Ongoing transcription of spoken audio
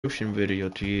inscription video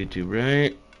to YouTube,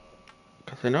 right?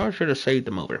 Because I know I should have saved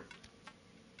them over.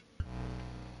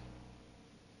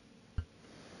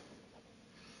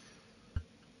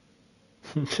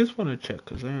 Just want to check,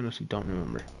 because I honestly don't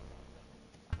remember.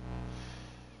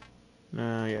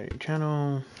 Yeah, your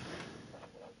channel.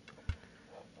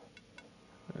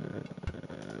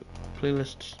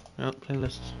 Playlists. Oh,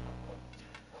 playlists.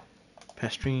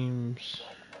 Past streams.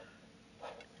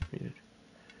 Muted.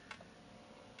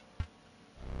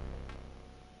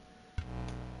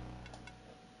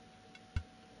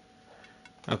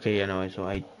 Okay, yeah, no, so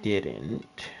I didn't.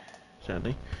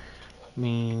 Sadly.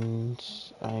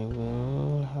 Means I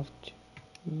will have to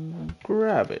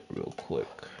grab it real quick.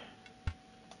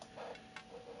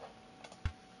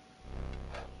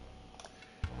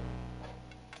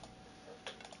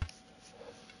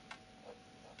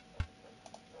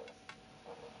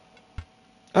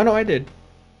 Oh no, I did.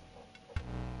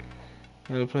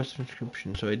 Plus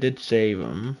inscription, so I did save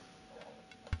them.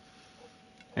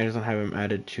 I just don't have them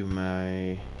added to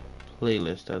my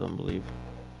playlist, I don't believe.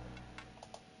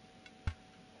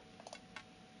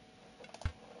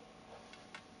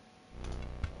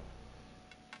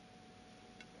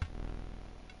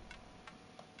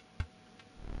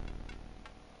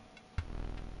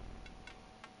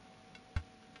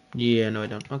 Yeah, no I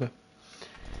don't. Okay.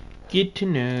 Good to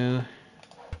know.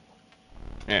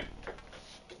 Alright.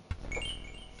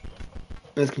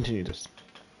 Let's continue this.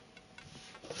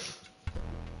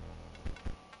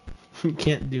 You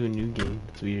can't do a new game.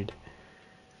 It's weird.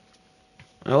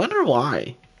 I wonder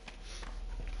why.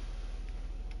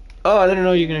 Oh, I didn't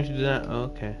know you can actually do that. Oh,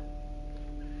 okay.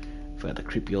 Forgot the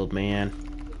creepy old man.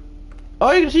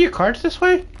 Oh, you can see your cards this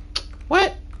way?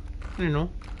 What? I don't know.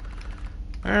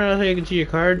 I don't know how you can see your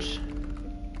cards.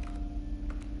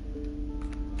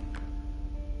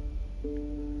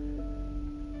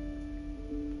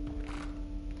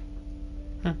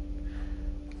 Huh.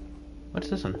 What's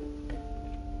this one?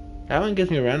 That one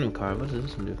gives me a random card. What does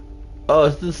this one do? Oh,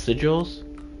 is this sigils?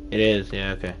 It is,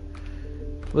 yeah, okay.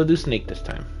 We'll do snake this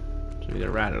time. So we got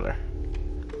a rattler.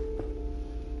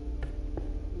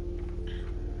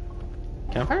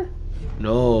 Campfire?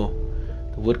 No.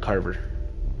 The wood carver.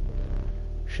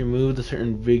 She moved a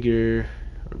certain vigor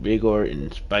in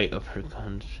spite of her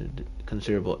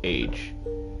considerable age.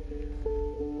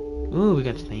 Ooh, we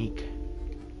got snake.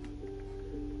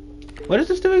 What does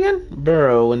this do again?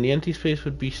 Burrow. When the empty space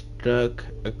would be struck,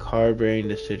 a card bearing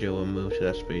the sigil will move to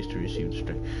that space to receive the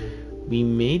strike. We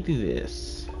may do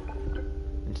this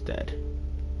instead.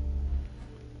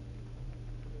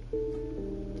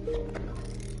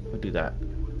 We'll do that.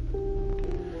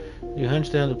 You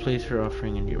hunch down to place her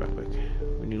offering into your backpack.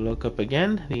 When you look up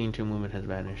again, the ancient woman has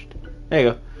vanished. There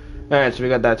you go. Alright, so we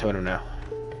got that totem now.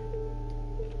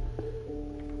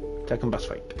 Second boss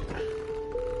fight.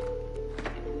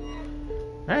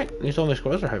 Alright, at least all my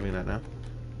scrolls are having that now.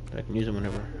 I can use them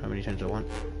whenever, how many times I want.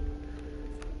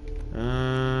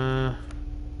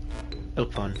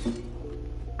 It'll fun.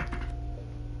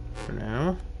 For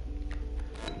now.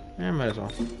 Yeah, might as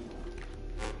well.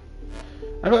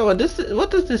 I don't know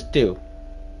what does this do?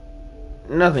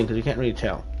 Nothing, because you can't really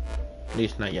tell. At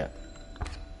least not yet.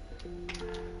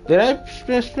 Did I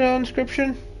misspell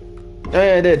inscription? Oh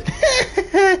yeah, I did.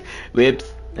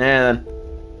 Whoops. And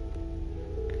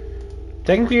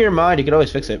technically you're a mod, you could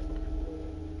always fix it.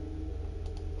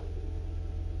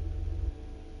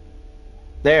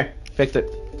 There, fixed it.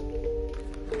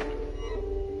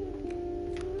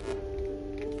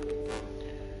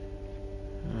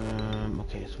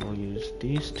 Okay, so we'll use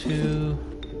these two.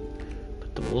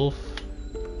 Put the wolf.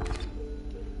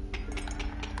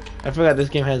 I forgot this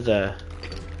game has a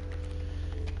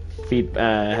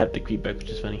haptic feedback, which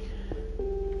is funny.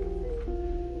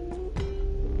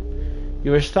 You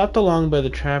were stopped along by the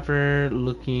trapper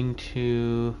looking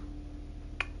to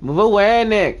move away,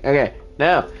 Nick. Okay,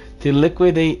 now to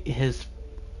liquidate his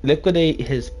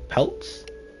pelts.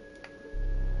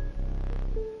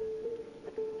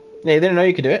 Yeah, you didn't know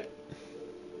you could do it.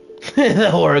 The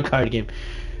horror card game.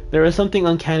 There was something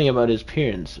uncanny about his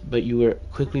appearance, but you were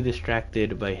quickly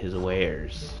distracted by his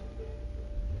wares.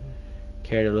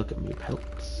 Care to look at my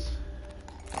pelts?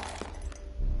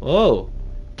 Whoa!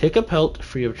 Take a pelt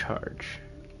free of charge.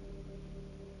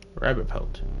 Rabbit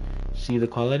pelt. See the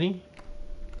quality?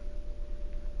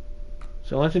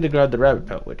 So I want you to grab the rabbit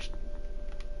pelt, which...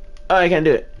 Oh, I can't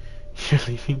do it. You're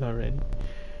leaving already.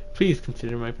 Please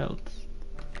consider my pelts.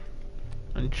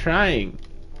 I'm trying.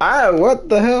 Ah, what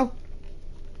the hell?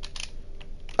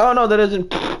 Oh no, that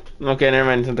isn't. Okay, never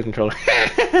mind. It's not the controller.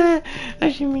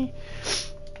 Actually, me.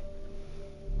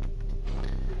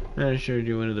 I assured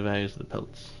you one of the values of the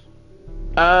pelts.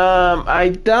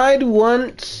 I died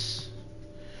once,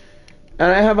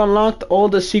 and I have unlocked all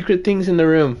the secret things in the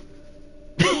room.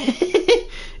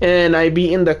 And I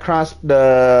beaten the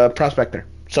prospector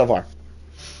so far.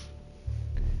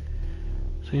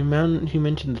 So you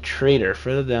mentioned the trader.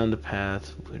 Further down the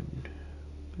path would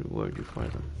reward you for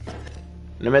them.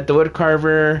 And I met the wood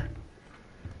carver.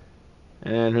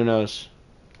 And who knows?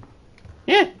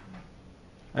 Yeah.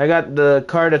 I got the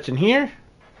card that's in here.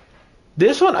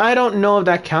 This one, I don't know if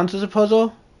that counts as a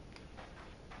puzzle.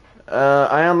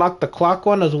 I unlocked the clock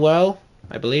one as well,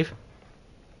 I believe.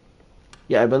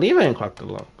 Yeah, I believe I unlocked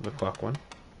the clock one.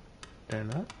 Did I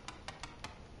not?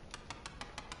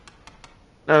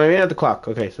 No, maybe not the clock.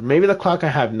 Okay, so maybe the clock I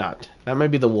have not. That might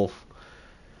be the wolf.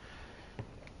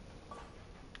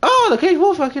 Oh, the caged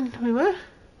wolf. Wait, what?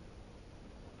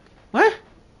 What?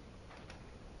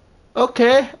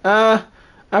 Okay. I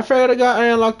forgot I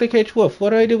unlocked the caged wolf.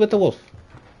 What do I do with the wolf?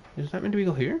 Is that meant to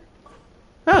go here?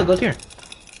 Oh, it goes here.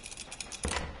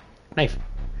 Knife.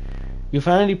 You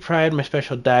finally pried my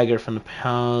special dagger from the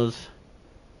pals.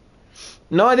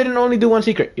 No, I didn't only do one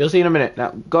secret. You'll see in a minute.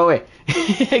 Now, go away.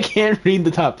 I can't read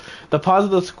the top. The pause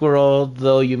of the scroll,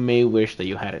 though you may wish that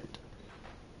you hadn't.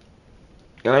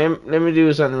 Let me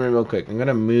do something real quick. I'm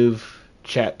gonna move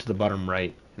chat to the bottom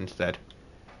right instead.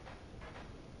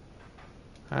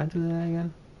 How do that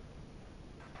again?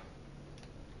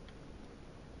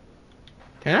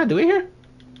 Can I do it here?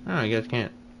 Oh, I guess I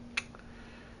can't.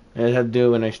 I just have to do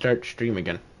it when I start stream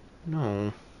again.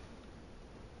 No.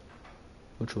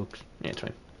 Which works. Yeah, it's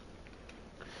fine.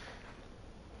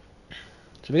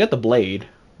 So we got the blade.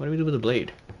 What do we do with the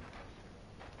blade?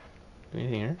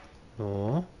 Anything here?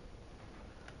 No.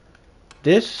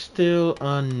 This still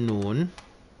unknown.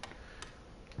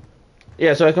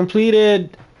 Yeah, so I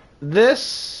completed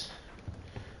this.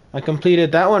 I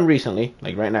completed that one recently,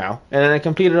 like right now. And then I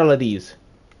completed all of these.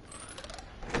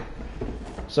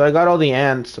 So I got all the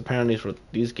ants, apparently is what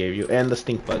these gave you, and the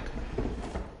stink bug.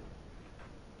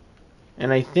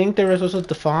 And I think there was also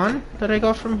the fawn that I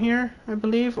got from here, I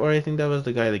believe. Or I think that was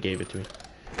the guy that gave it to me.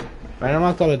 But I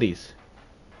unlocked all of these.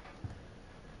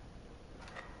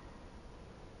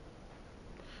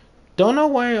 Don't know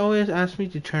why it always asks me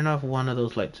to turn off one of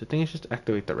those lights. I think it's just to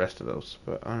activate the rest of those.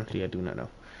 But honestly, I do not know.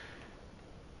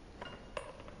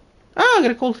 Ah, I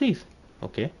got a cold teeth.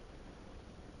 Okay.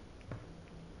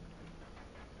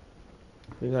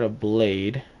 We got a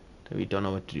blade that we don't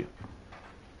know what to do.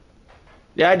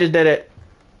 Yeah, I just did it.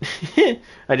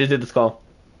 I just did the skull.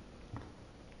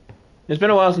 It's been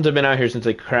a while since I've been out here since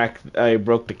I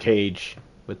broke the cage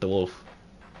with the wolf.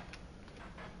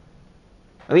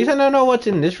 At least I don't know what's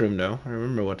in this room though. I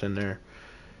remember what's in there.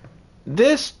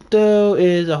 This though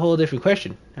is a whole different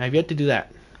question. I have yet to do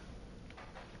that.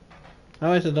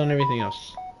 Otherwise I've done everything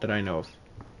else that I know of.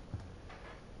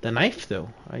 The knife though,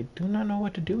 I do not know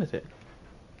what to do with it.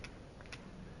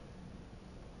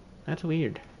 That's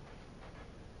weird.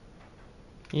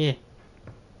 Yeah.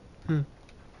 Yeah,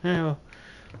 well,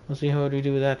 we'll see how we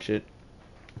do with that shit.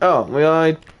 Oh, well,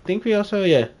 I think we also,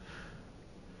 yeah.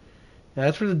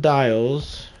 That's for the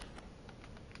dials.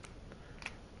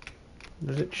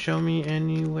 Does it show me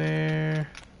anywhere?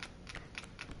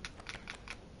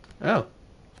 Oh.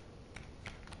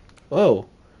 Whoa.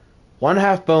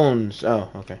 1/2 bones. Oh,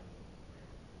 okay.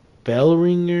 Bell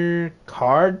ringer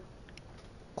card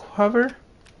cover?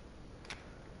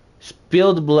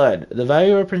 Spilled blood. The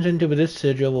value represented with this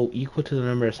sigil will equal to the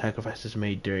number of sacrifices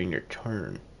made during your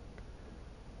turn.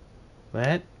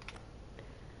 What?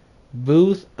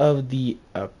 Boon of the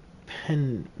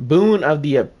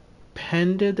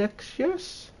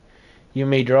appendicious? You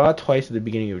may draw twice at the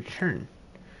beginning of your turn.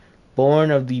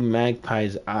 Born of the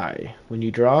magpie's eye. When you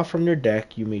draw from your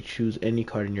deck, you may choose any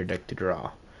card in your deck to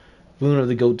draw. Boon of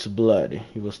the goat's blood.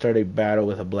 You will start a battle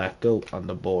with a black goat on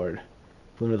the board.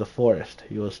 Boon of the forest.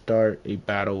 You will start a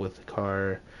battle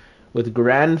with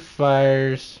grand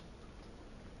fires.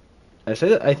 I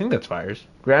think that's fires.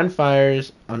 Grand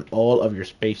fires on all of your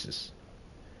spaces.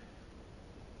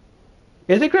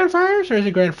 Is it grand fires or is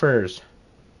it grand furs?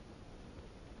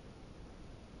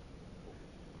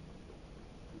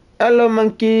 Hello,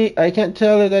 monkey. I can't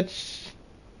tell if that's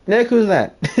Nick. Who's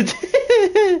that?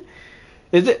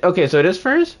 Is it okay? So it is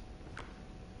furs,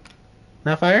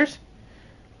 not fires.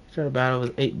 Start a battle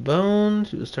with 8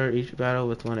 bones. You will start each battle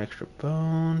with 1 extra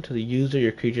bone. To the user,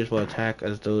 your creatures will attack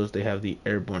as those they have the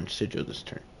airborne sigil this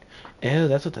turn. Oh,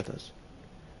 that's what that does.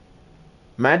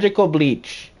 Magical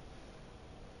bleach.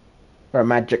 Or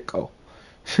magical.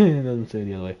 It doesn't say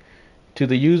the other way. To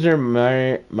the user,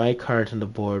 my cards on the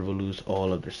board will lose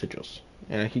all of their sigils.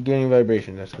 And I keep getting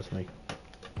vibration. That's just my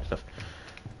stuff.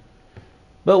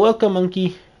 But welcome,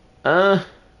 monkey. We're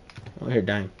here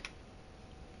dying.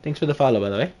 Thanks for the follow, by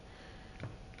the way.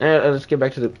 Let's get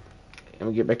back to the. Let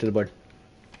me get back to the board.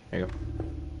 There you go.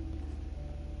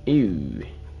 Ew.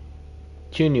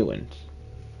 2 new ones.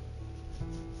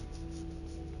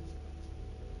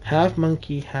 Half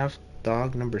monkey, half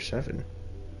dog, number 7.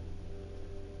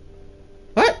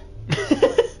 What?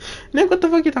 Nick, what the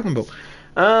fuck are you talking about?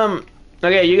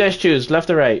 Okay, you guys choose, left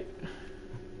or right.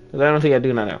 Because I don't think I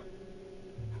do not know.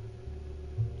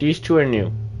 These 2 are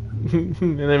new.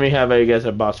 And then we have, I guess,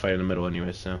 a boss fight in the middle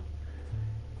anyway, so.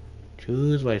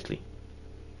 Choose wisely.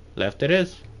 Left it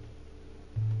is.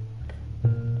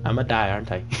 I'ma die,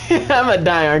 aren't I? I'ma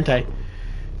die, aren't I?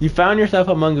 You found yourself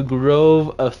among a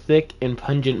grove of thick and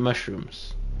pungent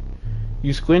mushrooms.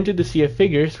 You squinted to see a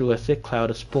figure through a thick cloud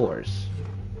of spores.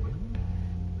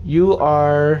 We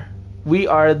are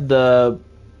the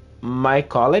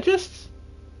mycologists?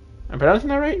 I'm pronouncing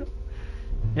that right?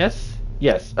 Yes?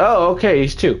 Yes. Oh, okay,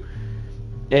 he's 2.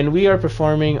 And we are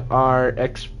performing our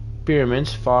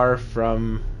experiments far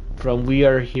from we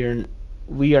are here.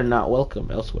 We are not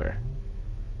welcome elsewhere.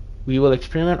 We will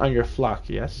experiment on your flock,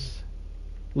 yes?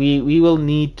 We will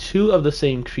need 2 of the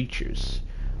same creatures.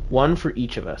 1 for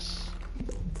each of us.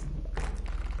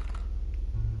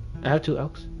 I have 2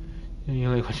 elks. You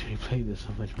only watch me play this so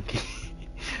much, monkey.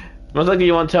 Most likely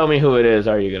you won't tell me who it is,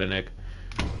 are you gonna, Nick?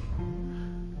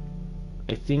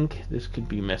 I think this could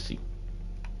be messy.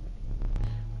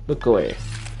 Look away.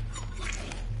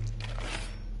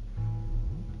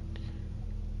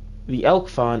 The elk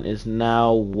fawn is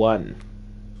now 1.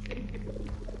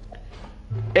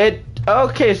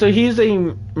 Okay, so he's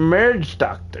a merge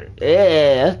doctor.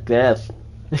 Yeah, that's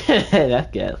good.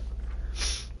 That's good.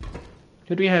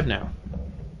 Who do we have now?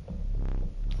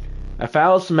 A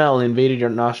foul smell invaded your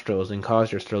nostrils and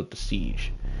caused your throat to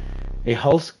siege. A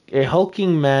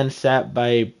hulking man sat by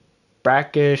a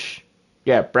brackish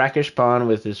pond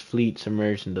with his fleet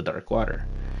submerged in the dark water.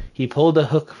 He pulled a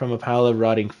hook from a pile of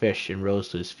rotting fish and rose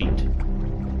to his feet.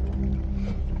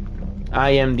 I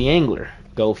am the angler.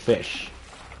 Go fish.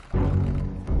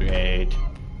 Great.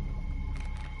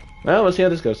 Well, we'll see how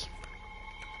this goes.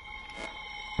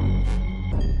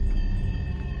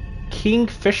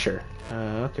 Kingfisher.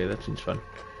 Okay, that seems fun.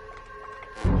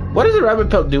 What does the rabbit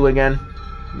pelt do again?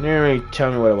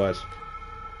 Tell me what it was.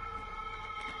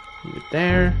 Leave it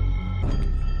there.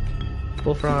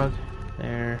 Bullfrog.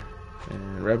 There.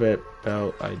 And rabbit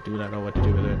pelt. I do not know what to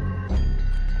do with it.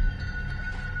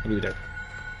 I'll leave it there.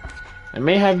 I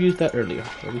may have used that earlier.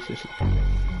 At least this.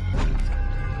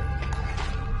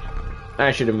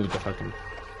 I should have moved the fucking.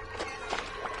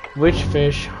 Which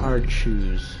fish hard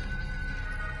choose?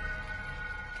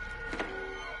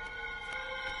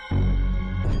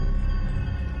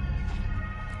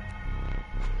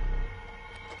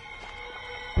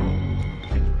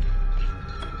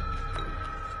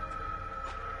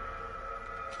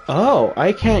 Oh,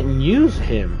 I can't use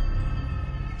him.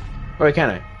 Or can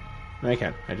I? No, I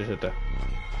can. I just hit the.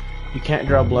 You can't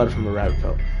draw blood from a rabbit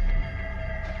pelt.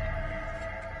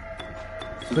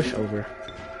 Push over.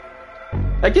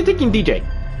 I keep thinking DJ.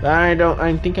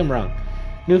 I think I'm wrong.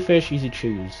 New fish, easy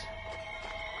choose.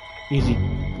 Easy.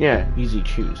 Yeah, easy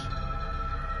choose.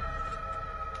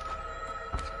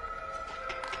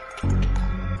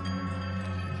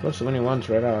 Plus so many ones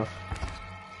right off.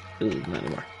 Ooh, not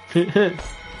anymore.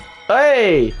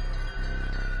 Hey!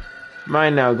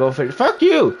 Mine now, go fish. Fuck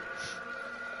you!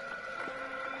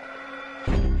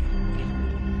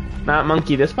 Not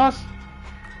monkey, this boss?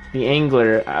 The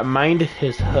angler, mind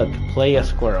his hook, play a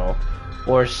squirrel,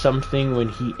 or something when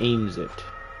he aims it.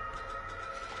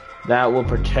 That will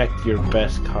protect your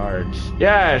best cards.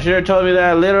 Yeah, should have told me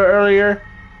that a little earlier.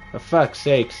 For fuck's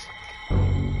sakes.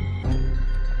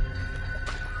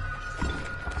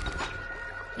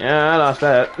 Yeah, I lost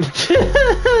that.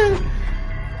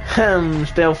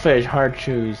 Stale fish, hard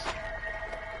choose.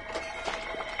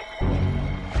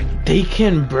 They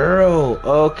can burrow.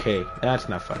 Okay, that's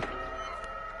not fun.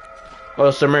 Oh,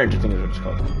 submerge, I think is what it's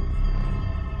called.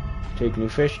 Take new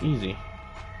fish, easy.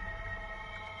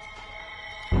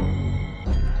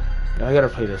 Now I gotta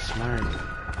play this smart.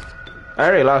 I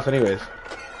already lost anyways.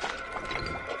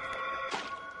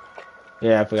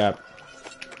 Yeah, I forgot.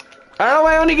 I don't know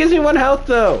why it only gives me 1 health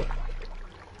though.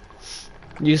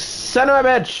 You son of a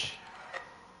bitch.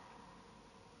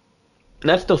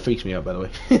 That still freaks me out, by the way.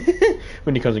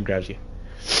 When he comes and grabs you.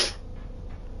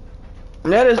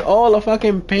 That is all a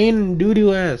fucking pain and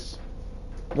doo-doo ass.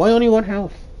 Why only 1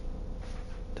 health?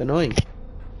 It's annoying.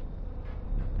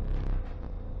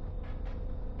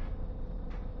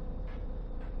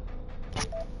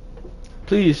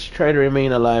 Please try to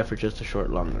remain alive for just a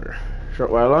short longer. Short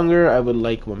while longer, I would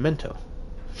like memento.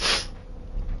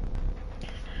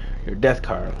 Your death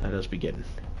card. Let us begin.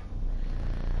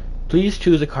 Please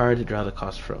choose a card to draw the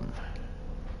cost from.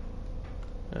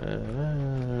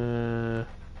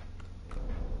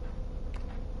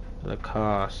 The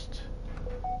cost.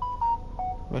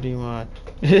 What do you want?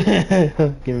 Give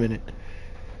me a minute.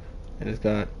 I just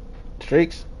got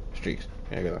streaks. Streaks.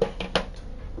 There I go.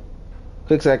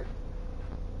 Quick sec.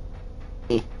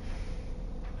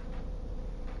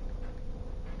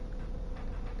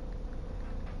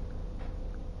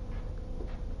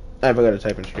 I forgot to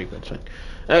type in streak, that's fine.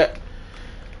 Okay.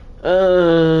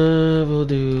 We'll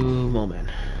do Moman.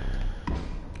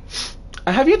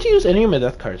 I have yet to use any of my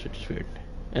death cards, which is weird.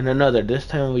 And another, this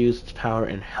time we'll use its power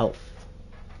and health.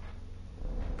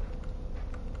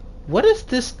 What does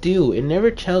this do? It never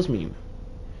tells me.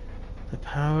 The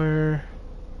power...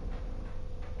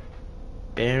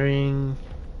 Bearing...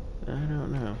 I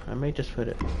don't know. I might just put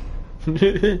it.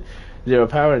 0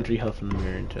 power and 3 health from the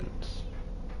mirror intense.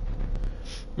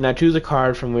 Now choose a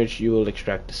card from which you will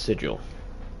extract the sigil.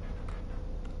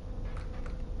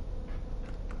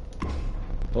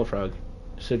 Bullfrog.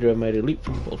 Sigil of Mighty Leap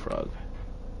from Bullfrog.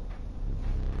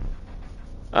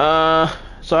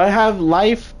 So I have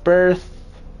life, birth.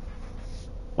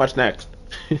 What's next?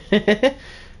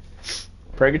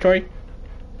 Purgatory?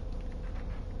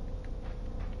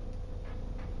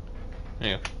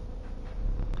 There you go.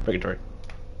 Purgatory.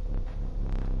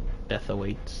 Death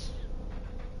awaits.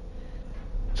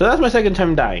 So that's my second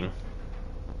time dying.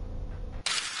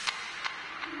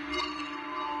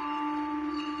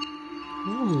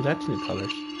 Ooh, that's new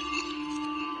colors.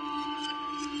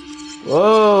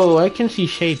 Whoa, I can see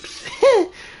shapes.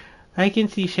 I can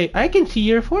see shape. I can see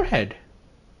your forehead.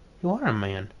 You are a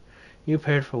man. You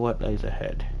prepared for what lies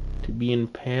ahead. To be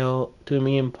impaled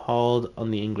on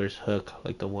the angler's hook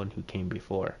like the one who came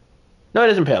before. No,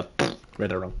 it isn't impaled.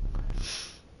 Read it wrong.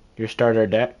 Your starter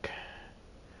deck.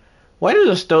 Why does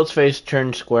a stoat's face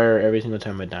turn square every single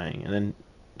time I'm dying? And then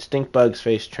Stinkbug's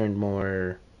face turned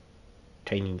more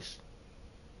Chinese.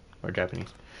 Or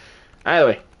Japanese. Either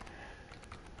way.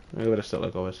 Maybe what a stoat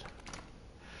logo is.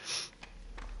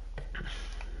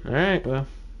 Alright, well.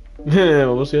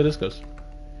 We'll see how this goes.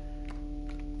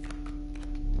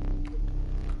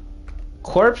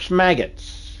 Corpse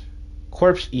Maggots.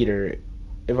 Corpse Eater.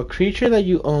 If a creature that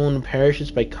you own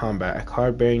perishes by combat, a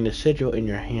card bearing the sigil in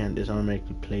your hand is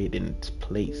automatically played in its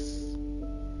place.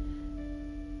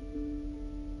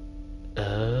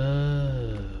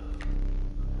 Oh.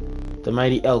 The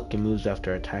Mighty Elk moves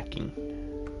after attacking.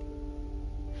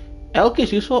 Elk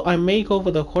is useful. I may go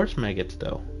for the Corpse Maggots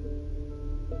though.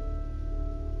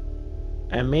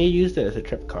 I may use that as a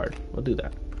trip card. We'll do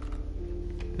that.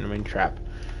 I mean trap.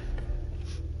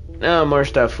 Now more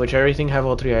stuff. Which everything have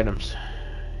all 3 items.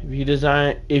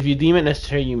 If you deem it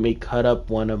necessary, you may cut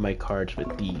up one of my cards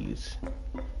with these.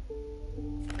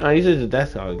 Oh, these are the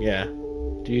Death Dog, yeah.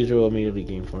 The user will immediately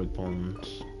gain 4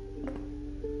 bones.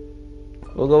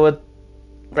 We'll go with...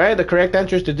 Right, the correct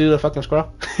answer is to do the fucking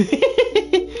scroll.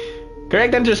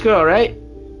 Correct answer is scroll, right?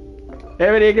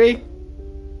 Everybody agree?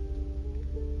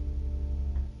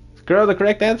 Scroll the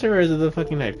correct answer, or is it the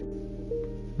fucking knife?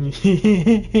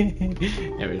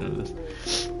 Everybody knows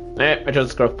this. Alright, I chose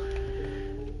the scroll.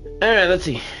 Alright, let's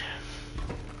see.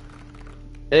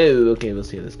 Oh, okay, we'll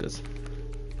see how this goes.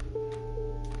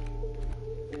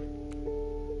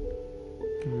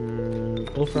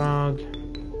 Bullfrog.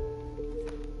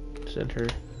 Center.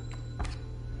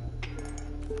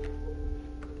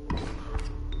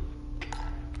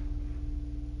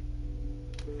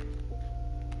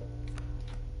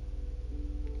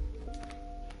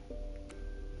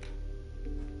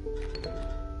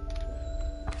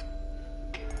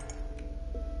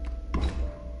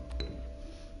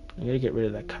 I gotta get rid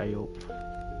of that coyote.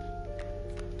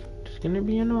 It's gonna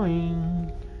be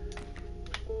annoying.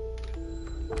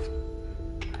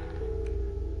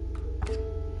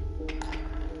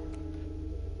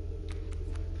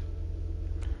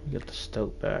 Get the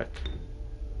stoat back.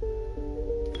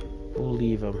 We'll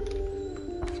leave him.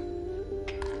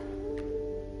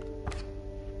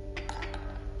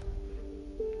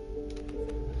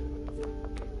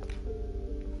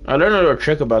 I learned a little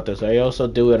trick about this. I also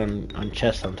do it on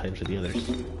chess sometimes with the others.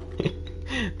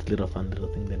 It's a little fun little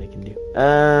thing that I can do.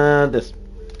 This.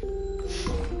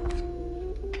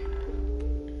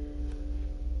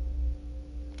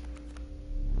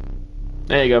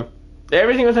 There you go.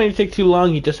 Every single time you take too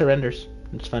long, he just surrenders.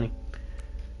 It's funny.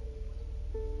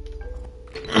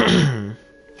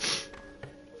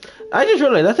 I just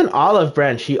realized that's an olive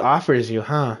branch he offers you,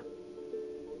 huh?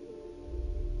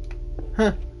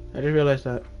 Huh. I just realized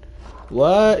that.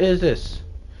 What is this?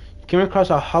 You came across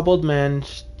a hobbled man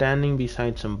standing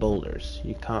beside some boulders.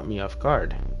 You caught me off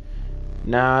guard.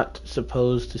 Not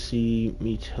supposed to see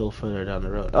me till further down the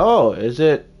road. Oh, is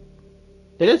it?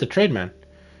 It is a trade man.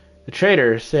 The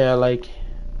trader say I like.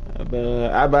 I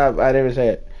didn't even say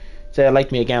it. Say I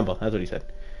like me a gamble. That's what he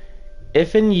said.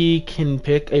 If and ye can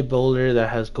pick a boulder that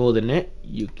has gold in it,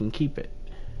 you can keep it.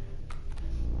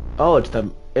 Oh, it's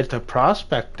the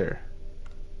prospector.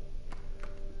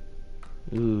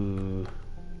 Ooh.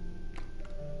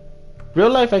 Real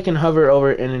life, I can hover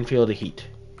over it and feel the heat.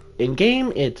 In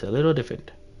game, it's a little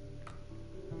different.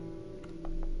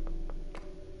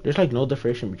 There's like no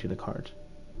differentiation between the cards.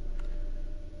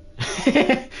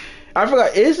 I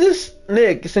forgot. Is this,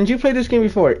 Nick, since you played this game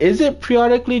before, is it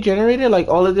periodically generated? Like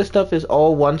all of this stuff is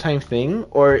all one-time thing?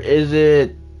 Or is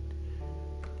it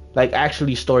like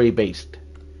actually story-based?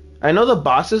 I know the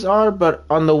bosses are, but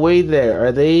on the way there,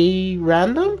 are they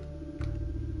random?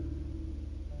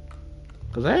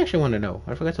 Because I actually want to know.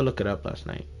 I forgot to look it up last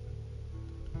night.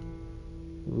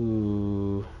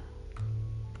 Ooh.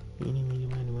 Yeah,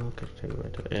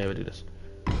 we'll do this.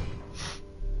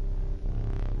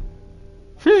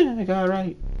 I got it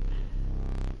right.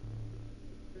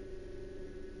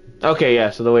 Okay, yeah,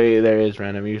 so the way there is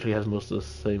random usually has most of the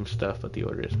same stuff, but the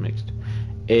order is mixed.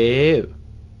 Ew.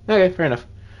 Okay, fair enough.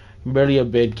 Barely a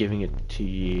bit giving it to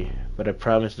you, but I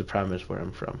promise the promise where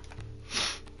I'm from.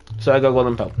 So I got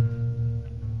golden pelt.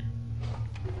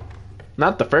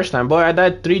 Not the first time, boy. I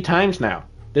died 3 times now.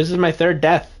 This is my 3rd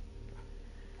death.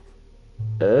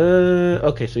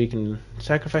 Okay, so you can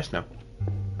sacrifice now.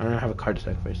 I don't have a card to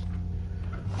sacrifice.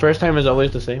 First time is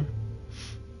always the same.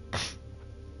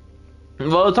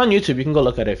 Well, it's on YouTube. You can go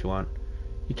look at it if you want.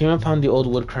 You came upon the old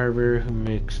woodcarver who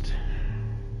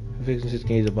fixes his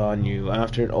gaze upon you.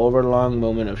 After an overlong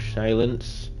moment of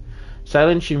silence,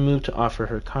 she moved to offer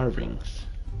her carvings.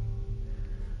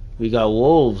 We got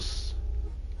wolves.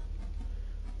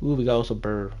 Ooh, we got also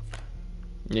bird.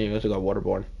 Yeah, you also got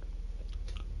waterborne.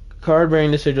 Card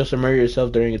bearing this sigil, submerge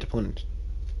yourself during its opponent's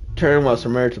turn while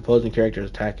submerged opposing characters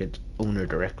attack its owner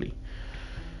directly.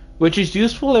 Which is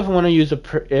useful if I want to use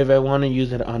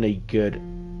it on a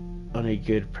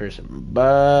good person.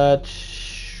 But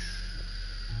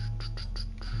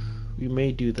we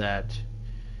may do that.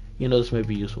 You know, this may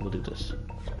be useful. We'll do this.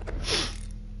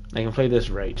 I can play this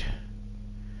right.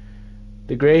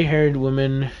 The gray-haired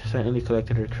woman silently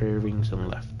collected her carvings and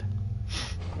left.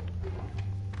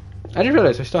 I didn't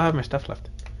realize I still have my stuff left.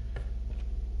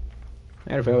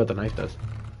 I gotta figure out what the knife does.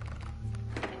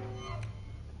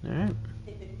 Alright.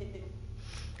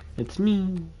 It's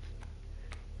me.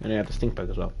 And I got the stink bug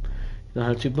as well. You don't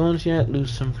have 2 bones yet.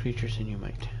 Lose some creatures and you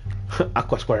might.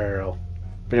 Aqua Squirrel.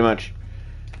 Pretty much.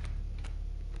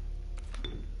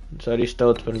 Sorry,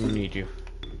 Stoats, but I'm gonna need you.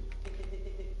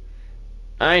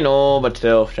 I know, but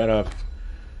still, shut up.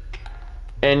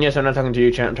 And yes, I'm not talking to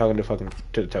you, chat. I'm talking to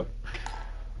the toad.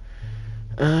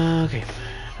 Okay.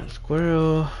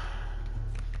 Squirrel.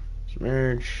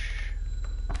 Submerge.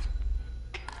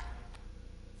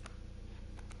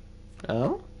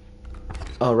 Oh?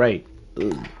 Oh, right.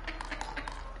 Ooh.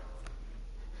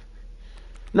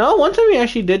 No, one time he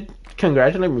actually did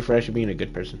congratulate me for actually being a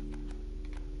good person.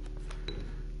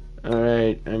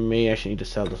 Alright, I may actually need to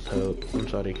sell this toad. I'm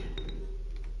sorry.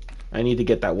 I need to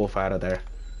get that wolf out of there.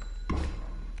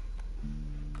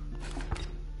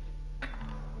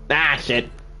 Ah, shit.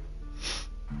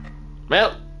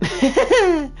 Well.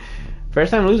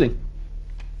 First time losing.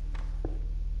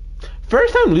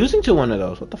 First time losing to one of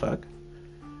those. What the fuck?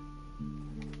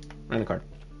 Run a card.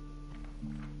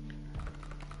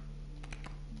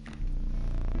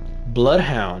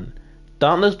 Bloodhound.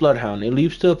 Dauntless Bloodhound. It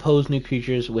leaps to oppose new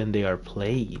creatures when they are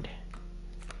played.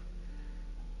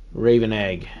 Raven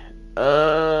Egg.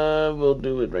 We'll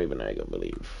do it Raven Egg, I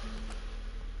believe.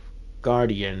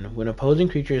 Guardian. When opposing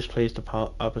creature is placed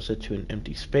opposite to an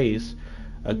empty space,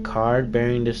 a card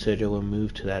bearing the sigil will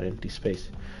move to that empty space.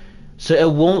 So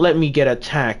it won't let me get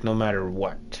attacked no matter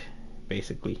what,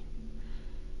 basically.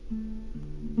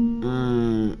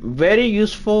 Very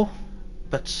useful,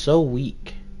 but so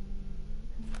weak.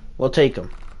 We'll take them.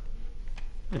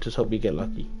 And just hope we get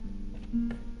lucky.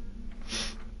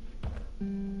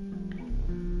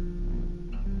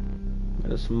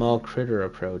 A small critter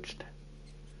approached.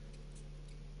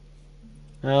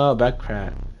 Oh, back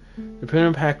rat. The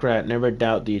primitive pack rat never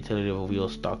doubt the utility of a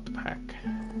well-stocked pack.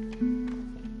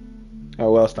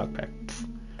 Oh, well-stocked pack. Pfft.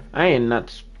 I am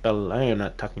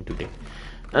not talking today.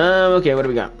 Okay, what do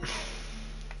we got?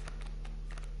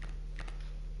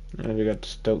 We got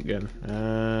Stoke again.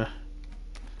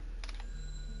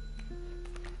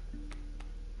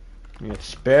 We got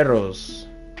sparrows.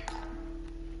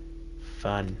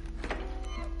 Fun.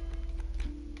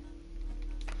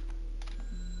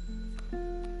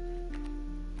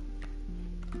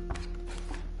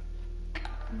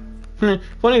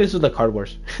 Funny, this is the Card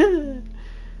Wars.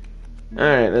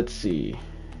 Alright, let's see.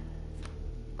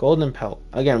 Golden pelt.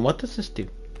 Again, what does this do?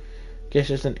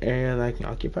 Guess it's an area that I can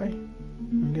occupy,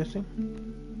 I'm guessing.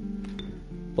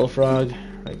 Bullfrog,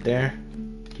 right there.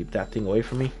 Keep that thing away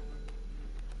from me.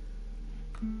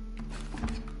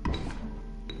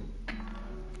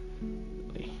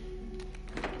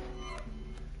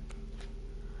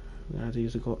 I have to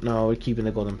use the gold. No, we're keeping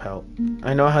the golden pelt.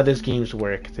 I know how these games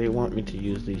work. They want me to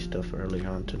use these stuff early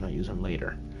on to not use them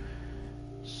later.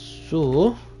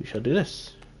 So we shall do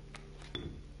this.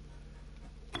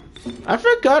 I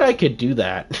forgot I could do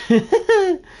that.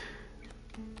 I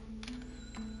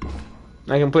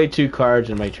can play 2 cards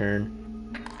in my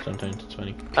turn. Sometimes it's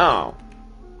funny. Oh,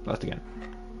 lost again.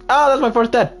 Oh, that's my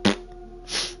first death.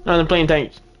 I'm playing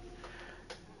tanks.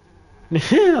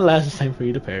 Alas, it's time for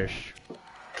you to perish.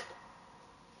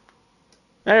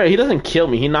 Alright, he doesn't kill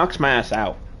me. He knocks my ass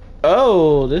out.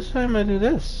 Oh, this time I do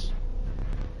this.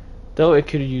 Though it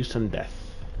could use some death.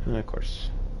 And of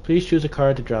course. Please choose a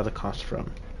card to draw the cost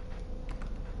from.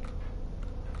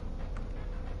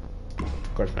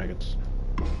 Of course, maggots.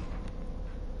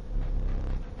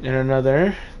 And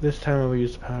another. This time I will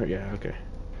use the power. Yeah, okay.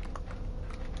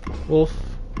 Wolf.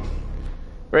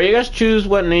 Right, you guys choose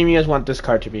what name you guys want this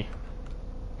card to be.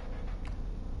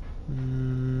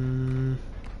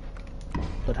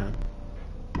 Bloodhound.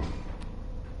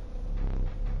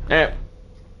 Alright.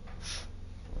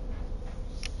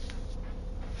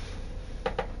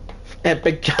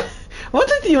 Epic.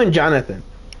 What's it to you and Jonathan?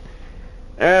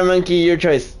 Alright, Monkey, your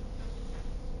choice.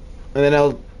 And then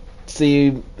I'll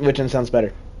see which one sounds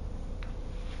better.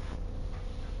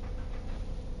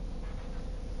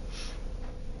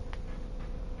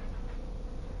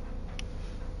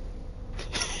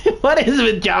 What is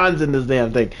with Johns in this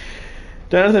damn thing?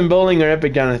 Jonathan Bowling or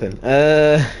Epic Jonathan?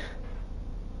 Oh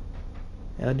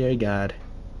dear God.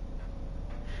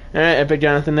 Alright, Epic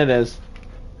Jonathan it is.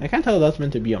 I can't tell if that's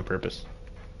meant to be on purpose.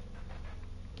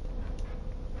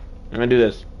 I'm gonna do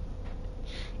this.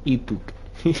 Epook.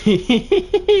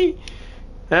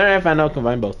 Alright, fine, I'll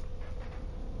combine both.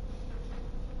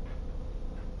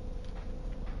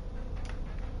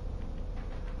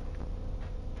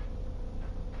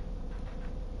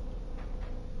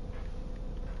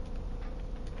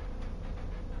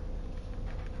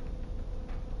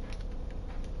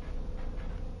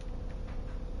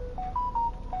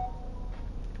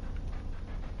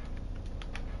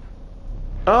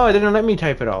 Oh, it didn't let me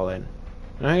type it all in.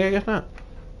 I guess not.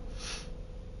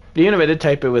 Even if I did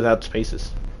type it without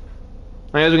spaces.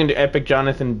 I guess we can do Epic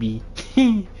Jonathan B.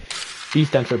 B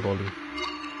stands for bowling.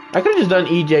 I could have just done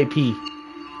EJP.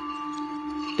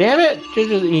 Damn it! Should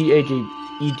just EJB.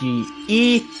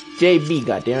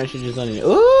 God damn it! I should just done it.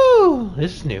 Ooh,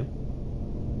 this is new.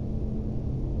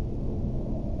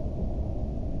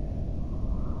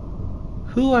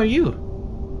 Who are you?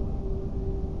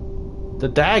 The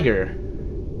dagger.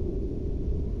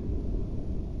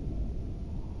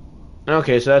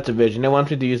 Okay, so that's a vision. They want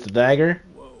me to use the dagger.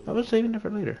 I was saving it for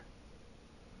later.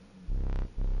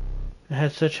 I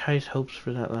had such high hopes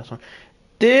for that last one.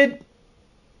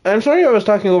 I'm sorry I was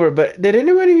talking over, but did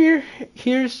anybody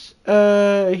hear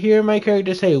my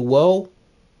character say whoa?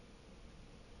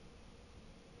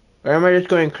 Or am I just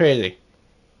going crazy?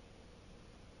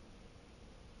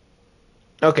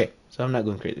 Okay, so I'm not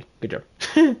going crazy. Good job.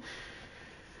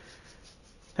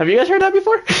 Have you guys heard that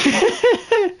before?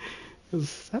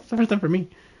 That's the first time for me.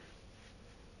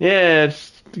 Yeah,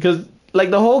 it's because like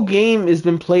the whole game has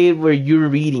been played where you're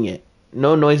reading it,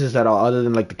 no noises at all, other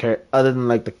than like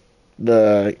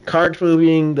the cards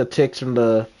moving, the ticks from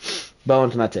the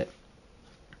bones, and that's it.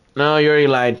 No, you already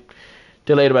lied.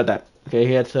 Too late about that. Okay,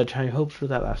 he had such high hopes for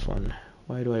that last one.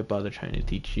 Why do I bother trying to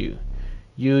teach you?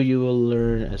 You will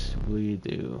learn as we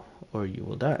do, or you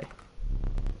will die.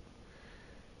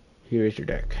 Here is your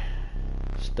deck.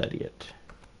 Study it.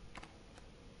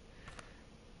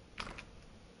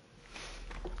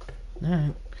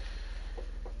 Alright.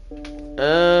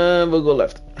 We'll go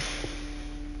left.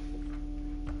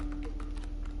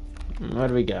 What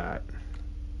do we got?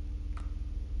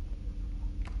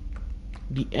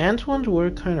 The ant ones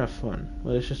were kind of fun.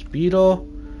 Well, it's just beetle,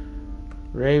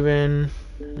 raven,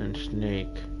 and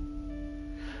snake.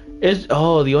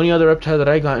 Oh, the only other reptile that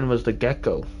I gotten was the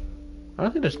gecko. I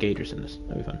don't think there's gators in this.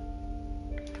 That'd be fun.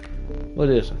 What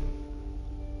is this one?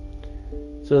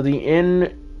 So the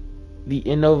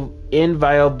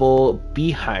inviolable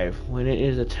beehive. When it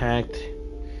is attacked,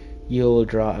 you'll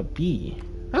draw a bee.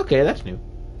 Okay, that's new.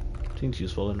 Seems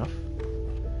useful enough.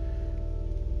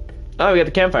 Oh, we got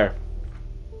the campfire.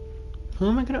 Who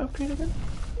am I gonna upgrade again?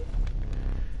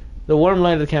 The warm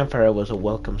light of the campfire was a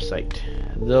welcome sight,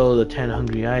 though the 10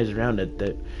 hungry eyes around it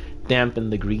that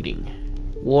dampened the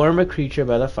greeting. Warm a creature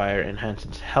by the fire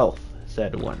enhances health,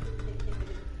 said one.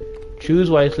 Choose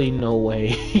wisely, no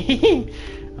way.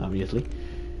 Obviously.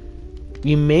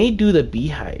 We may do the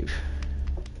beehive.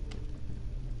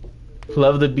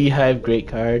 Love the beehive, great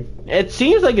card. It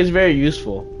seems like it's very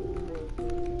useful.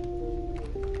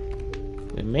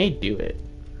 We may do it.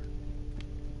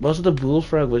 Also, the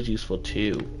bullfrog was useful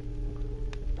too.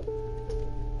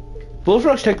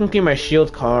 Bullfrog's technically my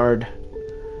shield card.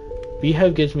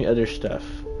 Beehive gives me other stuff.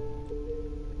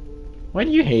 Why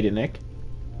do you hate it, Nick?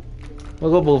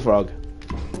 We'll go bullfrog.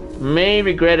 May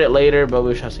regret it later, but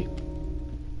we shall see.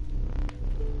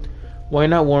 Why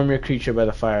not warm your creature by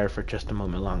the fire for just a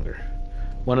moment longer?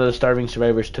 One of the starving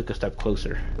survivors took a step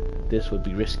closer. This would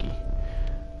be risky.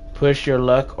 Push your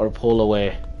luck or pull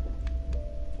away.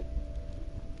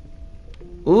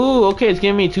 Ooh, okay, it's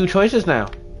giving me 2 choices now.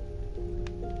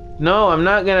 No, I'm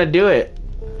not gonna do it.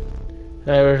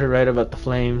 Survivors were right about the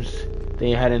flames. They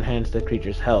had enhanced the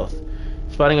creature's health.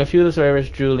 Spotting a few of the survivors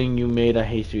drooling, you made a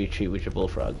hasty retreat with your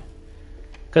bullfrog.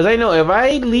 Because I know if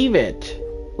I leave it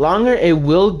longer, it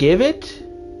will give it,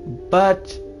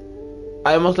 but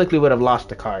I most likely would have lost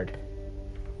the card.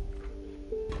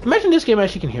 Imagine this game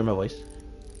actually can hear my voice.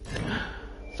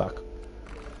 Fuck.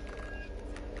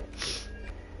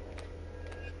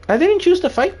 I didn't choose to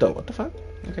fight though. What the fuck?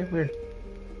 Okay, weird.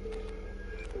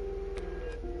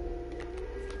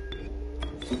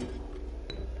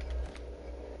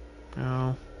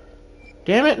 No.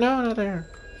 Damn it, no, not there.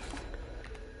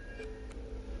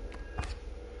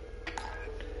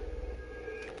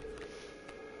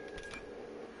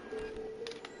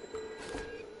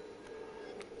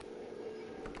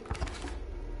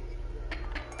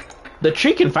 The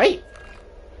tree can fight.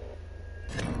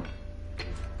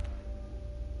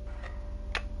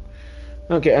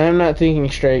 Okay, I'm not thinking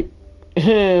straight.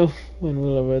 When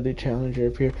will a worthy challenger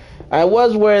appear? I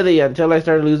was worthy until I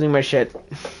started losing my shit.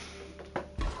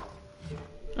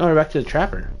 Oh, we're back to the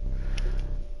trapper.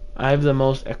 I have the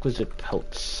most exquisite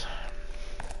pelts.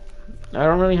 I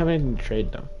don't really have anything to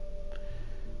trade them.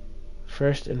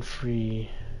 First and free.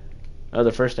 Oh,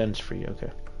 the first end's free, okay.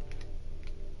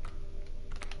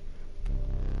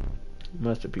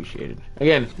 Most appreciated.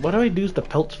 Again, what do I use the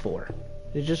pelts for?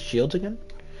 Is it just shields again?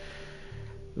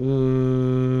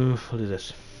 Ooh, what is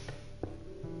this?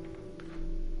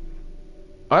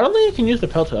 I don't think you can use the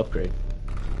pelt to upgrade.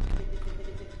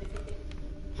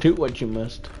 Do what you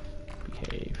must.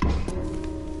 Behave.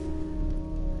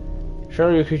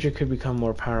 Surely your creature could become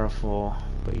more powerful,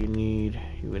 but you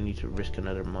would need to risk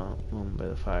another moment by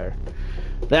the fire.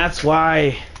 That's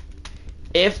why,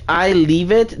 if I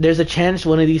leave it, there's a chance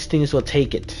one of these things will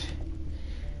take it.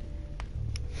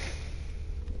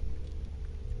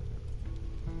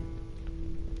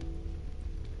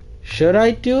 Should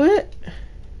I do it?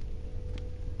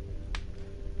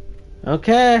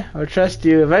 Okay, I'll trust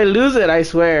you. If I lose it, I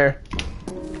swear.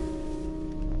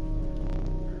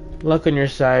 Luck on your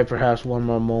side, perhaps one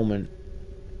more moment.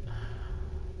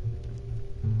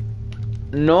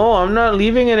 No, I'm not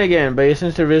leaving it again, but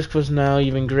since the risk was now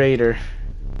even greater.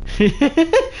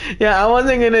 Yeah, I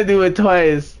wasn't gonna do it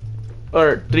twice.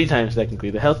 Or 3 times,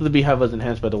 technically. The health of the beehive was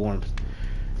enhanced by the warmth.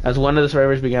 As one of the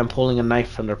survivors began pulling a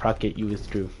knife from their pocket, you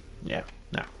withdrew. Yeah,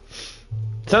 no.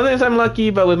 Sometimes I'm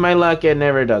lucky, but with my luck, it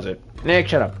never does it. Nick,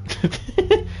 shut up.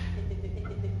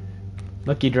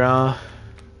 Lucky draw.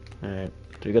 Alright,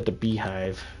 so we got the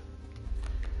beehive.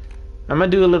 I'm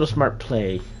gonna do a little smart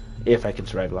play, if I can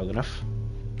survive long enough.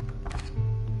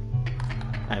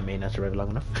 I may not survive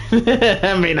long enough.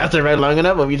 I may not survive long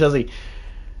enough, but we shall see.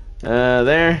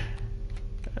 There.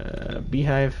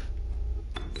 Beehive.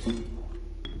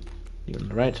 You on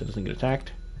the right so it doesn't get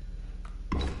attacked.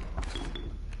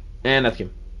 And that's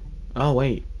him. Oh,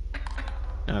 wait.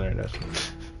 Oh, there it is.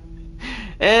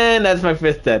 And that's my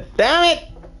 5th death. Damn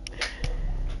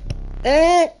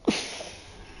it!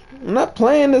 I'm not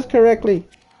playing this correctly.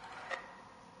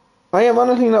 I am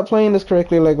honestly not playing this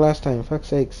correctly like last time. Fuck's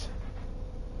sakes.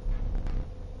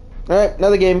 Alright,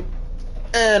 another game.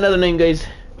 Another name, guys.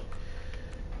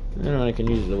 I don't know what I can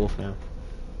use the wolf now.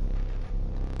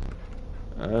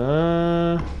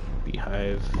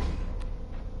 Beehive.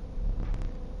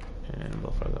 And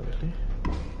bullfrog, obviously.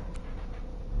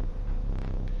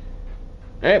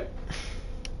 Alright.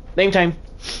 Name time.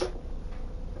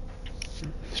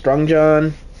 Strong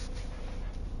John.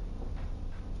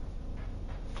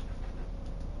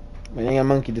 Waiting on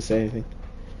Monkey to say anything.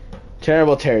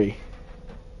 Terrible Terry.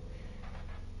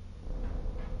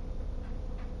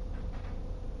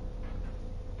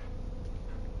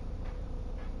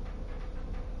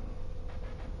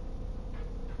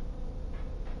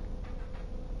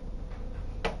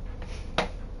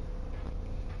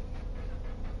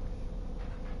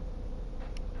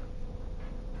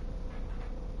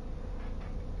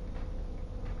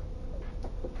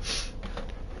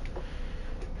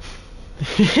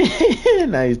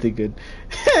 Nice, did good.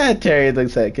 Terry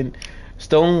looks second.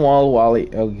 Stonewall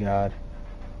Wally. Oh god.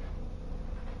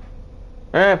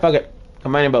 Alright, fuck it.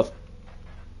 Combining both.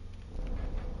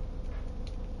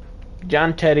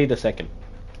 John Teddy the second.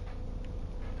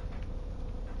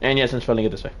 And yes, I'm spelling it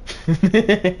this way.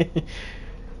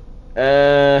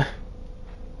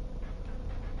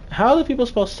 How do people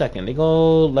spell second? They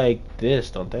go like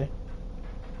this, don't they?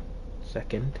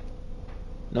 Second.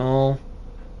 No.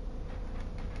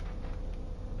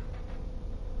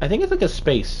 I think it's like a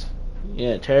space.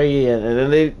 Yeah, Terry, and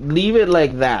then they leave it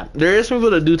like that. There is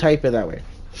people that do type it that way.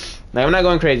 Now, I'm not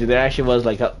going crazy. There actually was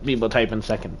like people typing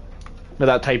second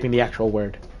without typing the actual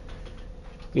word.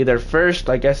 Either first,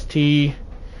 like ST,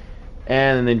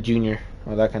 and then junior,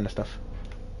 all that kind of stuff.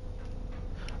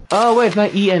 Oh wait, it's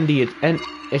not END. It's N.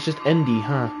 It's just ND,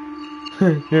 huh?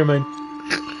 Never mind.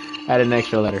 Add an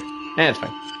extra letter. It's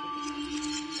fine.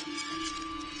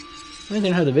 I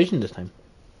didn't have the vision this time.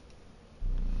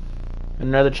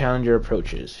 Another challenger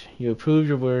approaches. You prove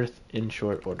your worth in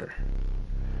short order.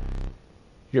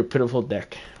 Your pitiful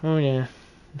deck. Oh yeah.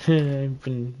 I've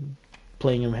been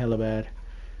playing him hella bad.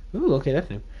 Ooh, okay, that's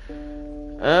new.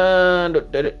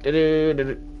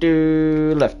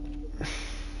 Left.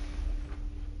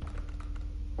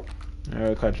 Alright,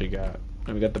 what cards we got?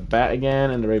 And we got the bat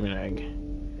again and the raven egg.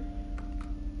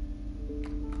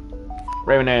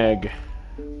 Raven egg.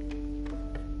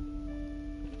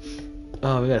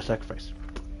 Oh, we got a sacrifice.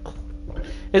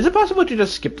 Is it possible to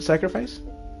just skip the sacrifice?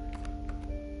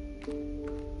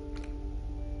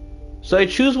 So I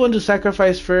choose one to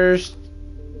sacrifice first,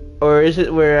 or is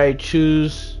it where I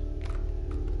choose...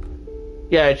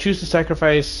 Yeah, I choose to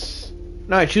sacrifice...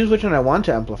 No, I choose which one I want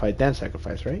to amplify, then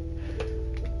sacrifice, right?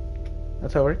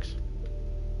 That's how it works?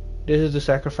 This is the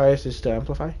sacrifice, this is to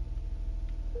amplify?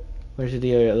 Or is it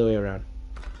the other way around?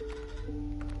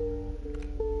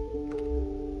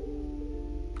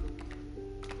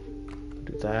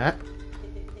 Do that.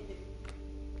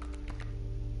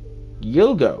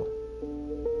 You'll go.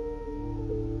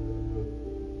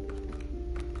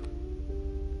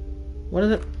 What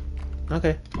is it?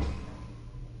 Okay.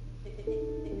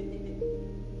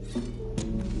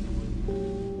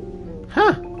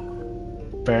 Huh.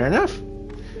 Fair enough.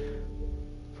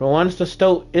 For once, the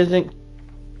stoat isn't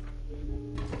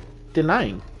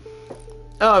denying.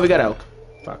 Oh, we got elk.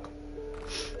 Fuck.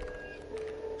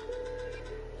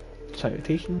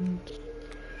 Salutations.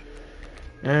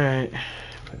 Alright.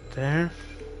 Put there.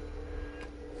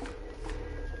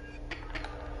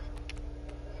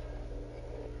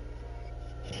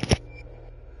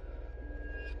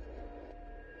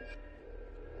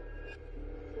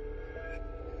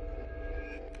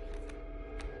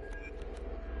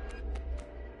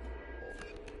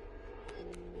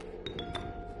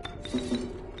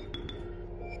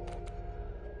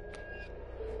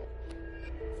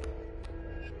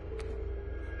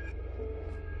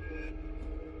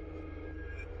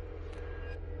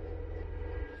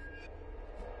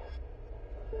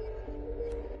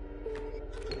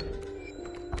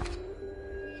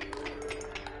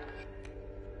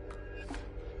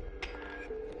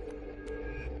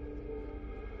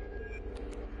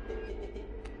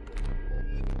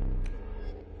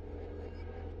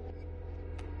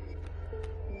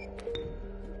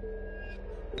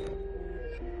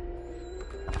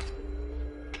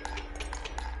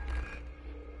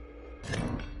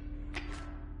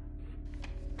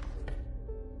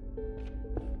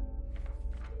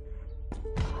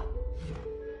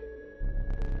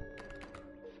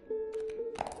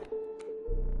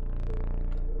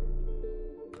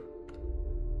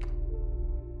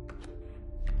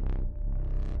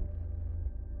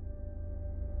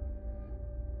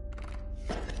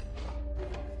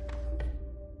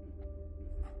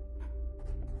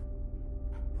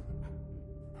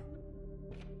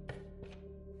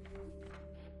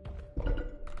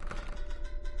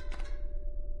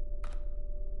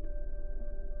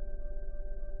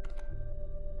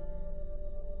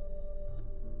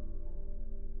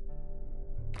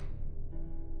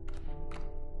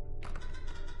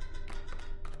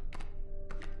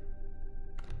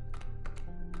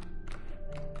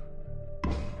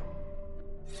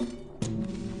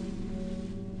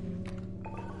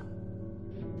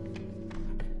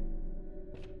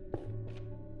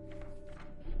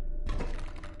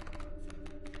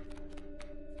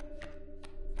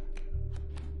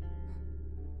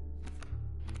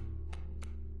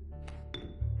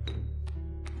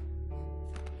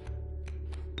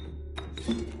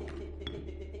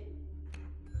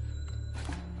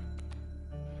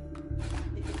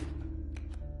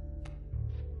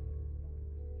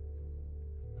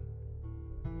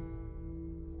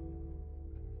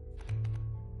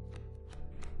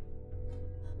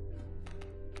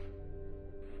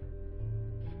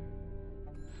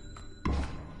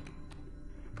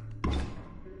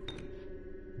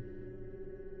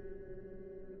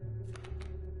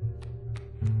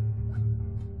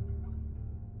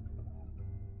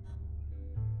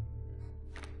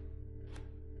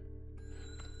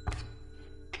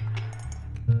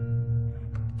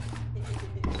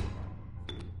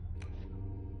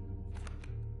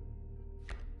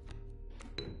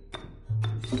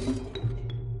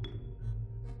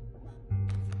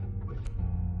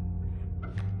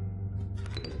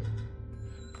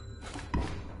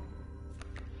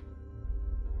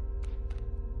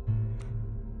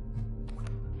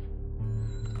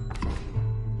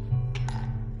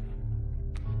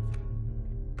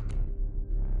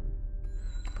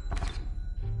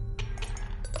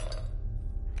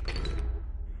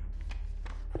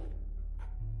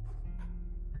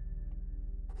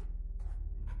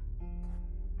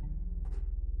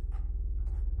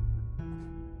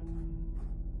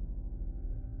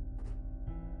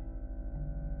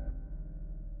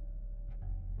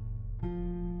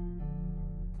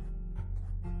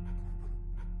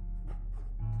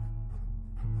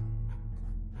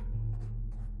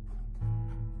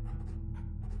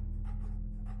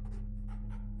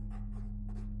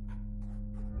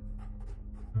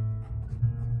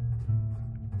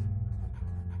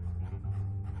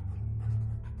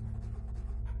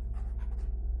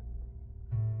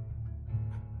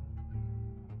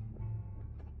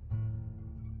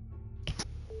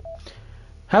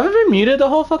 Have I been muted the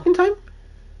whole fucking time?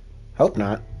 Hope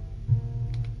not.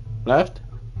 Left?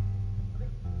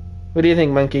 What do you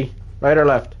think, monkey? Right or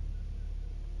left?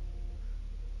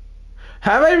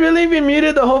 Have I really been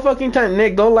muted the whole fucking time?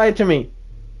 Nick, don't lie to me.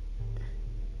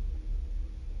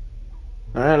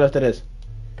 Alright, left it is.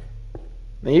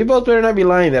 Now you both better not be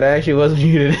lying that I actually was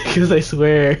muted, because I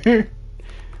swear.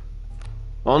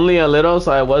 Only a little,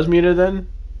 so I was muted then?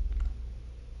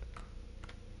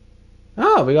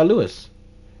 Oh, we got Lewis.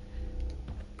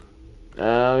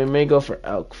 We may go for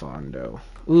Elk Fawn, though.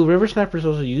 Ooh, River Sniper is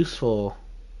also useful.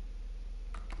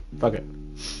 Fuck it.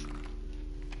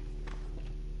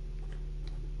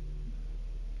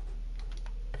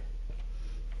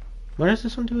 What does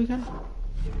this one do again?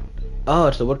 Oh,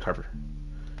 it's the woodcarver.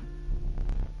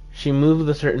 She moved with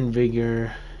a certain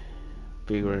vigor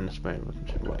and a spine with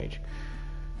a certain age.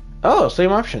 Oh,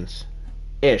 same options.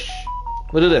 Ish.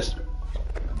 We'll do this.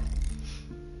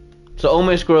 So all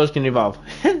my squirrels can evolve.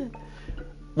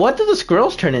 What do the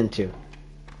squirrels turn into?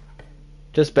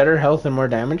 Just better health and more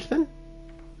damage then?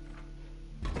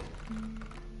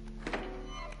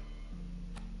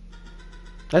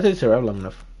 I think it's around long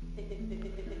enough.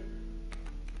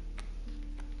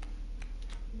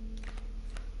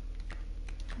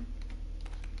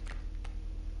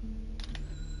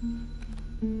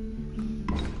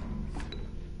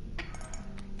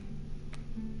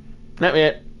 Not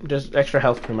yet. Just extra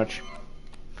health, pretty much.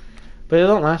 But it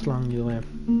don't last long either way.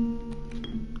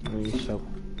 Maybe so.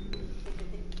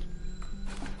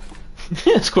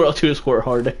 Squirrel 2 is squirrel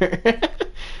harder.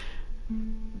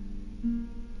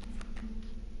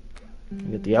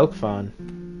 Get the elk fawn.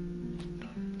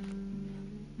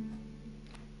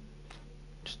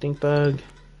 Stink bug.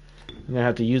 I'm gonna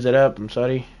have to use it up. I'm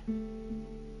sorry.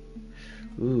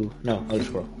 Ooh, no, other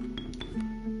squirrel.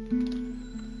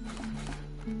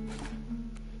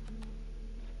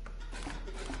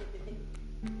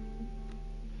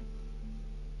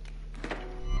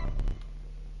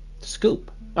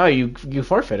 Scoop. Oh, you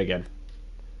forfeit again.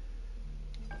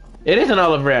 It is an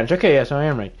olive branch. Okay, yes, I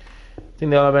am right. I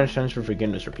think the olive branch stands for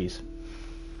forgiveness or peace.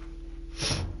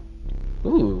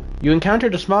 Ooh. You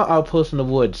encountered a small outpost in the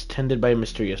woods tended by a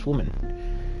mysterious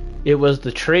woman. It was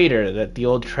the trader that the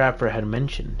old trapper had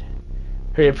mentioned.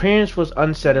 Her appearance was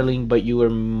unsettling, but you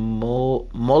were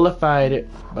mollified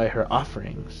by her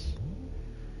offerings.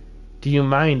 Do you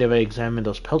mind if I examine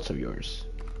those pelts of yours?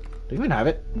 Do you even have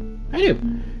it? I do.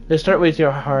 Let's start with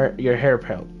your hair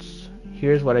pelts.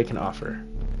 Here's what I can offer.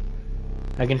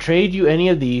 I can trade you any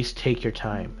of these. Take your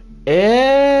time. Ew.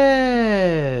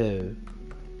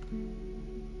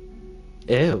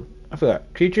 Ew. I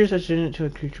forgot. Creatures adjacent to a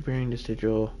creature bearing the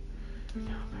sigil.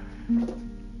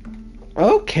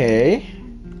 Okay.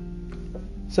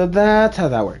 So that's how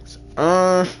that works.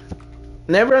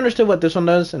 Never understood what this one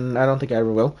does, and I don't think I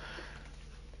ever will.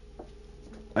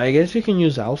 I guess you can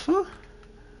use alpha?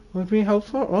 Would be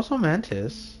helpful. Also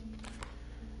mantis.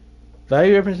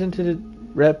 Value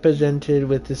represented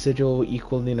with the sigil will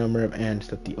equal the number of ants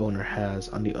that the owner has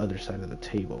on the other side of the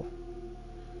table.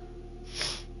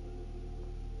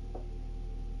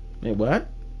 Wait, what?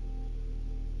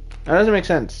 That doesn't make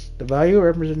sense. The value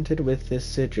represented with this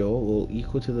sigil will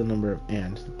equal to the number of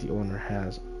ants that the owner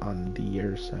has on the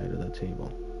other side of the table.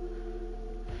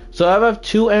 So if I have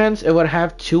 2 ants, it would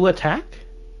have 2 attack?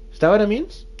 Is that what it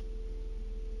means?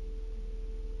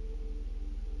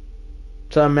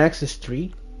 So max is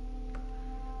 3?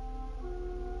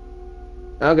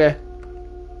 Okay.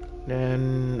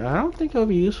 Then I don't think it'll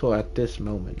be useful at this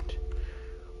moment.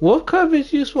 Wolf Cub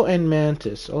is useful and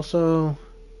Mantis. Also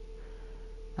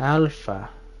Alpha.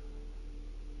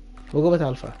 We'll go with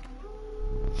Alpha.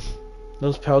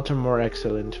 Those pelts are more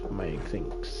excellent, Mike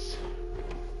thinks.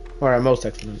 Or most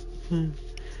excellent.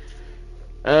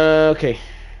 Okay.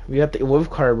 We have the Wolf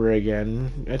Carver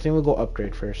again. I think we'll go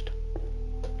upgrade first.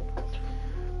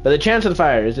 But the chance of the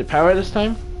fire, is it power this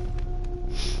time?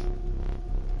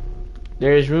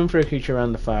 There is room for a creature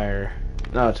around the fire.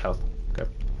 No, it's health. Okay.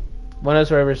 One of the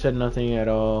survivors said nothing at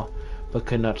all, but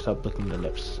could not stop licking their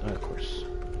lips. Oh, of course.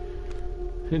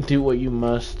 Do what you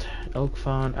must. Elk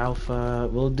Fawn, Alpha.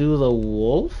 We'll do the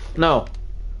wolf? No.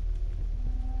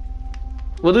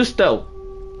 We'll do stealth.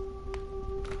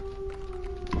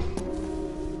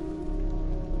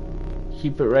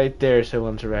 Keep it right there, said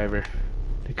one survivor.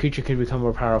 The creature could become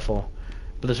more powerful,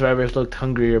 but the survivors looked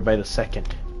hungrier by the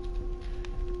second.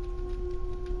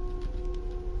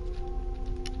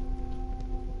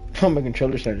 Oh, my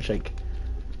controller's starting to shake.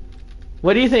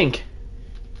 What do you think?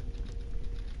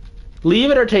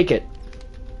 Leave it or take it?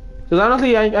 Because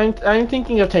honestly, I'm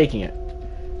thinking of taking it.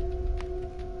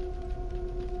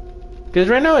 Because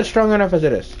right now it's strong enough as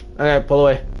it is. Okay, pull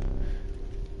away.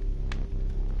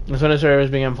 As soon as I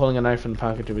began pulling a knife from the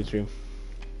pocket to retrieve.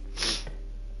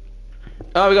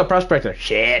 Oh, we got prospector.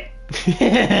 Shit.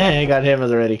 I got him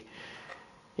already.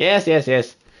 Yes, yes,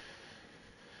 yes.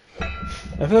 I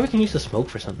feel like we can use the smoke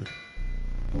for something.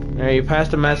 Alright, you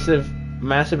passed a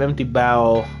massive empty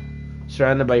bowl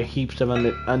surrounded by heaps of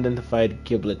unidentified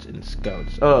giblets and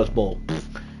scouts. Oh, it's bowl.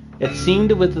 It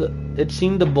seemed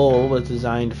the bowl was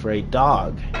designed for a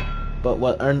dog, but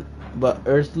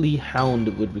earthly hound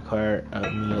would require a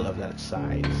meal of that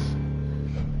size.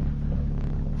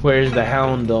 Where's the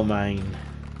hound, though, mine?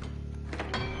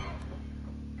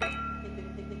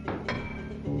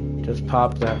 Just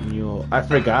pop that mule. I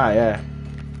forgot, yeah.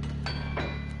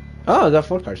 Oh, I got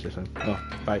 4 cards this one. Oh,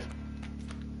 5.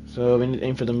 So we need to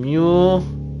aim for the mule,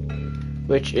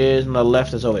 which is on the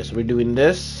left as always. So we're doing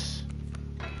this.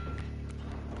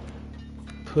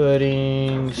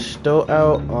 Putting Stow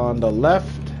out on the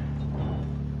left.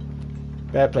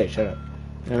 Bad play, shut up.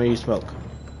 And we use smoke.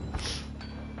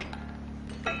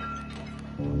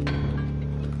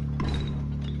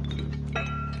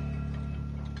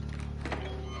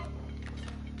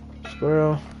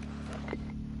 Squirrel.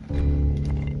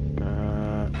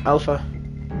 Alpha.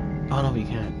 Oh no, we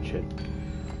can't. Shit.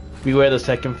 Beware the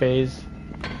second phase.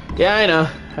 Yeah, I know.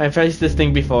 I faced this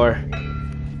thing before.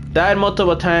 Died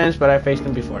multiple times, but I faced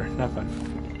him before. Not fun.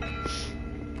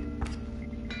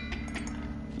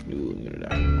 Ooh, I'm gonna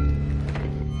die.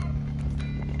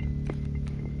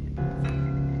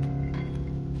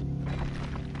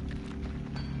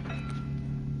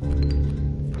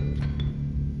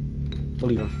 We'll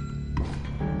leave him.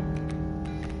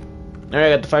 Alright, I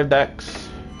got the 5 decks.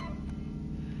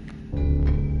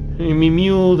 Me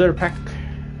mule their pack.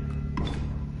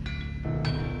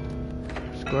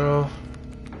 Squirrel.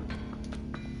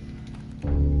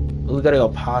 Oh, we gotta go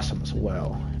possum as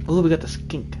well. Oh, we got the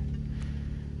skink.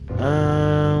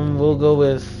 We'll go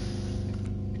with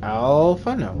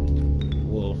Alpha. No,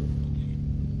 Wolf.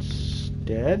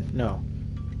 Dead. No.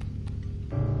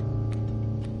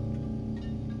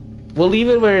 We'll leave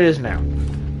it where it is now.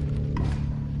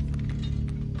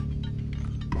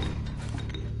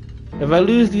 If I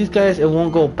lose these guys, it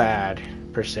won't go bad,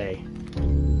 per se.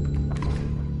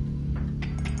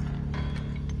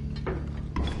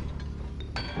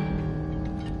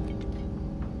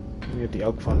 We get the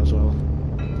elk fun as well.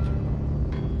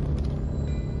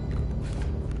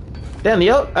 Damn, the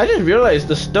elk! I just realized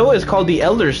the stow is called the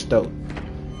Elder Stow.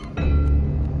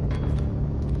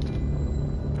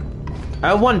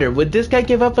 I wonder, would this guy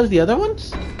give up as the other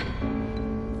ones?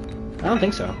 I don't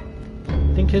think so.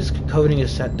 I think his coding is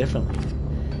set differently.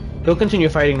 He'll continue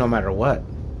fighting no matter what.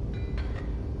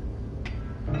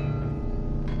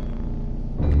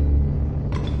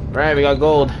 Right, we got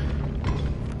gold.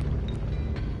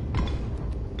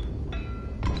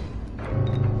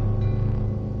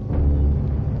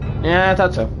 Yeah, I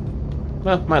thought so.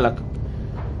 Well, my luck.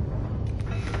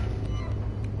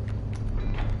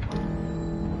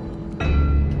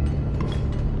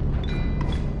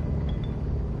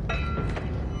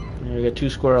 We got 2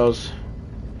 squirrels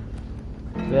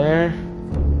there.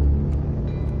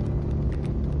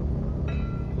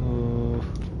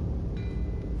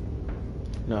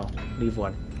 No, leave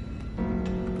 1.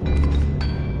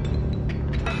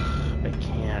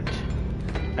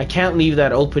 I can't leave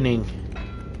that opening.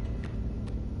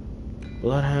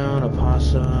 Bloodhound,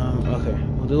 opossum. Okay,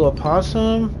 we'll do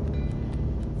opossum.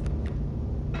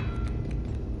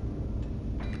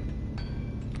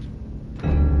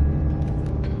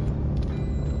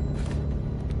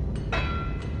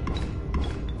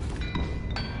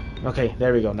 Okay,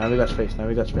 there we go. Now we got space. Now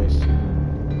we got space.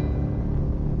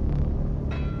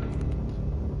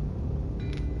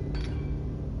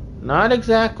 Not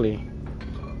exactly.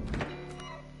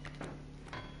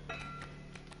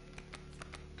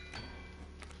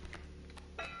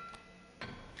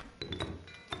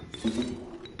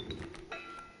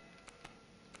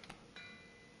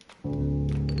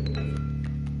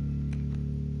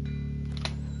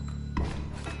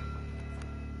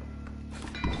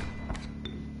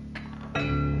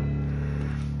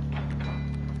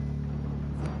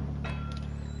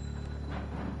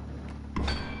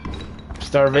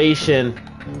 Starvation.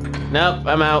 Nope,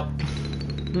 I'm out.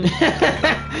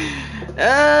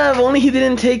 If only he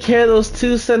didn't take care of those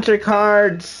 2 center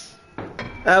cards.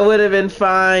 I would have been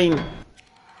fine.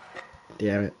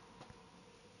 Damn it.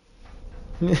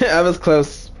 I was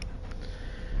close.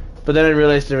 But then I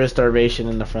realized there was starvation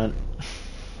in the front.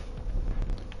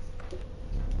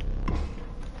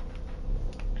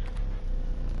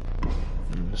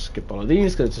 I'm gonna skip all of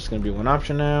these because it's just gonna be 1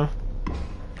 option now.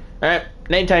 Alright,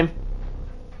 nighttime.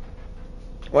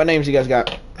 What names you guys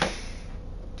got?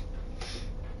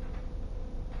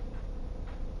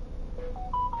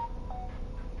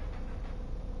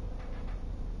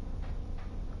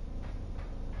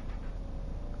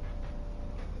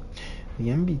 The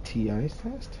MBTI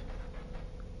test?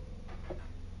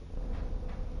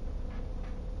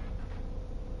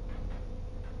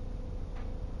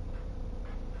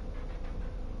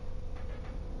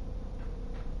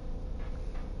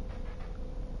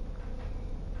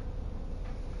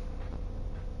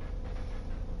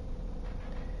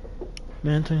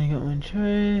 Anthony got one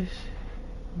choice.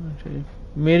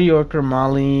 Mediocre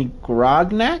Molly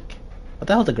Grognak? What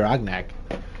the hell's a Grognak?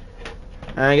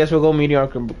 I guess we'll go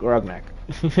mediocre Grognak.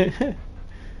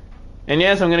 And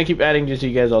yes, I'm gonna keep adding just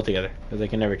you guys all together, because I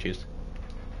can never choose.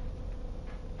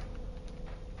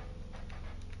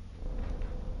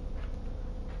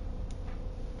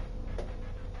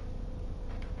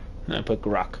 I put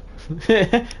Grok.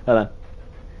 Hold on.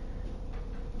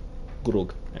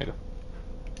 Grog. There you go.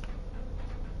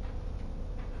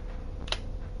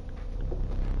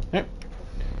 Yep.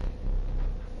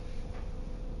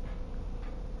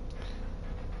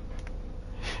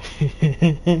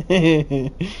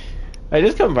 I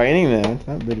just combining them. It's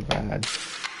not really bad.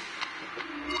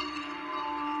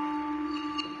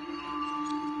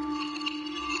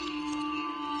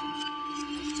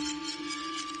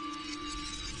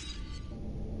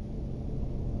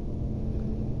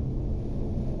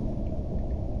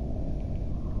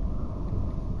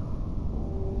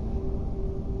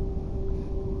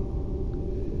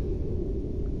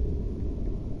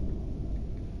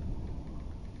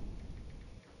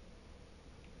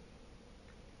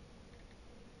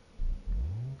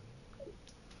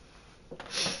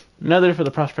 Another for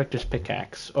the Prospector's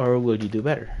Pickaxe, or will you do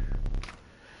better?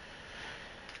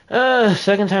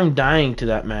 Second time dying to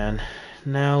that man.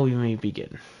 Now we may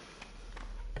begin.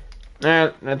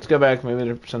 Alright, let's go back. Maybe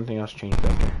there's something else changed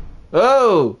back here.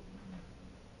 Oh!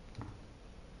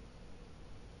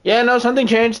 Yeah, no, something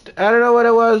changed. I don't know what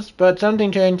it was, but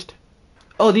something changed.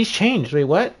 Oh, these changed. Wait,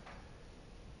 what?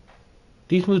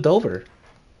 These moved over.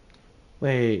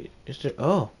 Wait, is there...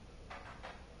 Oh.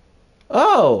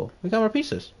 Oh! We got more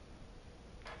pieces.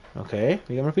 Okay,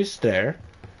 we got more pieces there.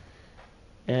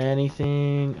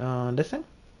 Anything on this thing?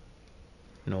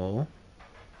 No.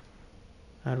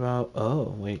 How about...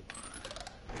 Oh, wait.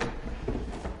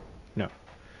 No.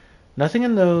 Nothing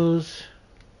in those.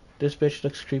 This bitch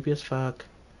looks creepy as fuck.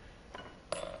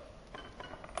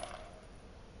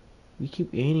 We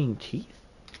keep eating teeth?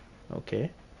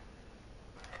 Okay.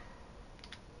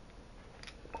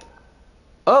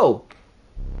 Oh!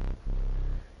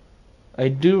 I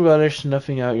do relish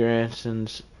snuffing out your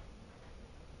answers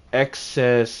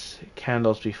excess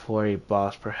candles before a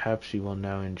boss. Perhaps you will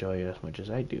now enjoy it as much as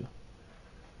I do.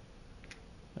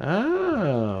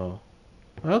 Oh.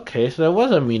 Okay, so there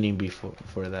was a meaning before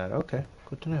for that. Okay,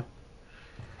 good to know.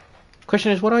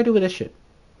 Question is, what do I do with this shit?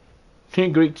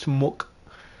 Great smoke.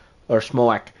 Or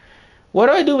smoak. What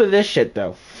do I do with this shit,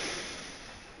 though?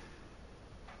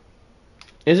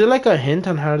 Is it like a hint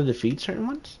on how to defeat certain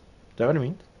ones? Is that what it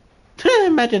means?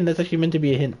 Imagine that's actually meant to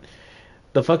be a hint.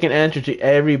 The fucking answer to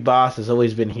every boss has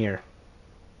always been here.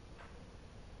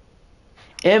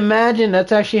 Imagine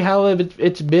that's actually how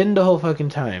it's been the whole fucking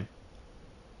time.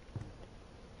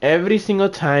 Every single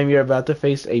time you're about to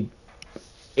face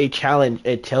a challenge,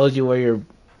 it tells you where your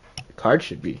card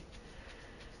should be.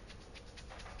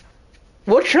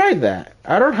 We'll try that.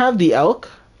 I don't have the elk.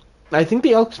 I think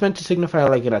the elk's meant to signify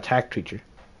like an attack creature.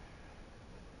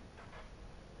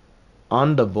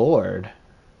 On the board.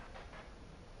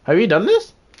 Have you done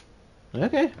this?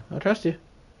 Okay, I'll trust you.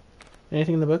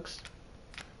 Anything in the books?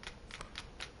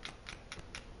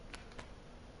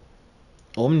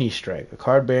 Omni Strike. A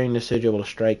card bearing this sigil will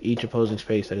strike each opposing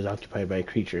space that is occupied by a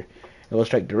creature. It will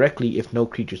strike directly if no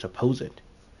creatures oppose it.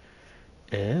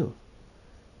 Oh.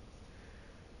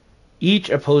 Each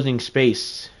opposing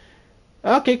space.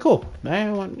 Okay, cool. I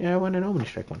want an Omni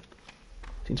Strike one.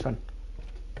 Seems fun.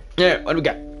 Yeah, what do we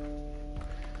got?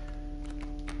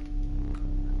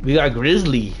 We got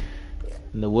Grizzly.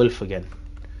 And the wolf again.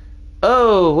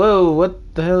 Oh, whoa,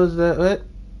 what the hell is that? What?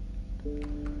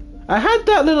 I had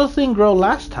that little thing grow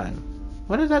last time.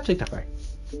 What does that signify?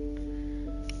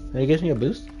 It gives me a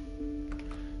boost?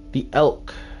 The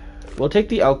elk. We'll take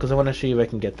the elk because I want to see if I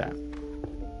can get that.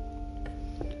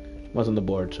 It was on the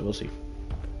board, so we'll see.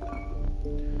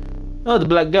 Oh, the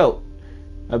black goat.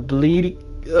 A bleeding...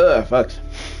 Ugh, fucks.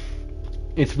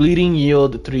 Its bleeding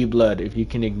yield 3 blood if you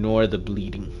can ignore the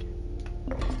bleeding.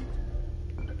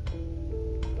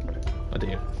 What the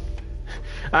hell?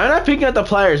 I'm not picking up the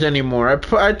pliers anymore.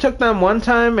 I took them one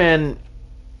time and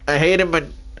I hate it, but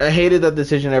I hated that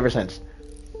decision ever since.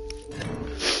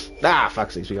 Ah, fuck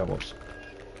sakes, we got wolves.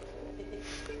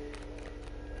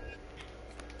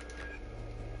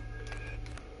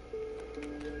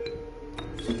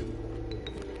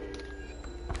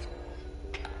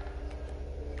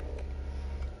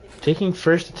 Taking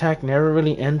first attack never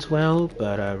really ends well,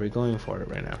 but we're going for it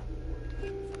right now.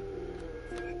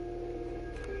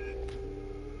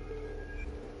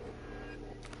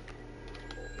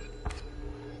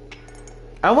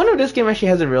 I wonder if this game actually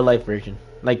has a real life version,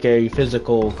 like a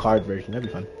physical card version. That'd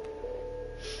be fun.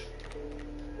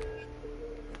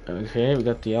 Okay, we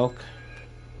got the elk.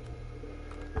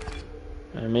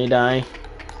 I may die.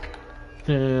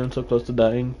 I'm so close to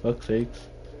dying. Fuck sakes.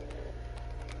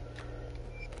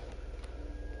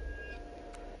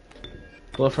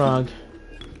 Bullfrog.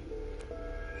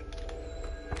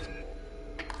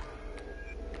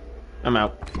 I'm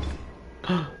out.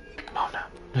 Oh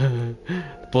no.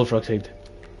 Bullfrog saved.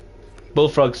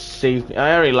 Bullfrog saved me.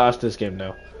 I already lost this game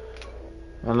now.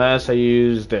 Unless I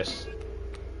use this.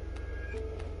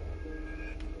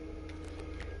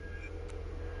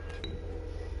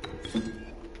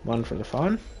 One for the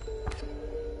fun.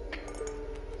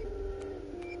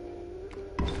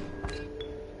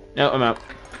 No, I'm out.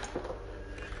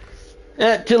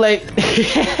 Too late.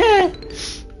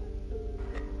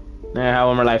 Nah,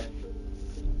 one more life.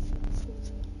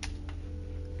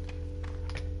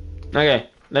 Okay,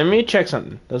 let me check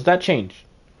something. Does that change?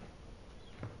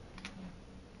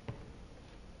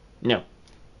 No.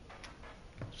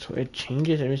 So it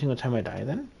changes every single time I die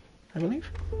then? I believe?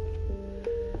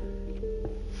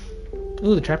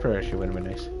 Ooh, the trapper actually would have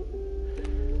been nice.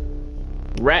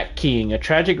 Rat King, a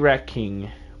tragic rat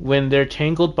king. When their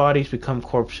tangled bodies become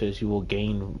corpses, you will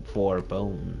gain 4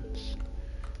 bones.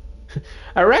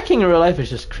 A rat king in real life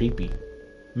is just creepy.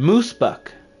 Moose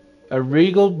buck. A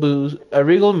regal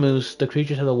moose, the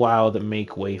creatures of the wild that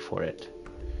make way for it.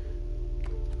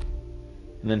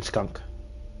 And then skunk.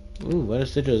 Ooh, what a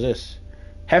sigil is this?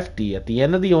 Hefty. At the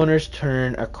end of the owner's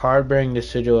turn, a card bearing the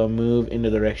sigil will move in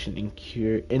the direction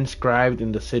inscribed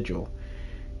in the sigil.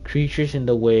 Creatures in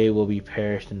the way will be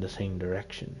perished in the same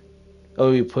direction.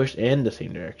 Oh, we pushed in the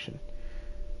same direction.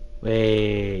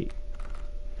 Wait.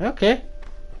 Okay.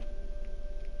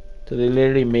 So they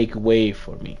literally make way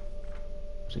for me.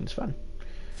 Seems fun.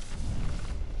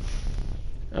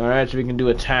 Alright, so we can do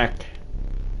attack.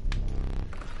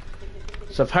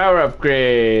 So power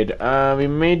upgrade. We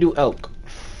may do elk.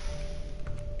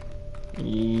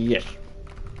 Yes.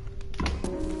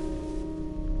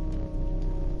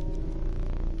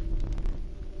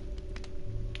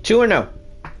 Two or no?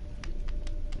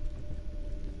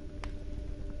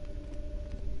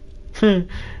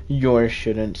 Yours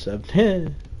shouldn't sub.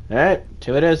 Alright,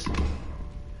 2 it is.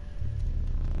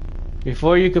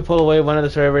 Before you could pull away one of the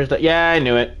servers that. Yeah, I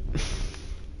knew it.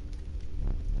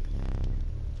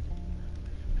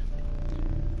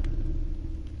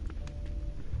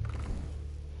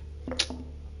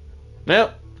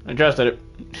 Nope, I trusted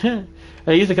it.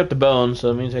 I usually kept the bone, so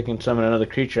it means I can summon another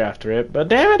creature after it. But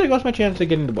damn it, there goes my chance of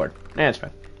getting the board. Nah, it's fine.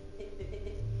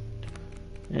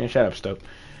 Yeah, shut up, Stoke.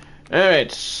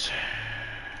 Alright.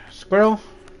 Squirrel.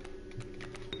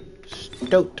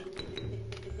 Stoked.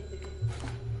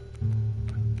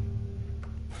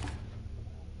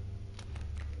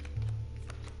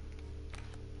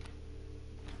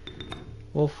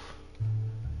 Wolf.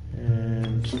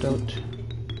 And Stoat.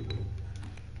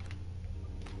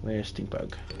 Where's Stink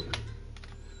Bug?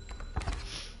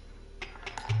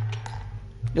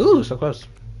 Ooh, so close.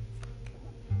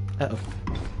 Uh-oh.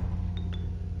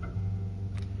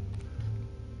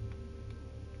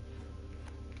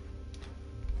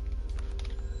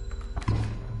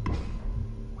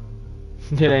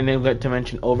 Did I neglect to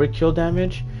mention overkill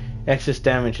damage? Excess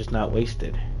damage is not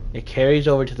wasted. It carries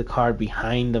over to the card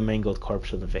behind the mangled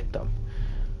corpse of the victim.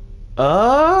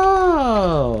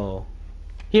 Oh!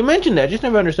 He mentioned that, I just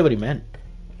never understood what he meant.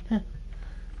 Huh.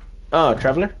 Oh,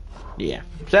 Traveler? Yeah.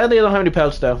 Sadly, I don't have any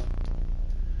pelts, though.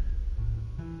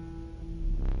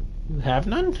 You have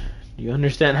none? Do you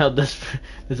understand how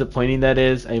disappointing that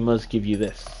is? I must give you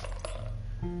this.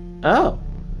 Oh!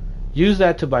 Use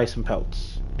that to buy some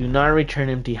pelts. Do not return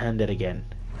empty-handed again.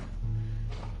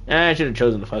 I should have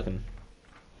chosen to fucking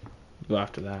go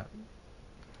after that.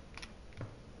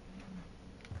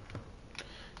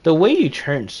 The way you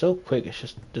turn so quick, it's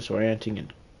just disorienting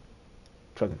and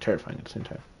fucking terrifying at the same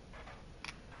time.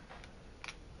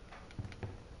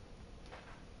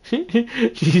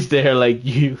 She's there like,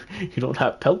 you don't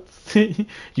have pelts?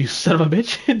 You son of a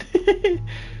bitch.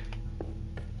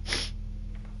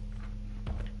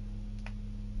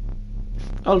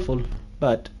 All full,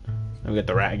 but I'll get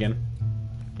the rat again.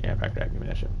 Yeah, pack rat, give me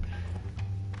that shit.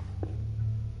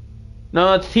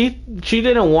 No, teeth. She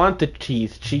didn't want the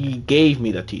teeth. She gave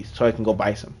me the teeth so I can go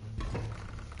buy some.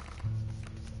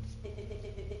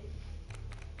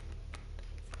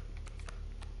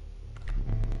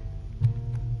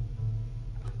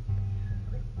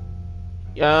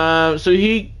 So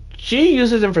she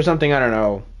uses them for something, I don't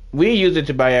know. We use it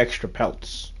to buy extra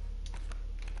pelts.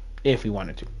 If we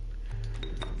wanted to.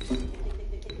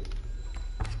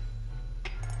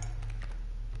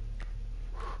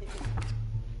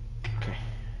 Okay.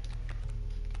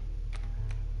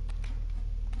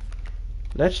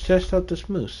 Let's test out this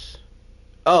moose.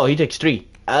 Oh, he takes 3.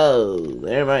 Oh,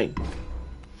 never mind.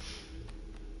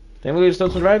 Think we still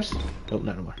survives? Nope,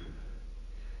 not anymore.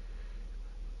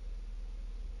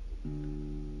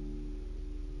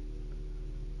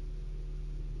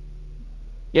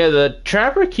 Yeah, the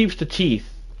trapper keeps the teeth.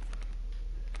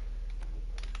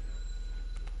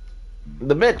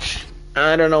 The bitch.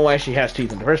 I don't know why she has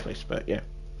teeth in the first place, but yeah.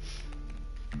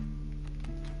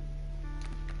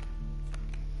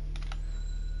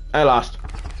 I lost.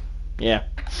 Yeah.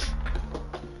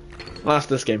 Lost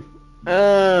this game.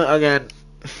 Again.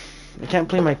 I can't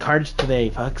play my cards today,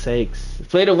 fuck's sakes. I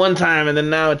played it one time and then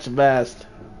now it's the best.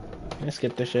 Can I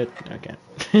skip this shit? I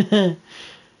can't.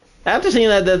 After seeing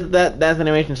that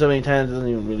animation so many times, it doesn't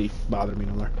even really bother me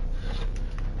no more.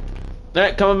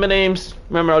 Alright, come up with names.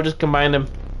 Remember, I'll just combine them.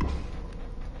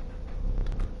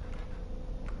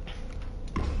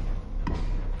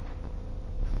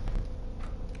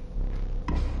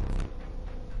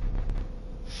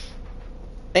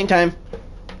 Hang time.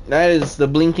 That is the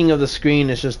blinking of the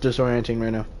screen is just disorienting right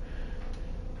now.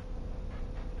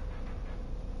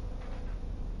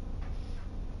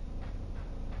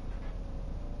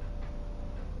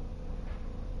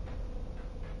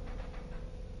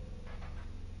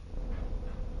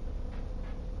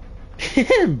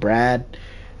 Brad.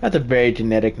 That's a very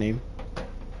genetic name.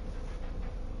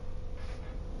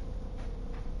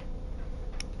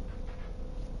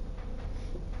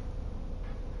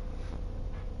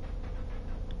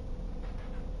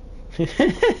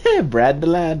 Brad the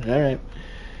lad. Alright.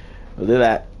 We'll do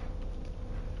that.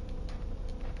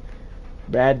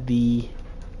 Brad the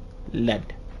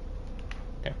lad.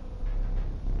 Okay.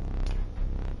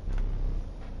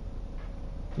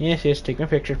 Yes, take my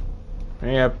picture.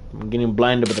 Yep, I'm getting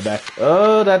blinded with the back.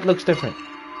 Oh, that looks different.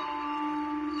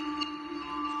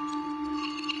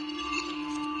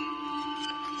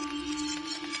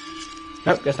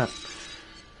 Nope, guess not.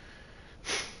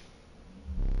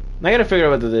 I gotta figure out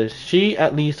what this is. She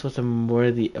at least was a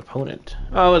worthy opponent.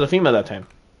 Oh, it was a female that time.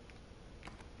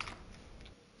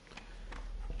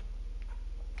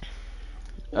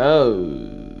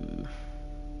 Oh.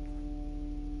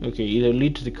 Okay, either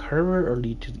lead to the carver or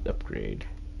lead to the upgrade.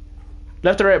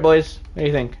 Left or right, boys? What do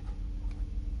you think?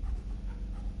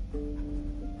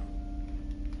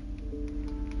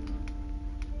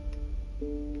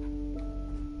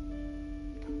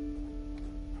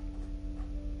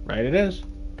 Right it is.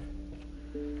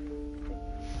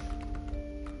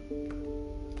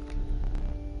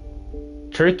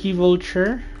 Turkey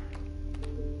vulture,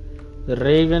 the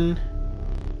raven,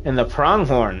 and the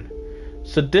pronghorn.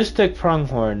 Sadistic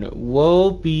pronghorn, woe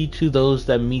be to those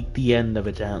that meet the end of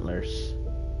its antlers.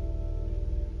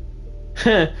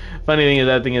 Funny thing is,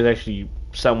 that thing is actually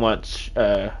somewhat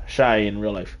shy in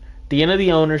real life. The end of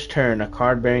the owner's turn, a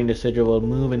card bearing the sigil will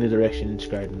move in the direction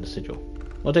inscribed in the sigil.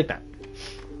 We'll take that.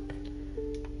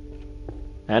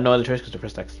 I had no other choice because I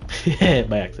pressed X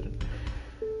by accident.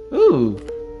 Ooh.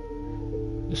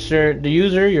 Sir, the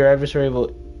user, your adversary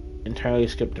will entirely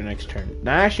skip their next turn.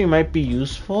 That actually might be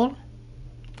useful.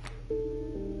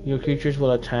 Your creatures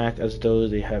will attack as though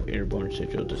they have airborne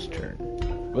sigil this turn.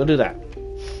 We'll do that.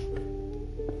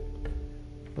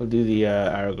 We'll do the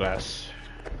hourglass.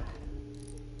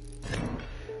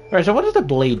 Alright, so what does the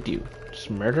blade do?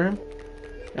 Just murder him?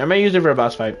 I might use it for a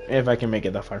boss fight, if I can make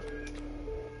it that far.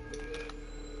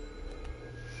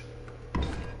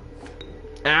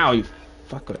 Ow, you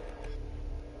fuck with it.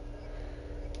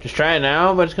 Just try it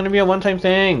now, but it's gonna be a one-time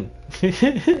thing.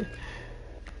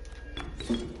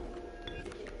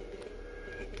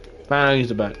 Fine, I'll use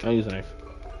the bat. I'll use the knife.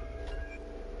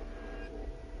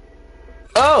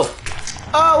 Oh!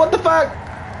 Oh, what the fuck?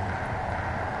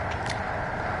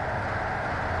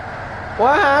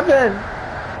 What happened?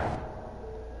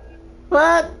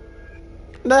 What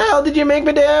the hell did you make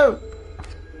me do?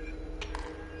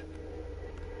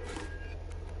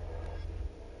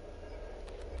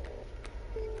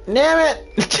 Damn it!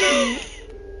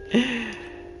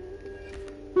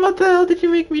 What the hell did you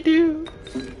make me do?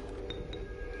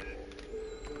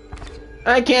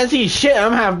 I can't see shit,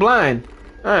 I'm half blind.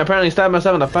 I apparently stabbed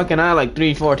myself in the fucking eye like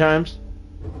 3-4 times.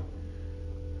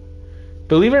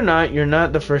 Believe it or not, you're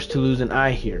not the first to lose an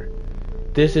eye here.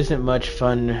 This isn't much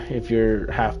fun if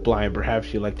you're half blind.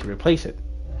 Perhaps you'd like to replace it.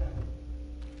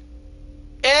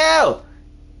 Ew!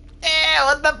 Ew,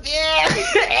 what the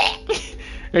f-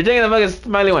 You're taking the fucking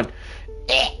smiley one.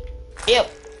 Ew.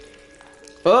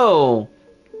 Oh.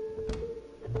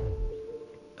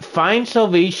 Find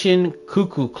salvation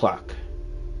cuckoo clock.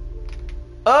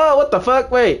 Oh, what the fuck?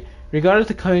 Wait. Regardless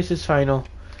the crisis final.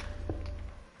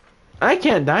 I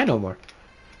can't die no more.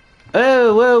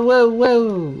 Oh, whoa, whoa,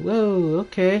 whoa, whoa,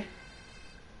 okay.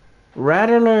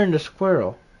 Rattler and the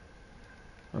squirrel.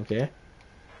 Okay.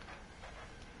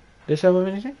 This have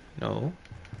anything? No.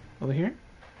 Over here?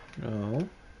 No.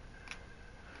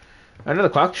 I know the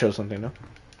clock shows something, though.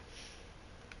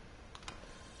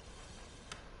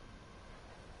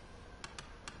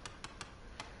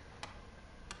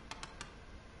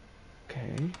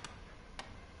 Okay.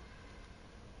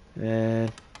 And...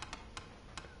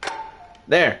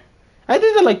 there! I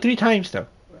did that like 3 times, though.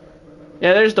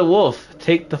 Yeah, there's the wolf.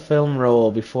 Take the film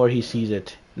roll before he sees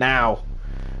it. Now!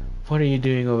 What are you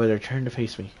doing over there? Turn to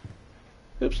face me.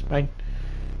 Oops, fine.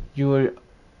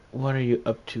 What are you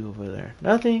up to over there?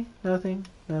 Nothing.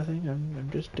 I'm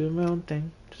just doing my own thing.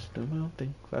 Just doing my own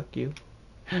thing. Fuck you.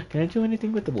 Can I do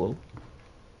anything with the wolf?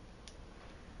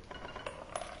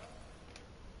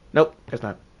 Nope, guess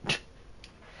not.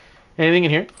 Anything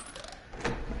in here?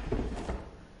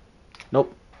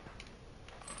 Nope.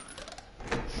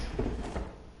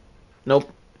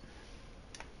 Nope.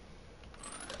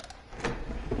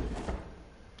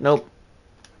 Nope.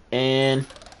 And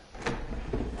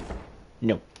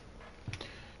nope.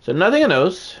 So nothing in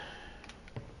those.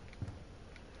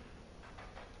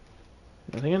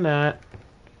 Nothing in that.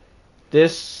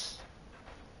 This.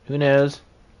 Who knows?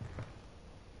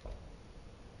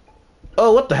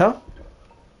 Oh, what the hell?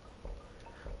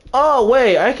 Oh,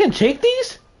 wait, I can take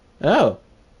these? Oh.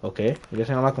 Okay. I guess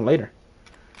I unlock them later.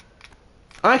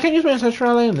 I can't use my ancestral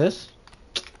ally in this.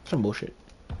 Some bullshit.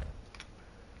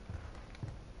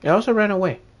 I also ran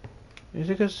away. Is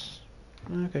it because...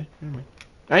 okay, never mind.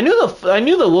 I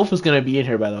knew the wolf was gonna be in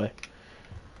here, by the way.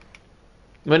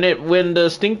 When the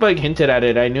stink bug hinted at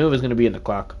it, I knew it was gonna be in the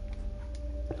clock.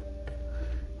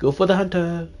 Go for the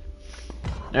hunter.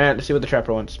 Alright, let's see what the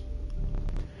trapper wants.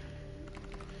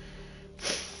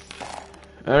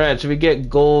 Alright, so we get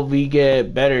gold, we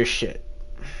get better shit.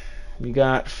 We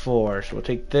got 4, so we'll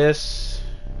take this.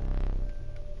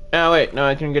 Oh wait, no,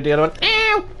 I can get the other one.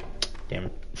 Ow! Damn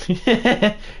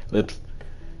it. Whoops.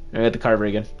 I got the carver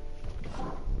again.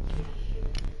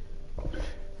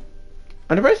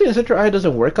 I'm surprised the ancestral eye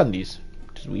doesn't work on these,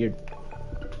 which is weird.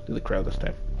 Do the crowd this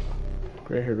time.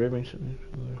 Gray hair ribbons.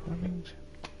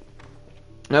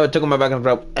 No, it took my back and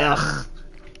throat. Ugh.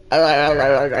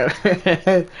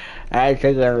 I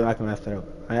took it back in my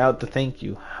throat. I ought to thank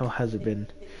you. How has it been?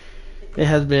 It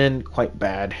has been quite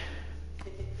bad.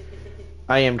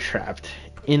 I am trapped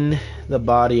in the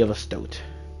body of a stoat.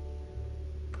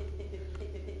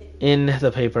 In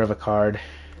the paper of a card.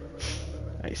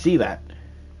 I see that.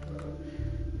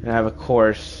 And I have a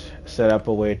course set up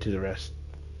away to the rest.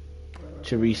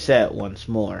 To reset once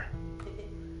more.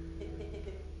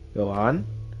 Go on.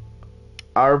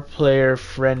 Our player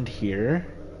friend here,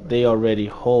 they already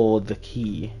hold the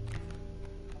key.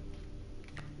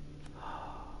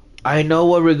 I know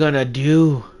what we're gonna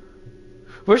do.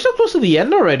 We're so close to the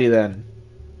end already then.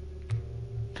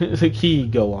 The key,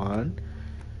 go on.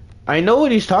 I know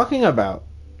what he's talking about.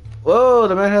 Whoa,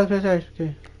 the man has missed eyes.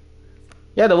 Okay.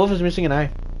 Yeah, the wolf is missing an eye.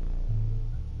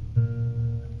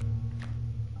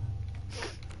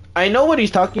 I know what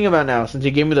he's talking about now since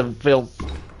he gave me the film.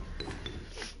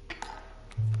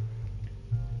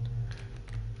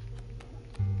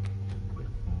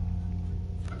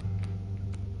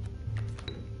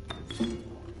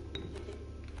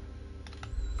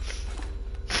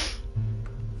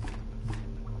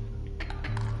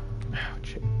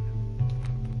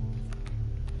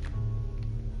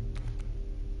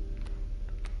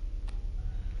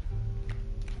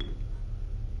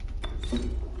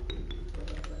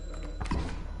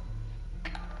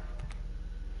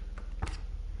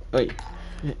 Wait.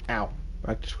 Ow.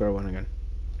 Back to square one again.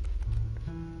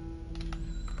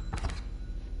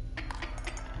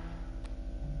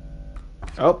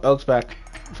 Oh, Elk's back.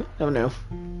 Oh no.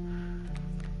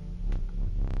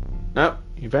 Nope,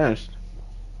 he vanished.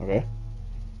 Okay.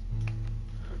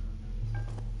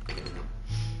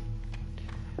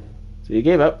 So you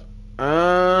gave up.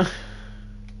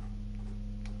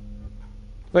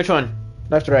 Which one?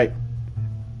 Left or right?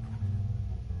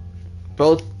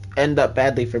 Both end up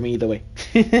badly for me either way.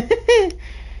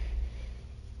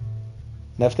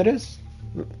 Left it is?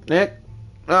 Nick?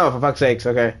 Oh, for fuck's sakes,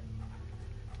 okay.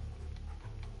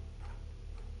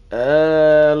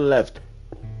 Left.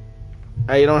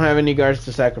 You don't have any guards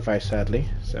to sacrifice, sadly,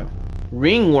 so.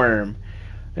 Ringworm.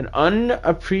 An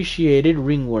unappreciated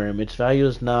ringworm. Its value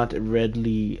is not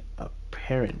readily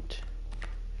apparent.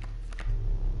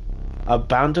 A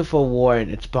bountiful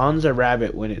warren. It spawns a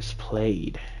rabbit when it's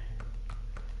played.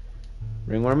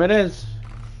 Ringworm it is.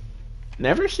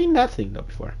 Never seen that thing though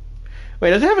before. Wait,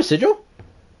 does it have a sigil?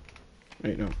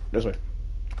 Wait, no, this way.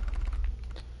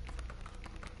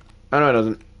 Oh no, it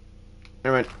doesn't.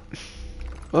 Never mind.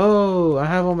 Oh, I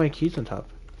have all my keys on top.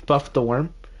 Buff the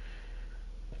worm.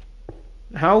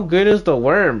 How good is the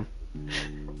worm?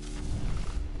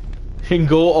 And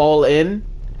go all in?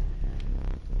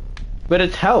 But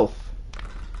it's health.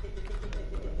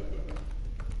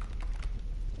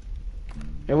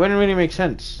 It wouldn't really make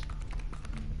sense.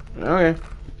 Okay.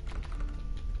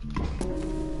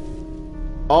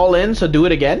 All in, so do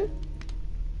it again?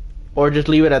 Or just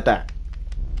leave it at that?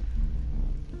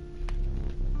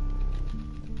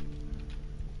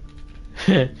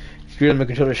 Screw, my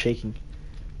controller's shaking.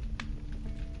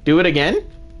 Do it again?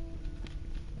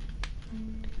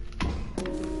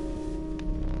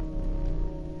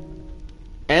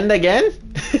 And again?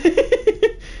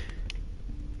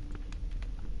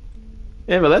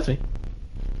 Yeah, but that's me.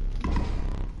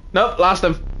 Nope, lost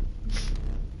him.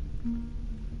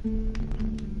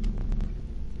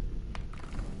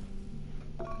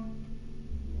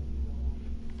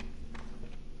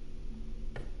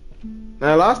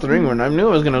 I lost the ringworm. I knew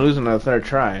I was gonna lose another third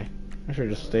try. I should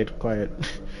have just stayed quiet.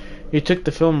 You took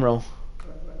the film roll.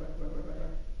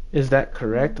 Is that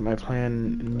correct? My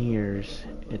plan nears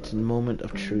its moment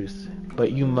of truth,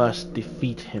 but you must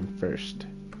defeat him first.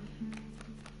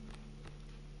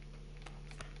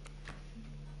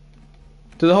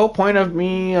 So the whole point of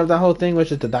that whole thing was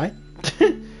just to die?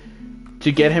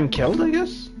 To get him killed, I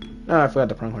guess? Oh, I forgot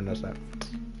the pronghorn does that.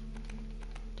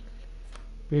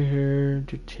 We're here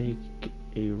to take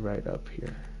a right up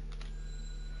here.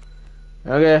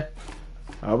 Okay.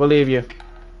 I'll believe you.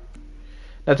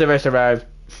 That's if I survive.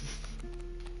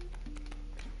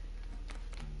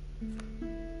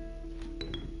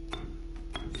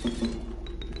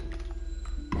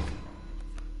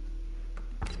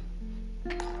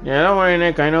 Yeah, don't worry,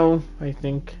 Nick. I know. I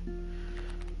think.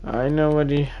 I know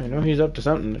what I know he's up to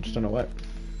something. I just don't know what.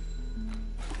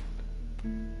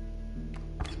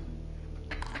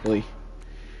 Oi.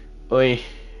 Oi.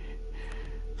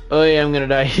 Oi, I'm gonna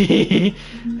die.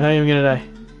 I am gonna die.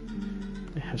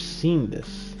 I have seen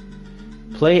this.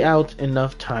 Play out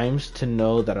enough times to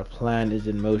know that a plan is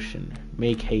in motion.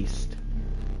 Make haste.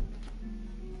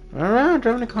 Alright,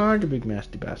 driving a car, you big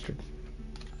nasty bastard.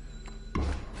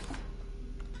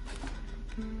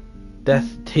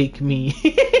 Death take me.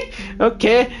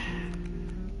 Okay.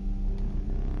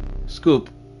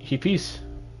 Scoop. He peace.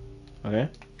 Okay.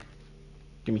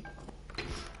 Gimme.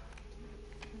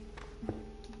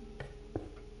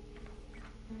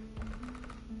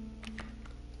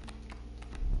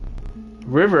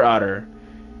 River otter.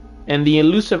 And the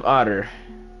elusive otter.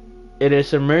 It has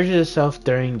submerged itself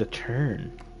during the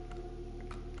turn.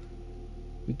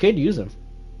 We could use them.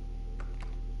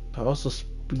 But also,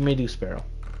 we may do sparrow.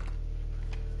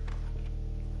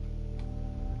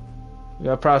 We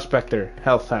got prospector.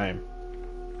 Health time.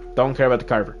 Don't care about the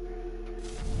carver.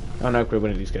 I'll upgrade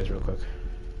one of these guys real quick.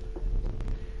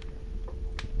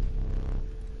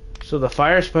 So the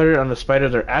fire spider and the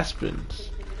spiders are aspens.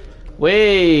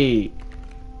 Wait.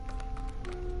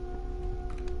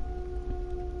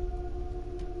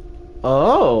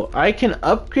 Oh, I can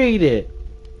upgrade it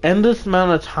endless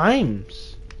amount of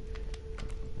times.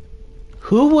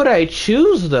 Who would I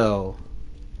choose though?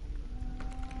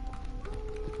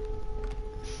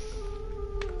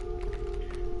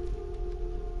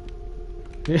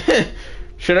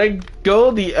 Should I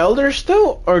go the elder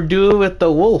still or do it with the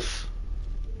wolf?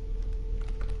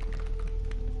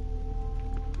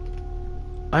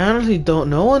 I honestly don't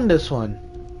know on this one.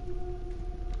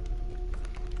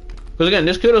 Because again,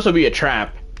 this could also be a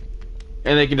trap.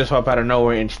 And they can just hop out of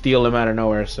nowhere and steal them out of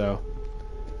nowhere, so.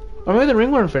 Or maybe the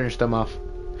ringworm finished them off.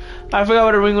 I forgot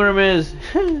what a ringworm is.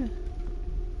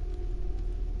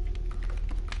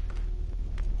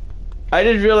 I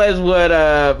just realized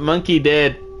what monkey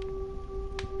did.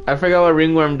 I forgot what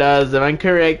ringworm does. Am I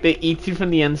correct? It eats you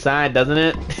from the inside, doesn't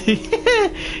it?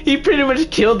 He pretty much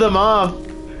killed them off.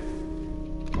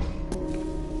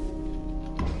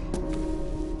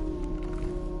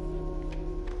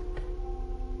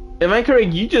 Am I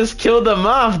correct? You just killed them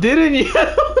off, didn't you?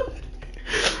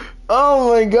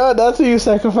 Oh my god, that's how you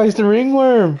sacrificed the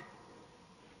ringworm.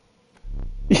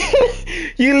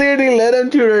 You literally led them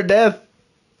to their death.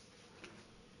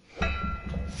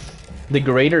 The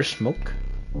greater smoke.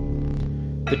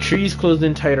 The trees closed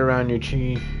in tight around your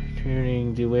tree,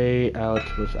 turning the way out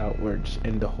was outwards,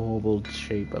 and the whole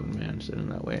shape of man stood in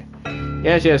that way.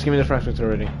 Yes, give me the prospects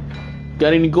already.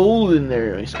 Got any gold in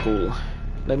there? Nice gold.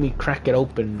 Let me crack it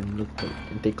open and look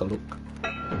and take a look.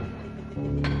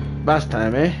 Boss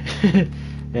time, eh?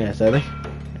 Yeah, sadly.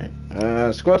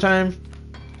 Right. Squirrel time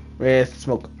with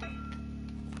smoke.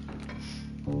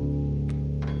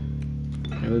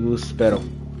 And we will spittle.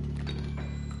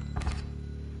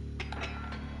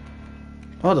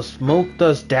 Oh, the smoke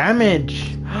does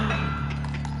damage.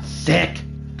 Sick.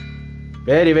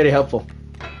 Very, very helpful.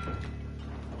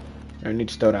 I need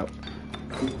to stow it out.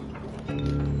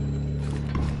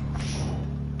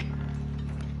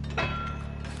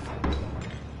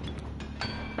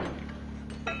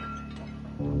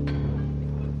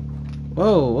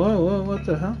 Whoa, what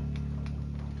the hell?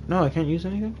 No, I can't use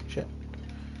anything? Shit.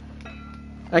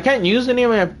 I can't use any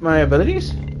of my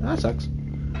abilities? That sucks.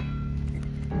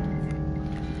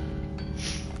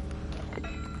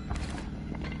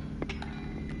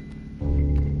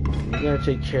 You gotta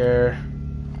take care.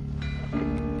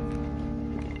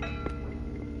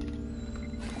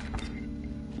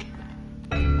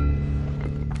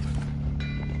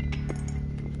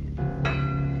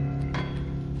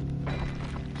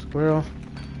 Squirrel.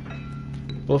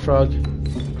 Bullfrog.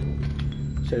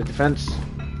 Set of defense.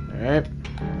 Alright.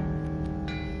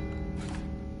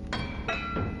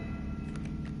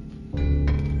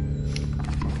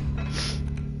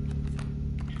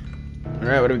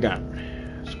 Alright, what do we got?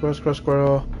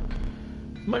 Squirrel.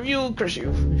 My mule, curse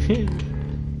you.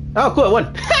 Oh, cool, I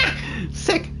won.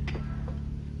 Sick.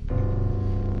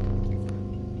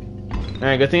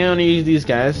 Alright, good thing I only use these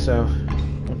guys, so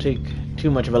won't take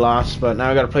too much of a loss, but now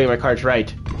I gotta play my cards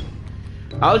right.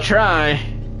 I'll try.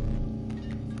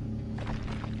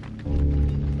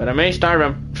 But I may starve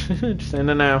him. Just saying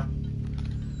it now.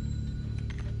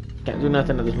 Can't do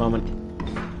nothing at this moment.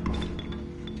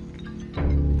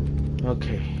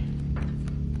 Okay.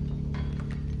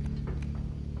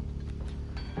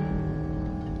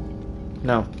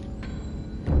 No.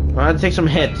 I'm gonna take some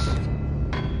hits.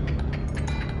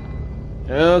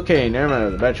 Okay, never mind.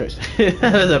 That was a bad choice.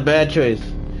 That was a bad choice.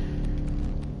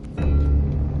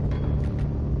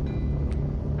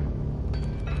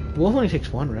 Wolf only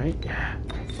takes one, right? Yeah.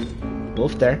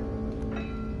 Wolf there.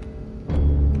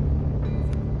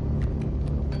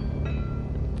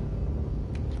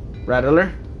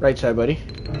 Rattler. Right side, buddy.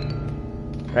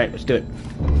 Alright, let's do it.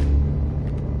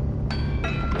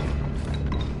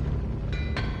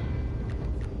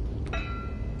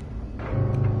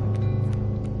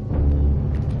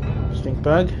 Stink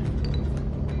bug.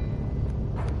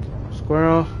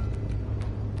 Squirrel.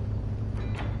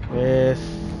 With...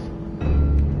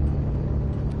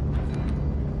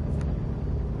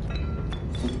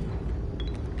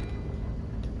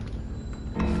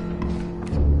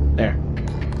 there.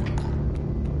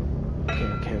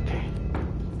 Okay.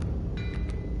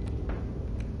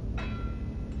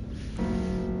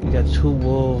 We got two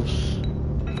wolves.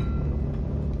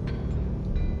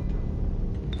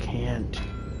 Can't.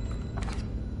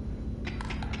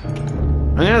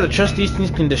 I'm gonna have to trust these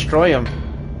things can destroy them.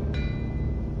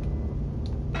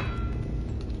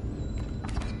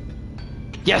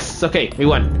 Yes! Okay, we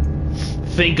won.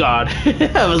 Thank God.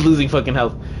 I was losing fucking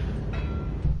health.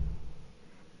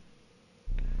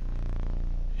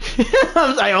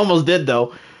 I almost did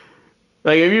though.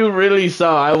 Like if you really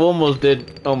saw, I almost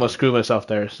screw myself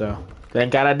there, so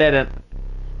thank God I didn't.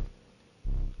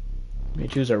 Let me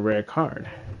choose a rare card.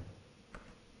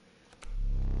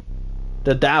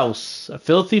 The Douse, a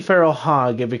filthy feral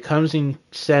hog. It becomes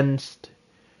incensed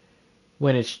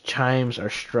when its chimes are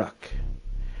struck.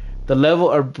 The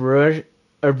level of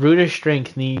brutish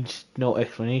strength needs no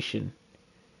explanation.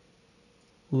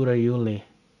 Urayule.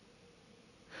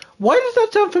 Why does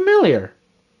that sound familiar?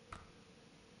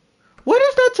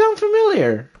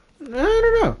 I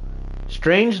don't know.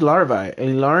 Strange larvae,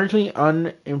 a largely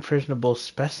unimpressionable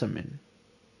specimen.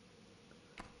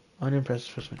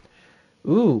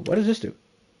 Ooh, what does this do?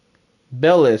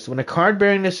 Bell list. When a card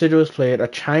bearing this sigil is played, a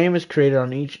chime is created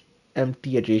on each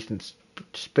empty adjacent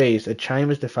space. A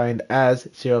chime is defined as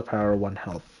 0 power, 1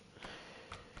 health.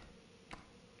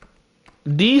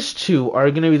 These two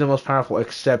are going to be the most powerful,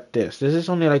 except this. This is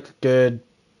only like good,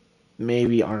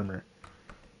 maybe armor.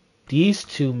 These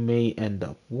two may end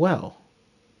up well.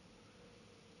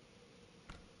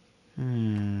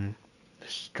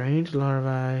 Strange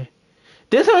larvae.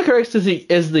 This, if I'm correct,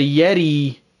 is the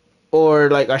Yeti, or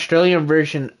like Australian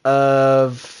version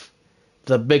of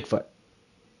the Bigfoot.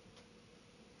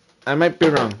 I might be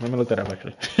wrong. I'm gonna look that up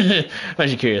actually. I'm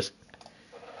actually curious.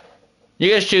 You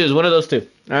guys choose one of those two.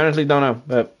 I honestly don't know,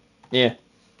 but yeah.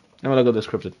 I'm gonna look at this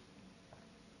cryptid.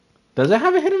 Does it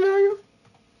have a hidden value?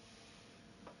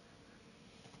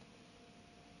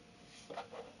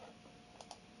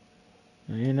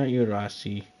 No, you're not you,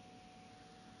 Rossi.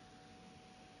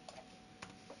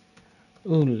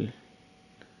 Ooh.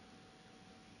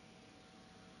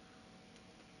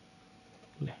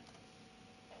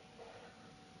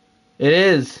 It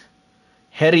is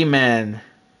Hairy Man.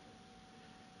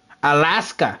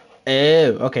 Alaska. Oh,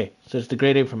 okay. So it's the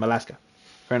great ape from Alaska.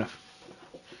 Fair enough.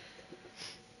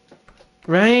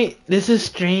 Right? This is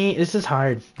strange. This is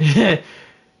hard.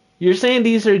 You're saying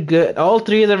these are good. All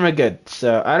three of them are good.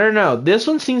 So, I don't know. This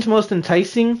one seems most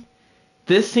enticing.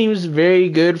 This seems very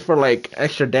good for, like,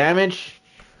 extra damage.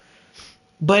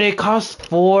 But it costs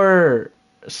 4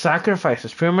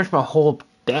 sacrifices. Pretty much my whole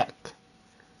deck.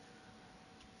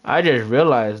 I just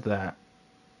realized that.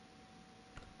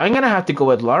 I'm gonna have to go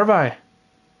with Larvae.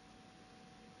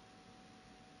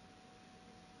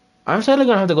 I'm sadly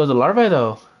gonna have to go with the Larvae,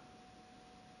 though.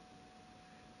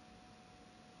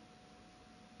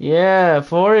 Yeah,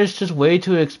 4 is just way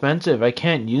too expensive. I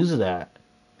can't use that.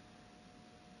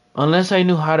 Unless I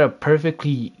knew how to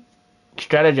perfectly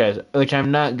strategize, which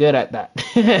I'm not good at that.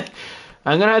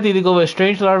 I'm gonna have to either go with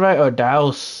Strange Larvae or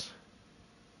Douse.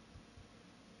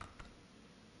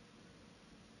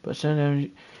 But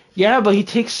yeah, but he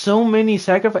takes so many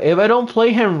sacrifices. If I don't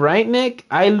play him right, Nick,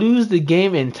 I lose the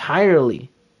game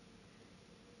entirely.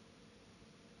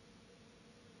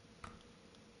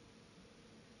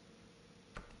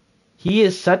 He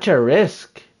is such a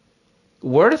risk.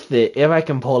 Worth it if I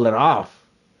can pull it off.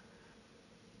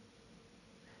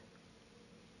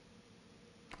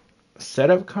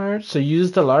 Setup card? So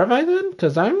use the Larvae then?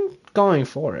 Because I'm going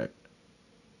for it.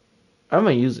 I'm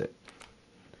going to use it.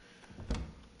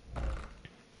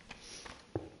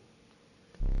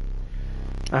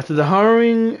 After the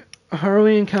harrowing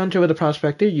encounter with the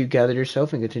prospector, you gather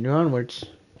yourself and continue onwards.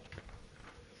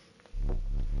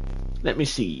 Let me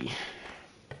see.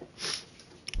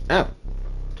 Oh.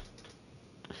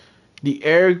 The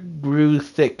air grew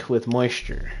thick with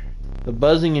moisture. The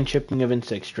buzzing and chirping of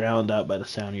insects drowned out by the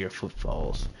sound of your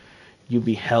footfalls. You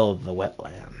beheld the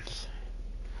wetlands.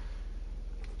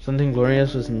 Something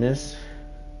glorious was amiss.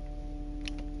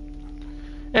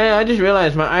 Yeah, I just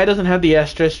realized my eye doesn't have the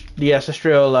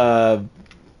ancestral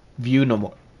view no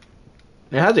more.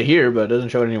 It has it here, but it doesn't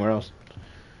show it anywhere else.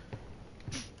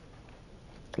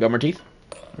 Got more teeth?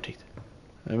 More teeth.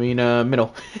 I mean,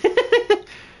 middle.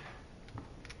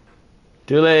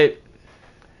 Too late.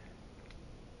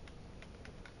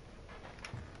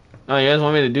 Oh, you guys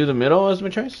want me to do the middle as my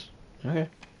choice? Okay.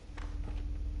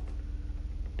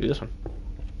 Do this one.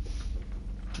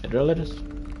 Middle it is.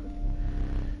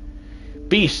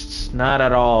 Beasts, not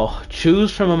at all.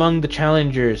 Choose from among the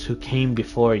challengers who came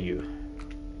before you.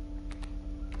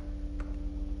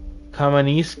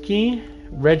 Kamaniski,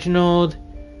 Reginald,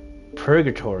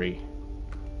 Purgatory.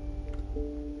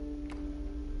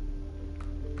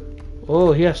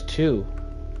 Oh, he has 2.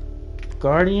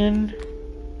 Guardian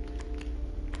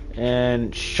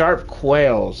and Sharp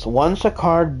Quails. Once a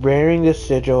card bearing the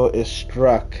sigil is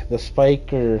struck, the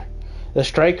striker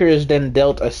is then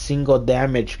dealt a single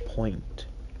damage point.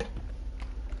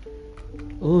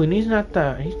 Ooh, and he's not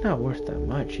worth that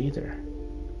much either.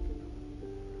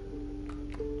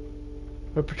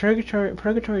 But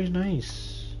Purgatory is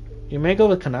nice. You may go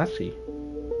with Kanatsu.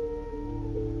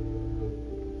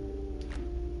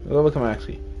 We'll go with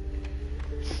Kamaxi.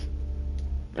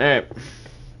 Alright.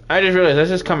 I just realized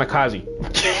this is Kamikaze.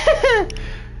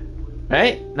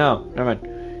 Right? No, never mind.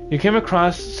 You came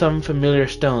across some familiar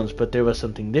stones, but there was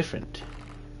something different.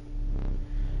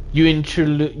 You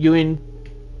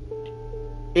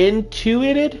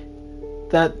intuited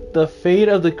that the fate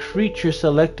of the creature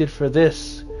selected for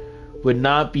this would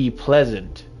not be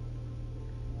pleasant.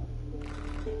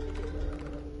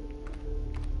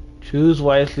 Choose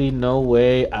wisely, no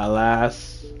way,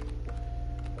 alas.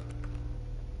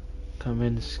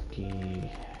 Kaminsky.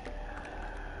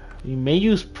 You may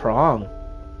use prong.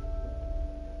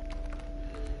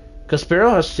 Because Sparrow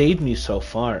has saved me so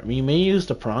far. You may use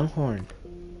the pronghorn.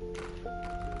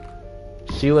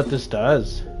 See what this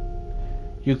does.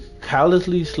 You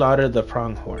callously slaughtered the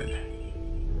pronghorn.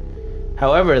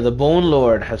 However, the Bone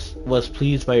Lord was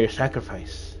pleased by your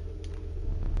sacrifice.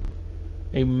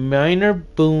 A minor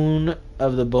boon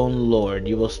of the Bone Lord.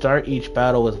 You will start each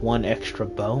battle with 1 extra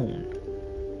bone.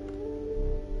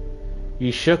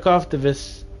 You shook off the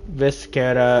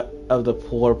viscera of the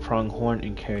poor pronghorn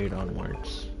and carried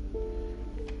onwards.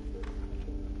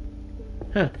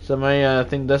 Huh, so my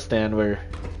thing does stand where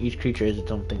each creature is its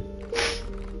own thing.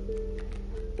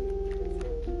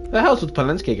 That helps with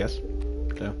Polanski, I guess.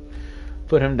 So,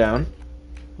 put him down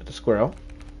with the squirrel,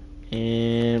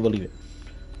 and we'll leave it.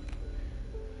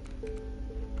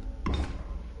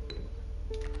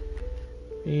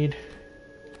 Feed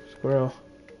squirrel.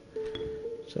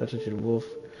 Substitute wolf.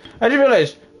 I just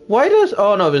realized, why does...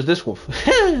 Oh no, it's this wolf.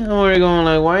 I'm already going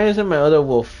like, why isn't my other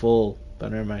wolf full?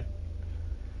 But never mind.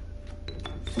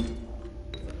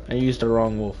 I used the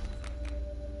wrong wolf.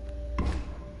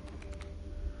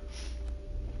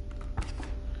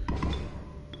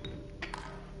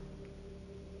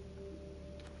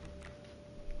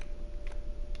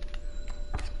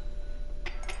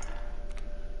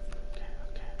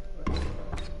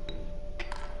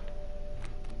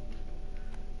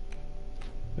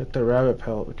 Get the rabbit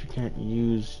pelt, which you can't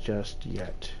use just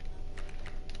yet.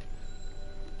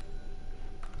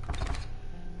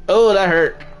 Oh, that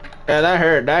hurt. Yeah, that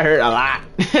hurt. That hurt a lot.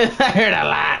 That hurt a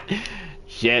lot.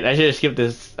 Shit, I should have skipped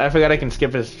this. I forgot I can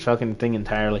skip this fucking thing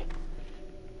entirely.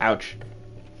 Ouch.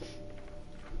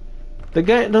 The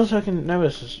guy, those fucking, that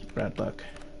was just bad luck.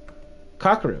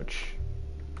 Cockroach.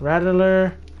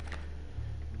 Rattler.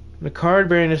 The card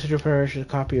bearing this is a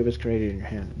copy of it's created in your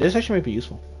hand. This actually might be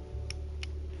useful.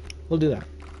 We'll do that.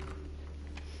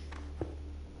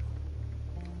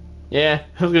 Yeah,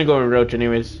 I was gonna go with Roach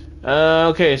anyways.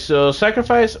 Okay, so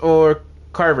sacrifice or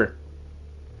carver?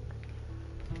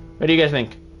 What do you guys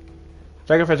think?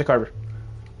 Sacrifice or carver?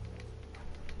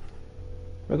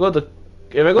 If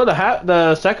I go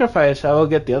the sacrifice, I will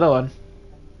get the other one.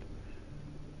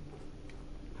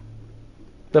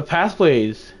 The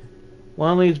pathways.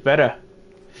 One leads better.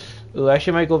 Ooh, I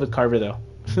actually might go with carver though.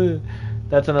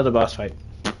 That's another boss fight.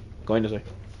 Going this way.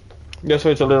 This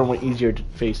way it's a little more easier to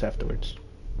face afterwards.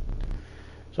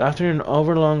 So after an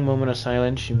overlong moment of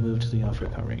silence, she moved to the alpha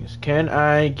coverings. Can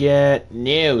I get...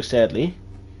 No, sadly.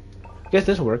 Guess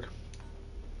this will work.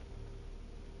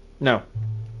 No.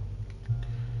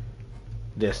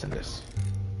 This and this.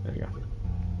 There you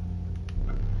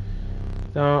go.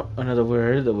 So, another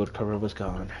word, the wood cover was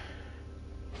gone.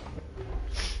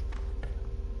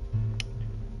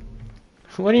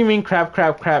 What do you mean crap,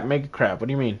 crap, crap, make it crap? What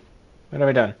do you mean? What have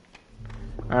I done?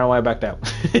 I don't know why I backed out.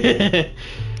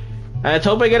 Let's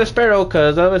hope I get a sparrow,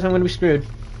 because otherwise I'm going to be screwed.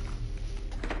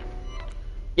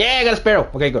 Yeah, I got a sparrow.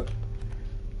 Okay, good.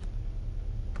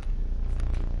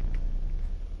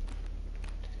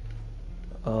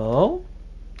 Oh?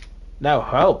 That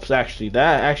helps, actually.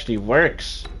 That actually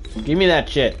works. Give me that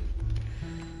shit.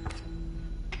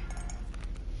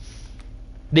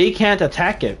 They can't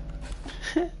attack it.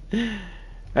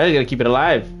 I just gotta keep it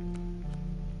alive.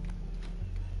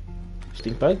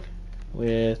 Stink bug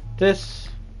with this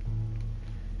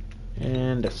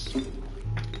and this.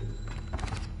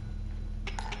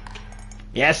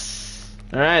 Yes!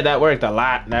 Alright, that worked a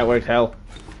lot. That worked hell.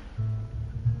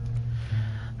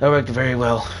 That worked very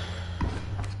well.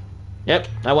 Yep,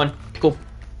 I won. Cool.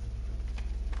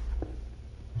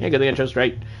 Yeah, good thing I chose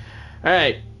right.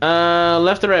 Alright,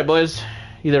 left or right, boys?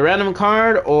 Either random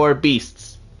card or beasts.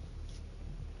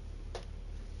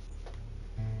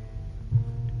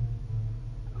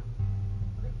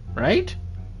 Right?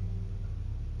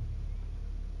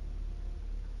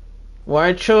 Well,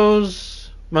 I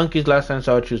chose monkeys last time,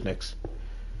 so I'll choose Nyx.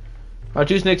 I'll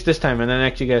choose Nyx this time, and then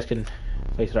next you guys can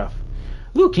face it off.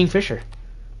 Ooh, Kingfisher.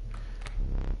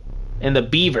 And the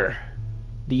beaver.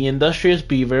 The industrious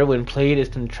beaver, when played,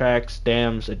 it contracts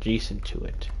dams adjacent to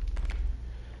it.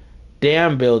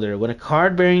 Dam builder. When a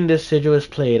card bearing this sigil is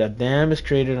played, a dam is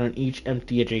created on each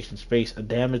empty adjacent space. A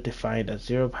dam is defined as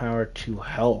 0 power 2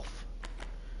 health.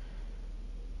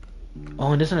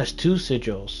 Oh, and this one has 2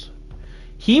 sigils.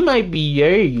 He might be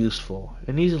very useful,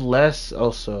 and he's less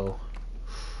also.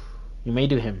 You may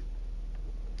do him.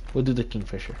 We'll do the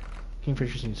Kingfisher.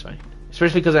 Kingfisher seems fine,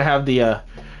 especially because I have the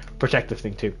protective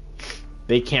thing too.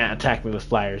 They can't attack me with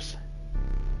flyers.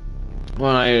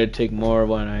 Well, I would take more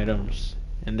one items,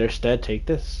 and instead take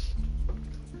this.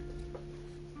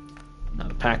 Now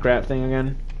the pack rat thing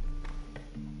again.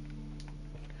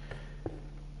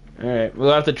 All right,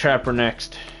 we'll have to trap her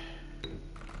next.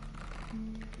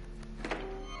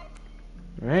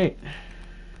 Right.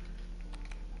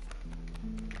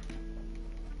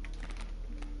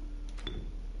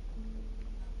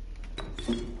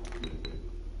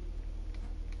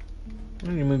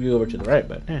 I'm gonna move you over to the right,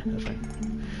 but yeah, that's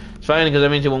fine. It's fine because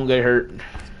that means you won't get hurt.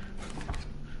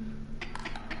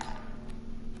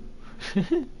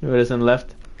 What is on the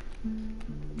left?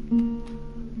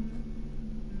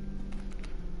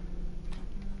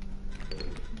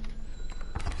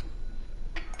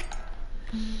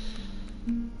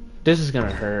 This is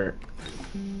gonna hurt.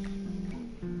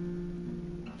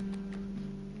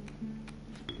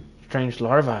 Strange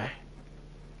larvae.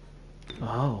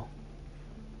 Oh.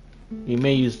 You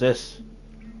may use this.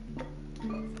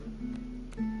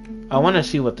 I want to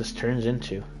see what this turns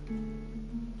into.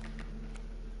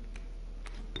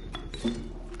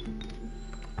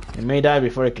 It may die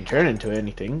before it can turn into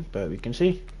anything, but we can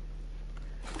see.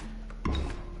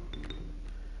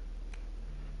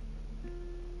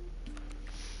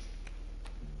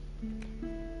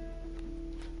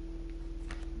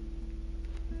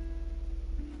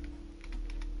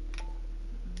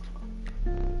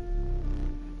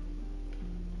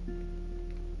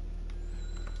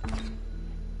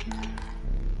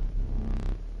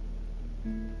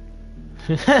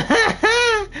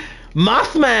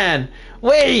 Mothman!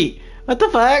 Wait! What the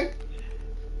fuck?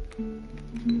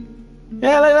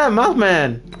 Yeah, look at that,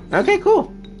 Mothman! Okay,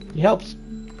 cool. He helps.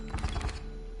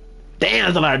 Damn,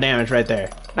 that's a lot of damage right there.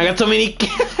 I got so many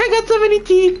I got so many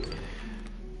teeth!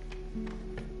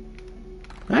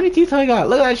 How many teeth I got?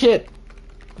 Look at that shit!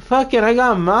 Fuck it, I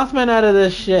got Mothman out of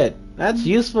this shit. That's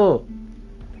useful.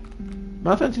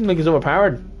 Mothman seems like he's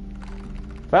overpowered.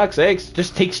 Fuck's sakes,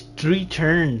 just takes 3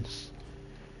 turns.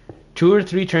 2 or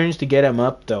 3 turns to get him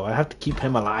up, though. I have to keep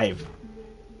him alive.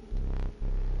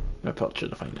 My pelts are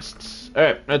the finest.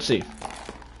 Alright, let's see.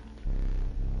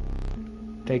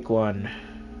 Take 1.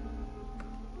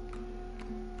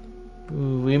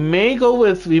 Ooh, we may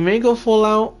go full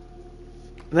out.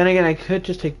 Then again, I could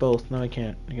just take both. No, I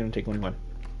can't. I'm gonna take only 1.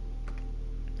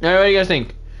 Alright, what do you guys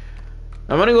think?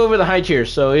 I'm gonna go over the high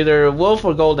tiers, so either wolf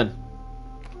or golden.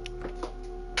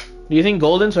 Do you think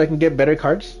golden so I can get better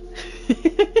cards?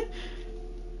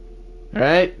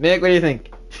 Alright, Nick, what do you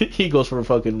think? He goes for a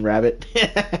fucking rabbit.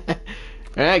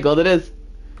 Alright, gold it is.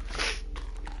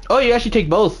 Oh, you actually take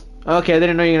both. Okay, I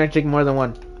didn't know you were gonna take more than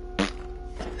 1.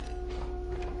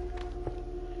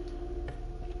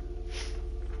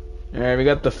 Alright, we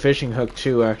got the fishing hook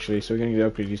too, actually, so we're gonna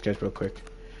upgrade these guys real quick.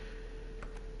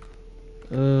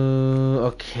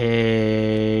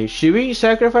 Okay. Should we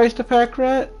sacrifice the pack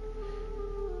rat?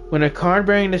 When a card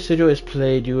bearing the sigil is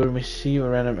played, you will receive a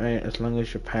random item as long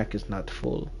as your pack is not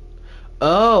full.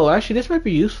 Oh, actually, this might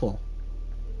be useful.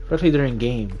 Especially during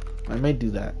game. I might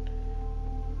do that.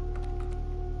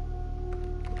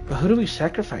 But who do we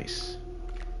sacrifice?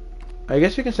 I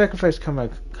guess we can sacrifice I'm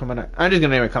just gonna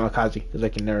name it Kamikaze, because I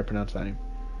can never pronounce that name.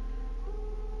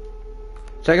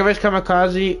 Sacrifice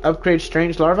Kamikaze, upgrade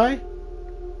Strange Larvae?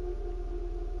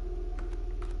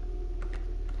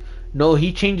 No,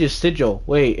 he changes sigil.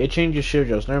 Wait, it changes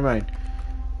sigils. Never mind.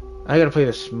 I gotta play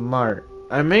this smart.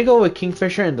 I may go with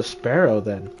Kingfisher and the Sparrow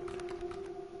then.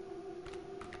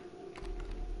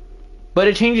 But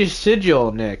it changes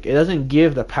sigil, Nick. It doesn't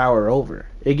give the power over.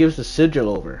 It gives the sigil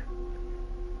over.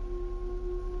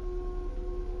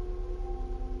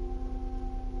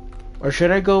 Or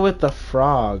should I go with the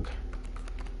frog?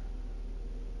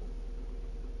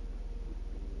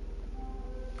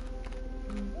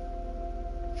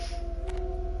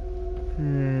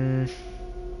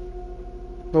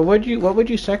 But what would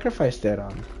you sacrifice that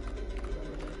on?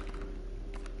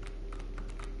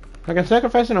 I can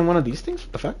sacrifice it on one of these things?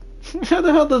 What the fuck? How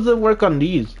the hell does it work on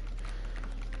these?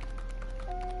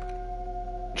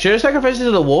 Should I sacrifice it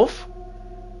to the wolf?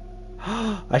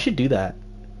 I should do that.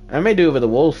 I may do it with the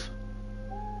wolf.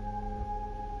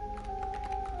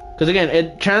 Because again,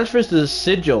 it transfers the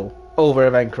sigil over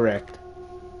if I'm correct.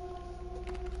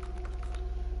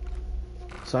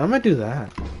 So I'm gonna do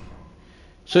that.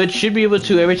 So it should be able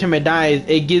to, every time it dies,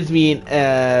 it gives me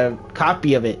a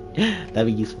copy of it. That'd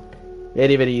be useful.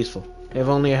 Very, very useful. If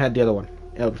only I had the other one.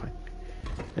 It'll be fine.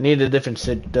 I need a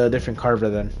different carver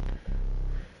then.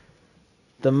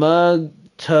 The mug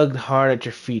tugged hard at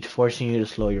your feet, forcing you to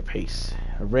slow your pace.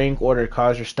 A rank order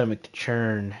caused your stomach to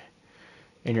churn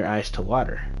and your eyes to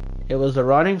water. It was the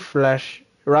rotting fish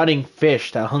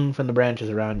that hung from the branches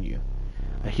around you.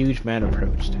 A huge man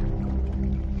approached.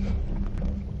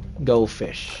 Go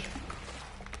fish.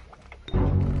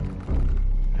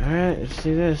 Alright, let's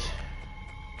see this.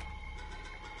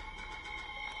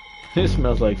 It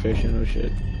smells like fish, no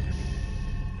shit.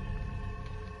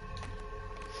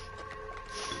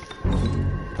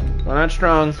 Well, not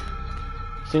strong.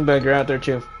 Stingbag, you're out there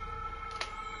too.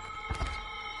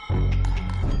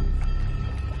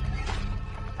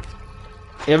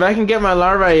 If I can get my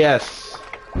larvae, yes.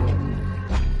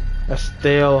 A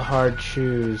stale, hard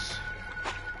chews.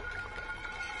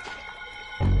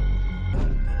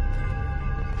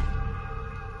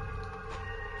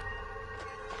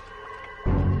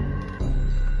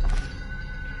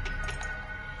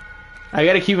 I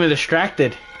gotta keep him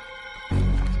distracted.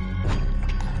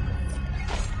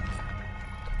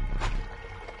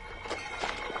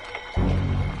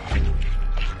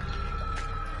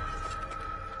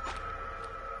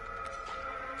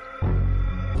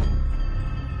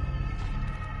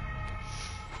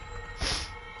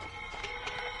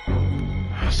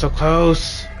 so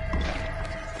close.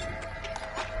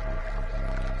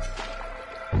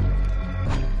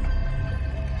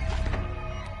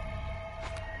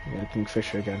 Yeah,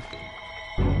 Kingfisher again.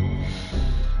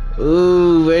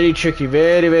 Ooh, very tricky.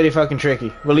 Very, very fucking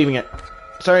tricky. We're leaving it.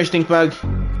 Sorry, stink bug.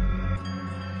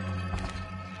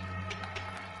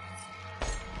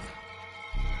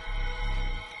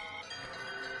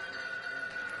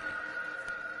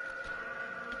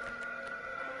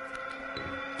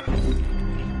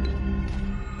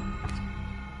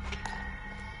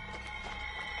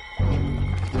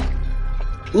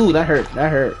 Ooh, that hurt.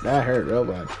 That hurt. That hurt real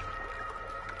bad.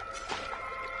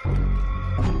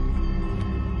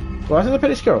 Go after the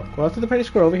petty squirrel. Go after the petty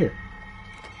squirrel over here.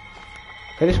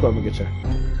 Petty squirrel, my good sir.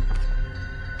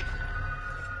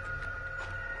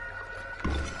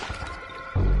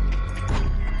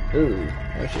 Ooh,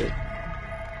 oh shit.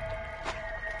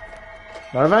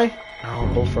 Larvae? Oh,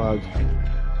 bullfrog.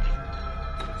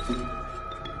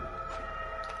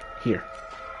 Here.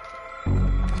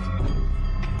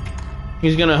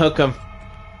 He's gonna hook him.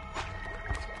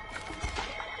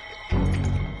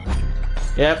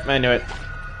 Yep, I knew it.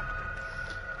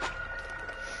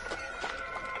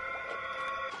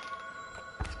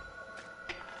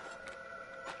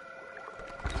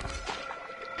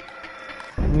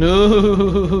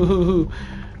 No,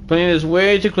 Plane is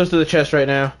way too close to the chest right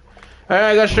now. Alright,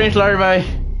 I got strange larvae.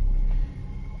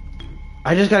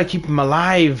 I just gotta keep him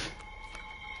alive.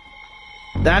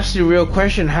 That's the real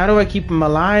question. How do I keep him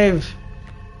alive?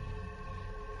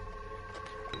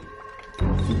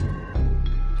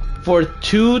 For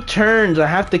 2 turns, I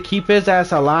have to keep his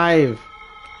ass alive.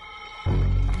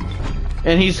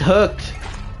 And he's hooked.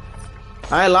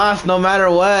 I lost no matter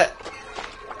what.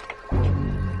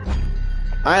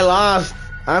 I lost.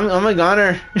 I'm a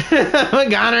goner. I'm a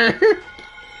goner.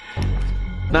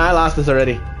 Nah, I lost this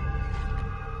already.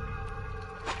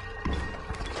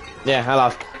 Yeah, I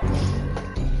lost.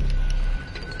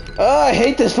 Oh, I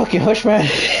hate this fucking hush, man.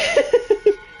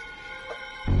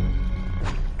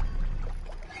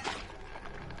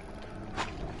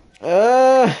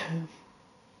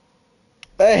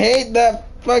 I hate that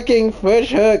fucking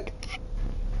fish hook.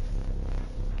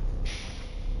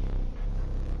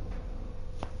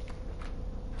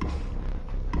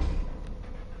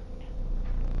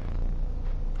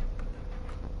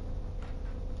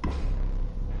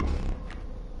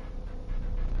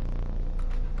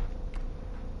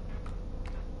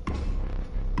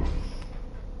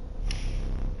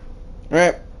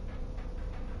 Alright.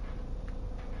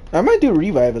 I might do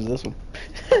revive as this one.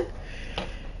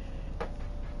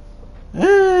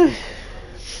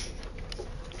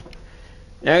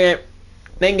 Okay.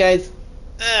 Then guys.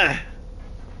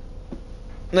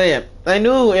 No, yeah. I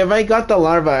knew if I got the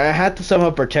larva, I had to somehow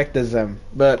protect them.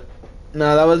 But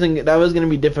no, that was gonna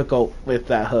be difficult with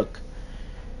that hook.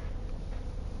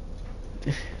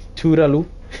 Turalu.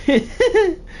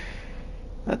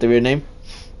 That's a weird name.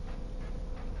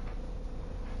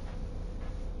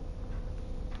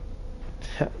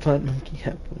 Have fun, monkey,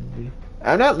 have fun, dude.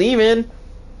 I'm not leaving.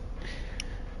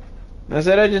 I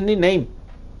said I just need name.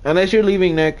 Unless you're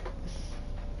leaving, Nick.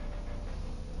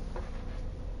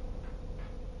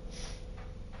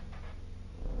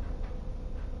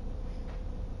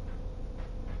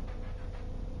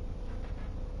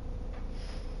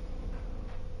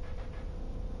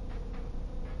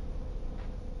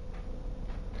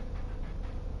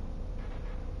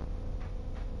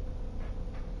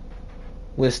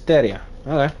 Wisteria.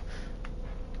 Okay.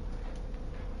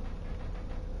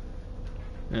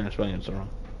 Yeah, spelling it's wrong.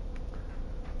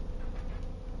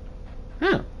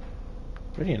 Huh.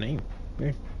 Pretty name.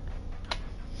 Weird.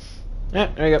 Yeah,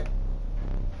 there you go.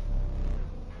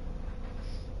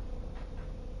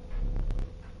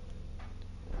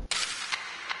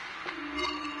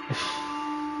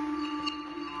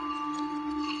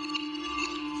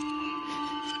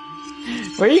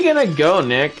 Where are you gonna go,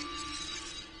 Nick?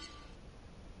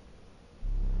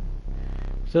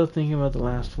 Still thinking about the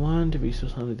last one. To be so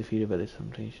suddenly defeated by this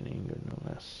temptation, anger, no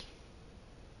less.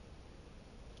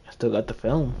 I still got the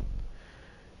film.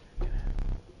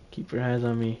 Keep your eyes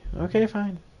on me. Okay,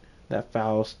 fine. That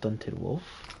foul, stunted wolf.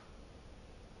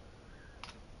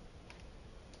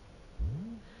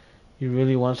 You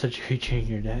really want such a creature in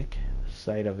your deck? The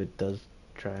sight of it does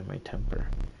try my temper.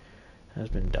 Has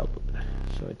been dealt with,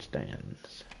 so it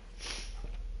stands.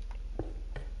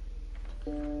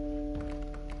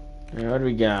 Alright, what do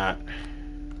we got?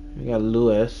 We got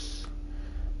Lewis,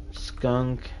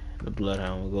 Skunk, the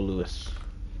Bloodhound. We'll go Lewis.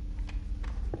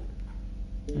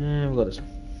 And we'll go this one.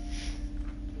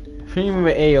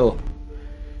 Remember AO.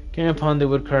 Came upon the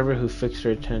woodcarver who fixed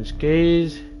her intense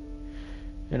gaze.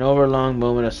 And over a long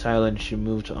moment of silence, she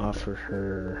moved to offer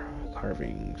her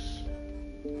carvings.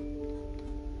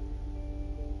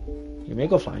 You may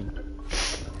go flying.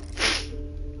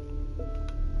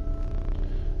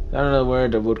 Without another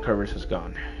word, the woodcarvers has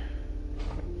gone.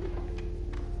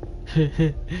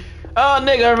 Oh,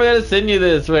 Nick, I forgot to send you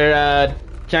this, where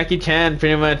Jackie Chan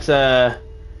pretty much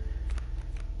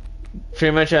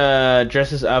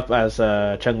dresses up as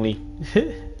Chung Li.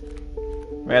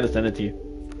 I had to send it to you.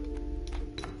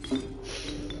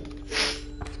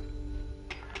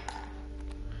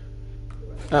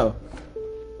 Oh.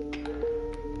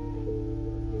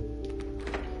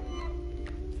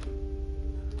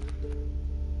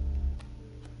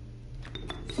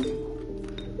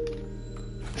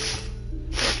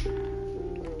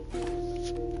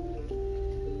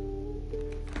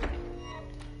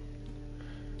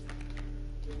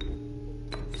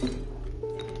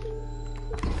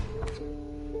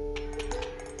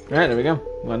 Alright, there we go.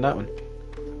 Won that one.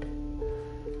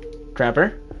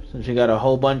 Trapper. Since we got a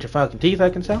whole bunch of fucking teeth I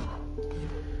can sell.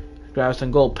 Grab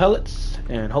some gold pellets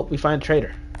and hope we find a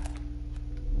trader.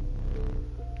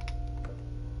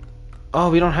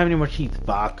 Oh, we don't have any more teeth.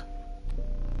 Fuck.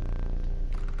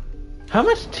 How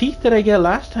much teeth did I get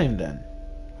last time then?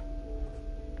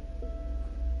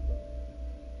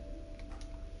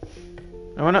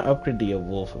 I want to upgrade the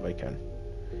wolf if I can.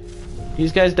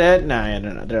 These guys dead? Nah, I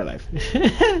don't know. They're alive.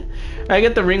 I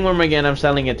get the ringworm again. I'm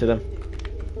selling it to them.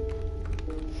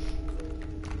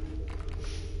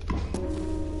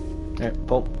 Alright,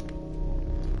 pull.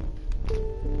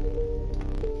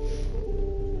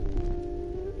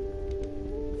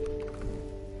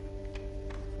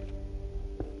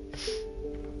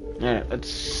 Alright, let's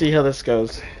see how this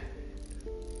goes.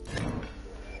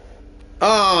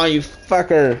 Oh, you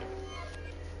fucker!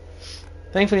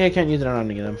 Thankfully, I can't use it on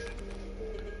any of them.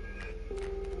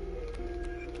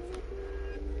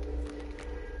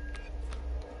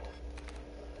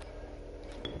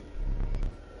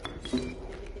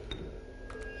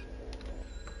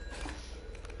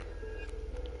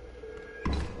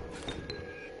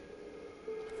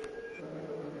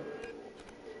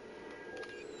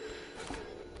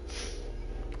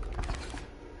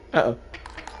 Uh-oh.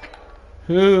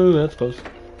 Ooh, that's close.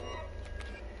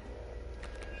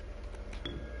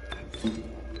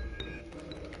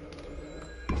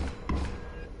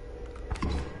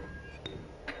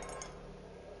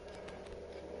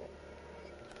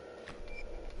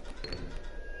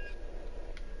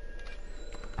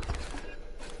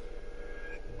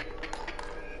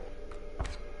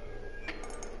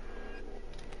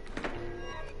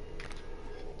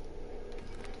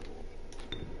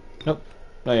 Nope.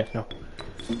 Oh yeah, no.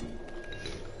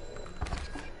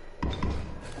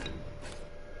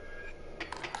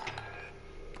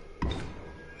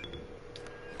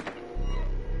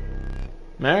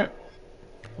 Alright.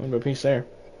 One piece there.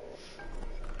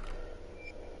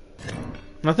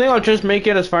 I think I'll just make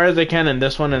it as far as I can in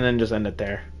this one and then just end it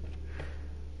there.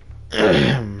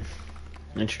 And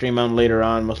stream out later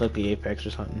on, most likely Apex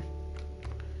or something.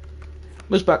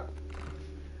 Moose buck.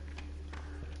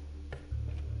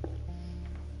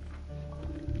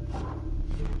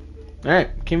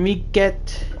 Alright, can we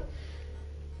get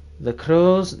the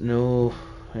crows? No.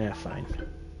 Yeah, fine.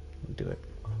 We'll do it.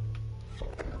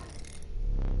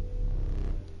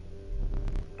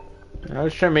 I'll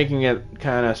just try making it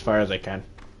kind of as far as I can.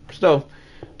 Still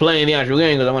playing the actual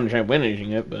game because I want to try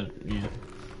finishing it, but yeah.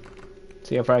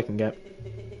 See how far I can get.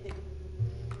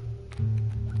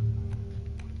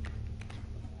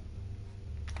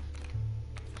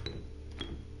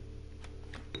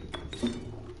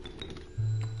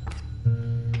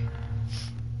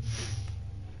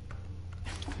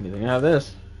 You think I have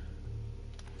this?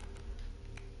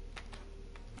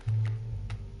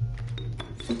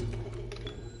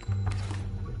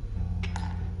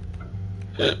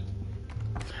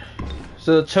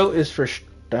 So the tote is for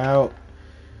stout.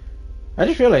 I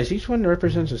just realized each one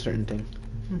represents a certain thing.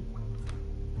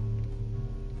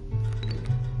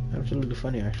 Absolutely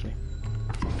funny, actually.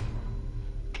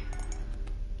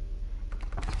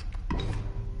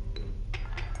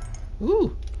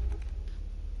 Ooh.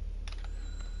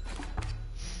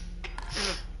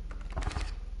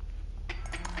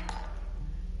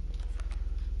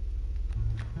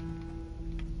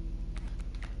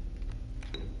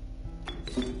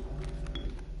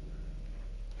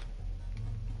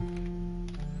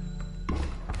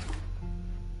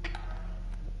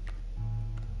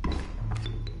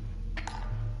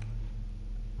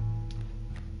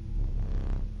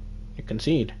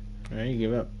 Concede. Alright, you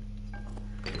give up.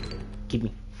 Keep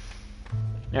me.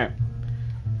 Alright.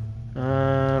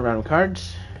 Round of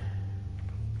cards.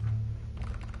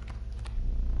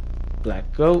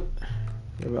 Black goat,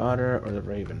 the otter, or the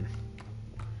raven.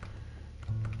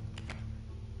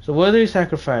 So what do you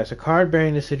sacrifice? A card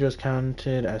bearing the sigil is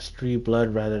counted as 3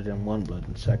 blood rather than 1 blood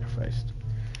and sacrificed.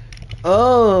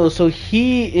 Oh, so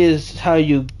he is how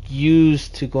you use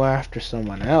to go after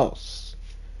someone else.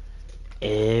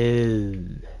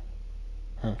 Ew.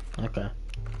 Huh, okay.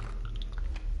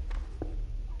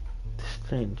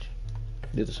 Strange.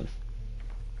 Do this one.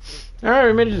 Alright,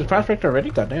 we made it to the prospect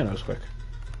already? God damn, that was quick.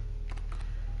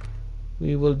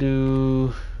 We will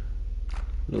do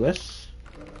Lewis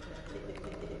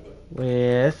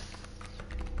with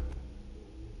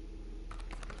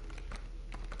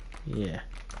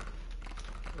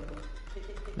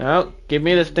No, give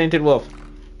me this tainted wolf.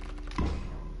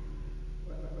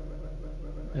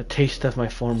 A taste of my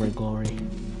former glory.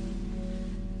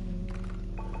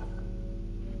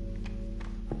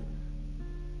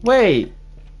 Wait,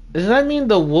 does that mean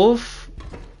the wolf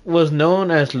was known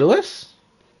as Lewis?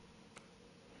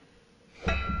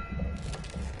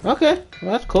 Okay,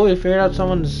 well that's cool. We figured out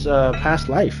someone's past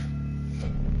life.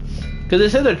 Because they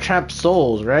said they're trapped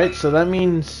souls, right? So that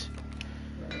means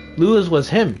Lewis was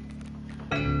him.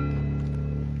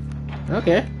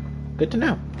 Okay, good to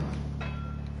know.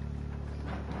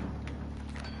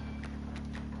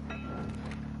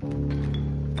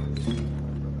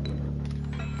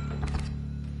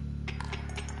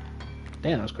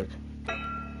 Damn, that was quick.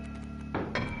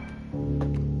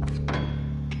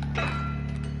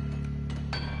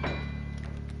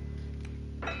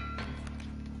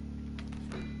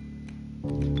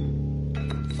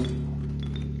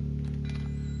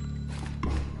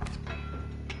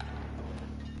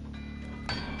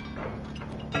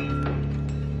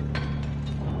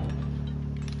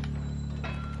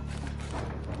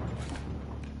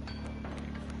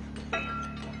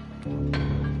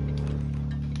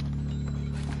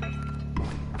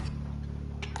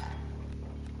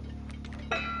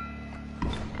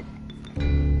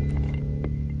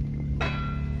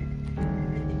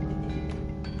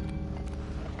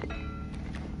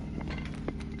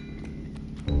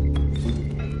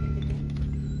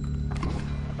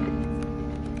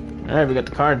 Alright, we got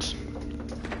the cards.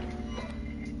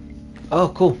 Oh,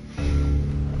 cool.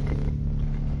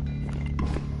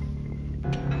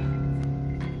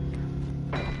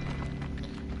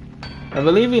 I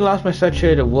believe we lost my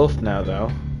saturated wolf now, though.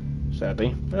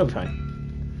 Sadly, but it'll be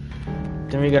fine.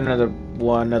 Then we got another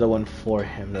one for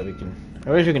him that we can.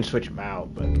 I wish we can switch him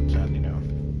out, but sadly no.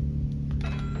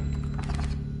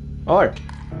 Or,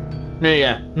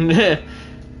 yeah.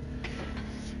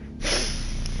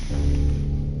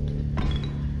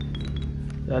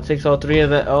 That takes all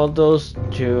those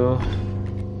two.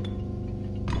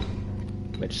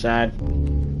 Which sad.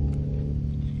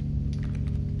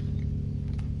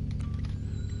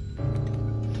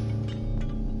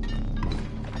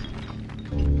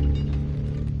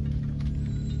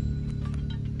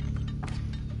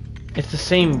 It's the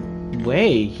same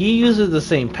way. He uses the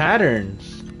same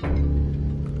patterns.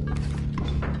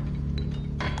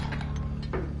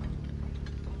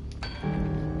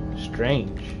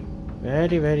 Strange.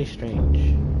 Very, very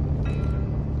strange.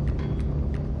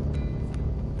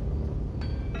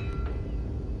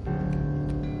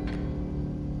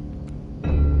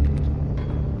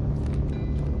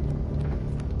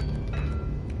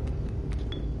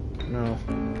 No.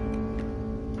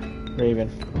 Raven.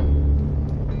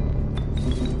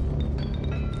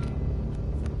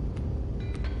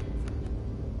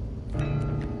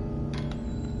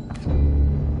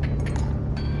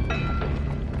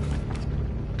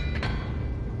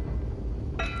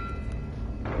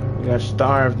 We got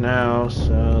starved now,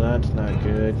 so that's not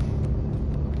good.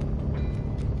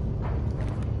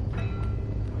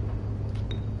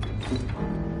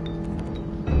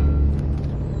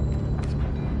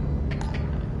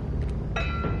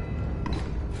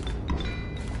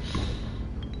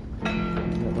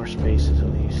 Get more spaces at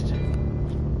least.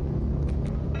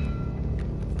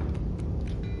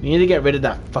 We need to get rid of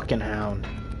that fucking hound.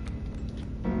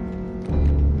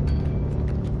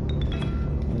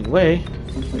 Anyway,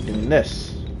 we're doing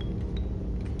this.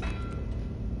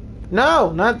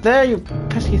 No, not there, you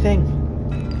pesky thing.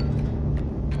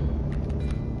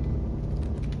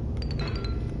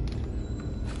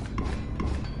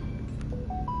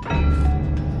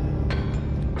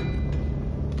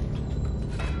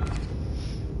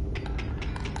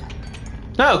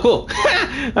 Oh, cool.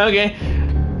 Okay.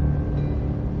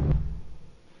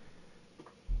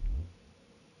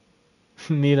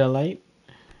 Need a light?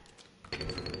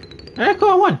 Alright, cool,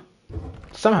 I won.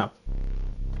 Somehow.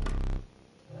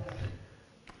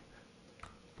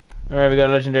 Alright, we got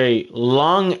a legendary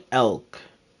long elk.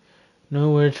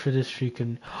 No words for this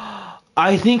freaking...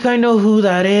 I think I know who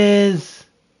that is.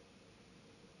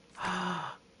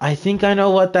 I think I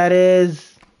know what that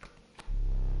is.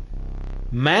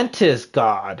 Mantis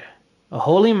God. A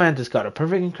holy mantis god. A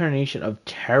perfect incarnation of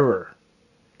terror.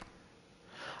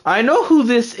 I know who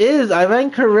this is. I'm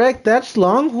incorrect. That's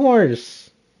Longhorse.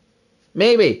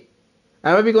 Maybe.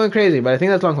 I might be going crazy, but I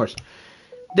think that's Longhorse.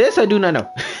 This I do not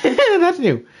know. That's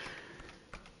new.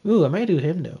 Ooh, I might do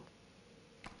him though.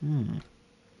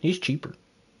 He's cheaper.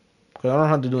 Because I don't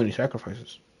have to do any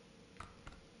sacrifices.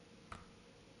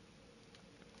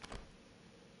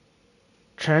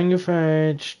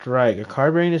 Triumphant strike. A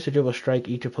card bearing this sigil will strike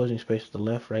each opposing space to the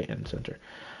left, right, and center.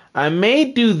 I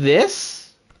may do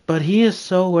this, but he is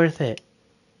so worth it.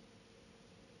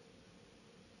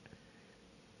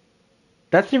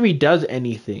 That's if he does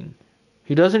anything.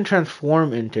 He doesn't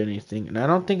transform into anything, and I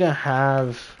don't think I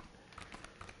have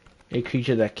a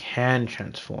creature that can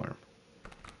transform.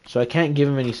 So I can't give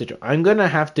him any sigil. I'm gonna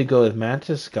have to go with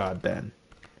Mantis God then.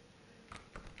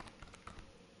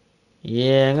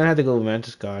 Yeah, I'm gonna have to go with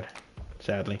Mantis God,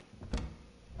 sadly.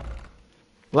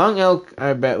 Long Elk,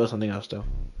 I bet, was something else though.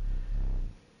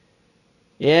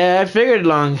 Yeah, I figured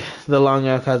the Long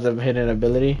Elk has a hidden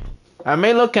ability. I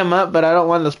may look him up, but I don't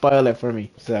want to spoil it for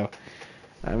me, so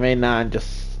I may not.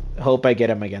 Just hope I get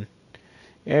him again.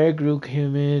 Air Grook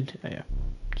Humid. Oh, yeah,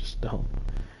 just the whole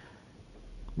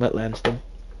wetlands thing.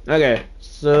 Okay,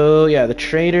 so yeah, the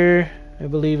trader, I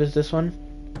believe, is this one.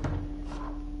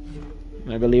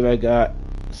 I believe I got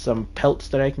some pelts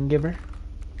that I can give her.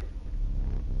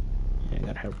 Yeah, I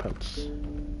got her pelts.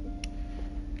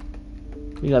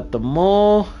 We got the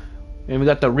mole, and we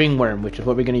got the ringworm, which is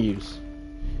what we're gonna use.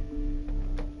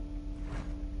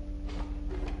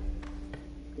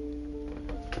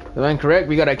 If I'm correct,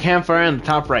 we got a campfire on the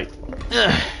top right.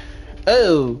 Ugh.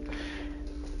 Oh.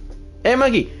 Hey,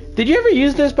 Monkey, did you ever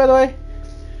use this, by the way?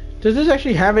 Does this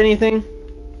actually have anything?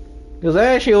 Because I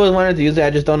actually always wanted to use it, I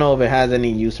just don't know if it has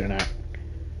any use or not.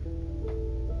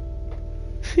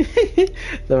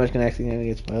 So much can accidentally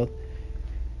get spoiled.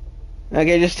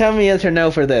 Okay, just tell me yes or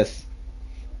no for this.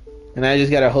 And I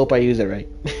just gotta hope I use it right.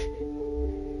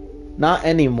 Not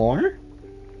anymore?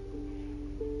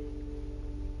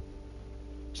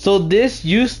 So this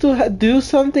used to do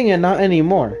something and not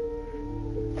anymore?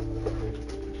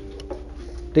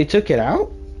 They took it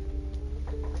out?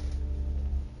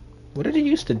 What did it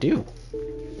used to do?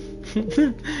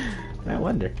 I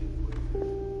wonder.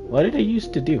 What did it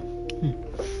used to do?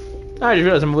 I just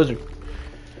realized I'm a wizard.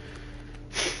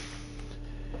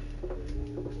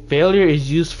 Failure is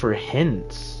used for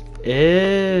hints.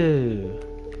 Ew.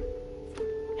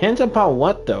 Hints about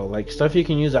what though? Like stuff you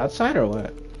can use outside or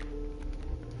what?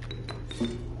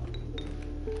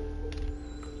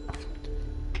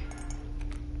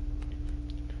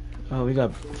 Oh, we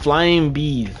got flying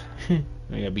bees.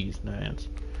 We got bees, not ants.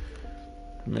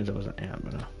 I mean, it was an ant,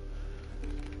 but no.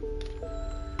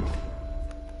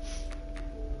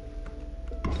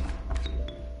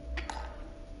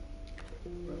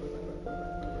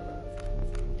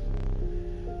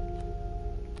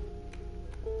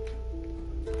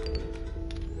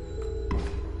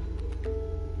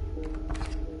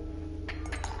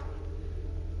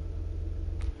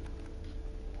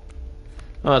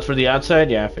 Oh, it's for the outside?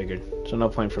 Yeah, I figured. So no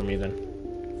point for me then.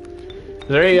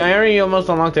 I already almost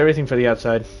unlocked everything for the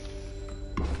outside.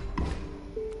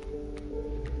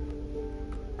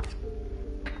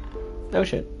 Oh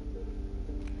shit.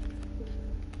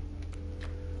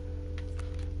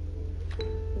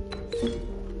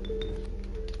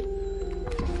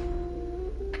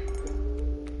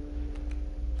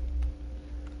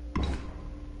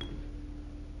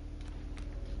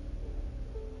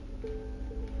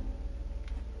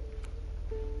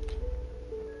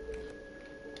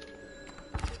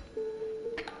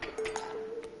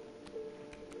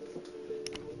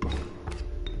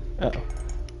 Uh-oh.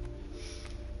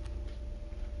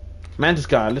 Mantis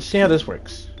God, let's see how this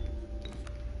works.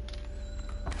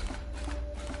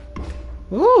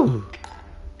 Ooh!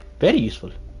 Very useful.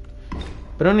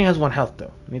 But it only has 1 health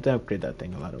though. I need to upgrade that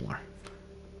thing a lot more.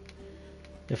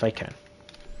 If I can.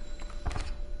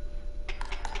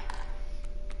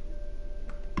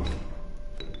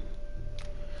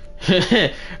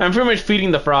 I'm pretty much feeding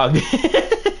the frog.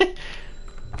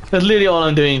 That's literally all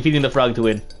I'm doing, feeding the frog to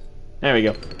win. There we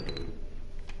go.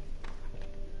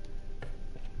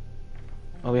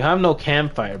 Well, we have no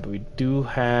campfire, but we do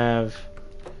have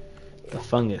the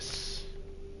fungus.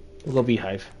 We'll go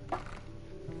beehive.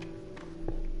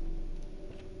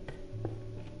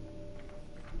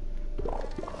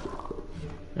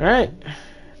 Alright.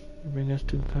 Bring us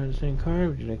to the same card.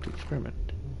 Would you like to experiment?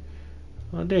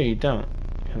 Oh, there you don't.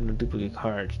 Have no duplicate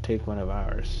cards. Take one of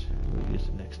ours. We'll use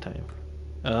it next time.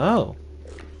 Oh.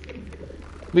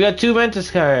 We got 2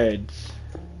 Ventus cards.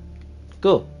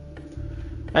 Cool.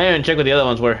 I didn't even check what the other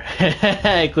ones were.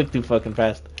 I clicked too fucking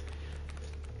fast.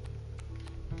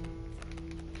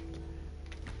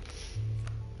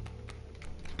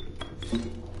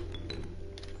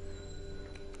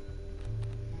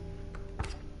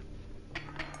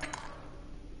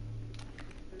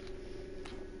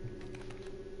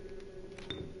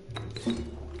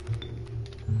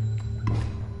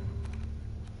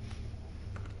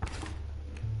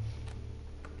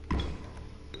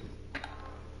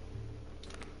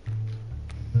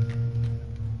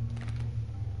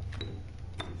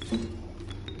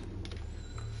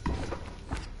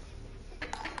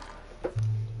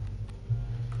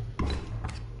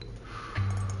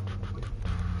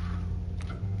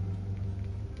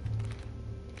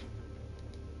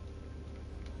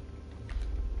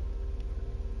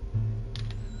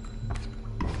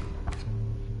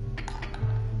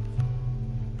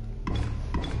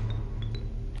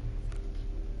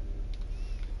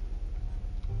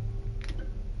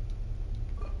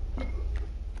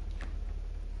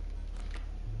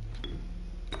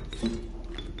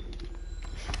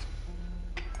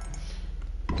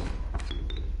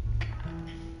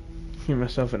 Give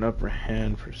myself an upper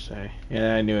hand per se.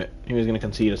 Yeah, I knew it. He was gonna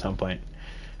concede at some point.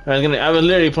 I was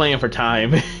literally playing for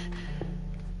time.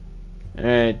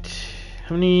 Alright.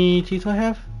 How many teeth do I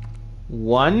have?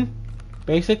 1?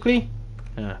 Basically?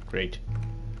 Ah, great.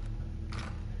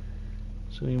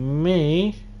 So we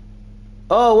may...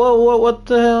 Oh, whoa, what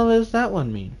the hell does that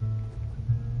one mean?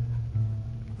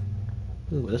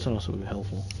 Ooh, this one also would be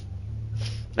helpful.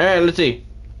 Alright, let's see.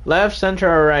 Left, center,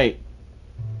 or right?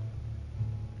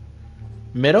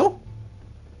 Middle?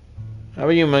 How about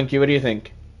you, Monkey? What do you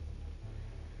think?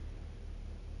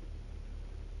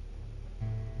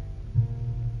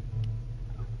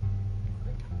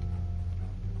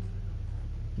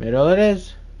 Middle it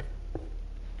is.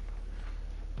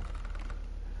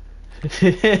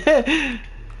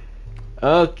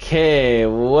 Okay,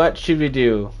 what should we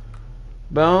do?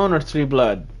 Bone or 3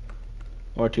 blood?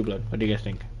 Or 2 blood? What do you guys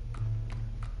think?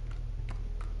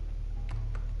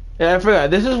 Yeah, I forgot.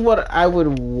 This is what I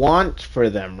would want for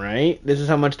them, right? This is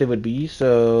how much they would be.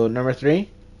 So, number 3?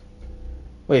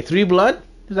 Wait, 3 blood?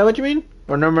 Is that what you mean?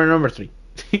 Or number 3?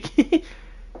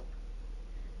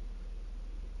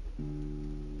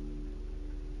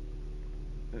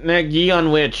 Ye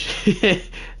on which?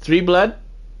 3 blood?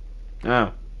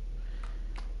 Oh.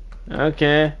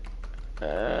 Okay.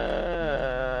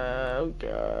 Oh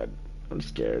god. I'm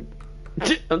scared.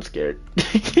 I'm scared.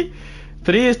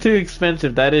 3 is too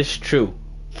expensive, that is true.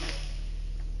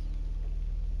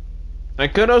 I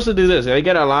could also do this. I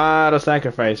get a lot of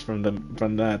sacrifice from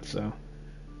that, so.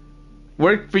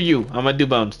 Work for you. I'm gonna do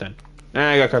bones then.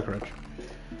 I got cockroach.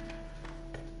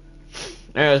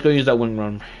 Alright, let's go use that wing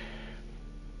run.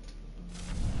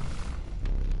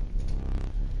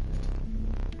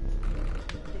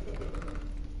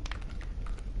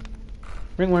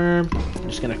 Ringworm. I'm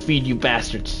just gonna feed you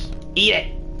bastards. Eat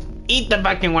it! Eat the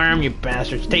fucking worm, you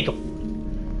bastards. Take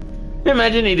them.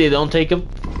 Imagine they don't take them.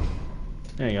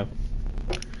 There you go.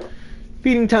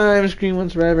 Feeding time, scream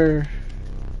once forever.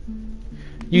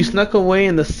 You snuck away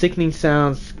in the sickening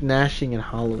sounds, gnashing and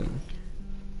hollowing.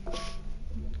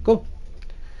 Cool.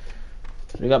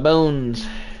 We got bones.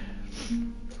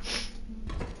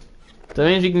 So that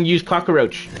means we can use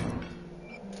cockroach.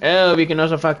 Oh, we can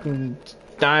also fucking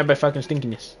die by fucking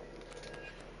stinkiness.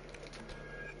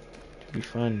 It'll be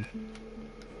fun.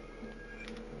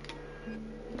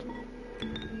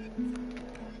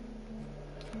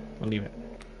 I'll leave it.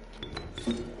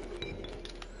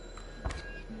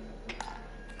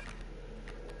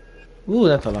 Ooh,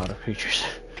 that's a lot of creatures.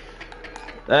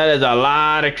 That is a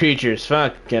lot of creatures.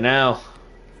 Fucking hell.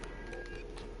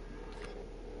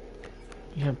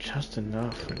 You have just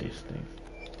enough for these things.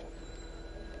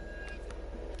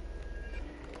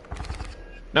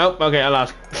 Nope, okay, I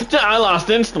lost. I lost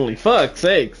instantly, fuck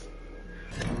sakes.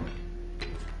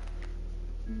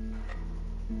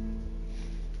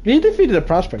 You defeated a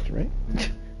prospector, right?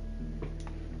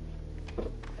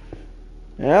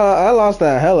 Yeah, I lost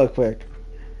that hella quick.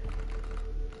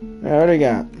 Alright, what do we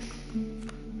got?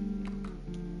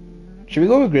 Should we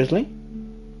go with Grizzly?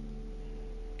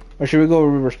 Or should we go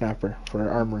with River Snapper for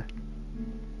armor?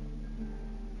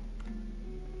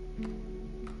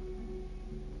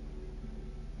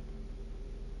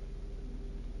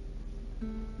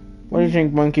 What do you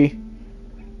think, Monkey?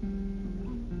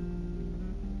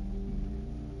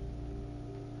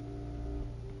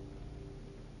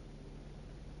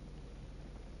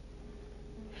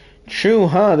 True,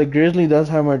 huh? The grizzly does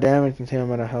have more damage than same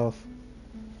amount of health.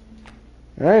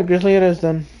 Alright, grizzly it is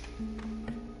then.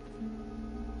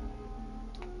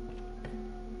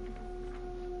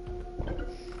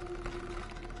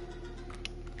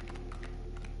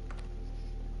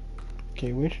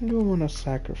 Okay, which one do I want to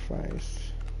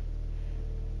sacrifice?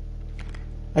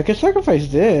 I could sacrifice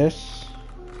this.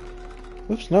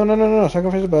 Oops, no.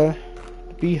 Sacrifice the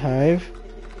beehive.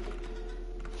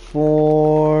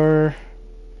 For...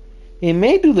 It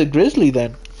may do the grizzly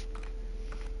then.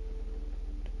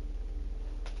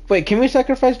 Wait, can we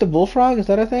sacrifice the bullfrog? Is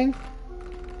that a thing?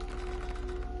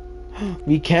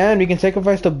 We can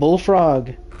sacrifice the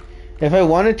bullfrog. If I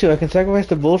wanted to, I can sacrifice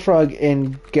the bullfrog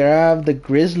and grab the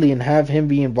grizzly and have him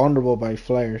be invulnerable by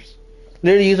flares.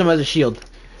 Literally use him as a shield.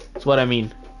 That's what I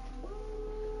mean.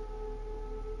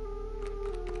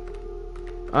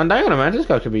 Undying on a mantis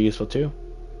god could be useful too.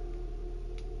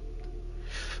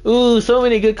 Ooh, so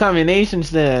many good combinations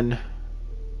then.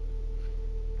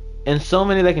 And so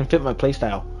many that can fit my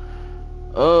playstyle.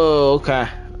 Oh, okay.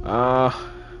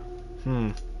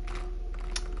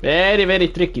 Very, very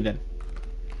tricky then.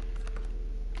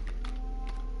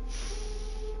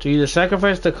 To either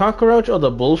sacrifice the cockroach or the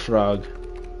bullfrog.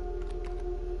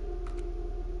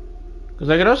 Because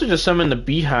I could also just summon the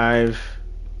beehive.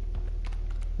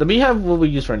 The beehive will be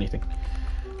used for anything.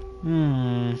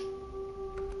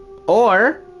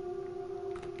 Or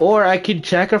I could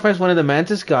sacrifice one of the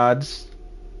mantis gods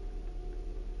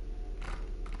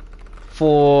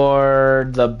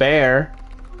for the bear,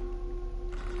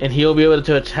 and he'll be able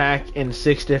to attack in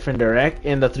 3 different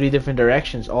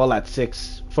directions, all at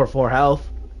 6 for 4 health.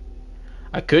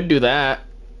 I could do that.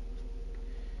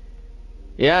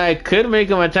 Yeah, I could make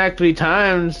him attack 3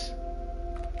 times.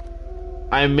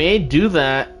 I may do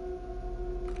that.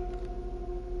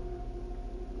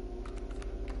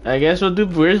 I guess we'll do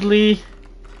grizzly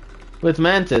with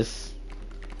mantis.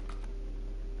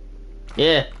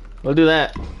 Yeah, we'll do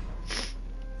that.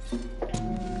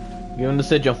 Give him the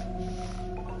sigil.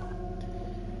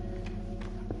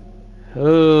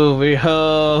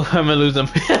 Oh, I'm gonna lose him.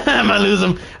 I'm gonna lose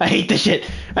him. I hate this shit.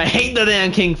 I hate the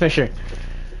damn kingfisher.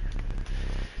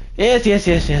 Yes.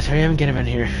 Hurry up and get him in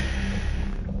here.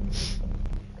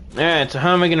 Alright, so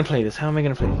how am I gonna play this?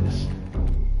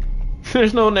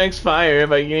 There's no next fire if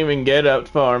I can't even get up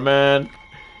far, man.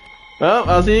 Well,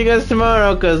 I'll see you guys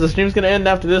tomorrow, because the stream's gonna end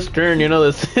after this turn, you know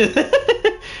this.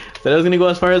 So I was gonna go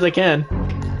as far as I can.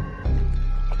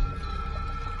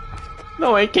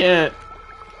 No, I can't.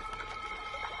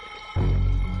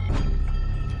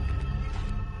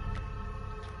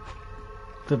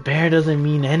 The bear doesn't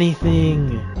mean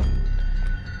anything.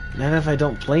 Not if I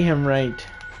don't play him right.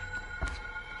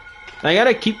 I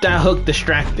gotta keep that hook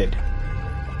distracted.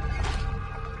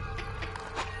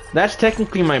 That's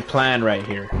technically my plan right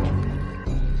here.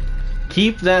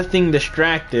 Keep that thing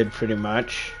distracted, pretty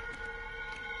much.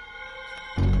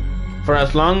 For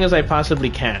as long as I possibly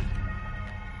can.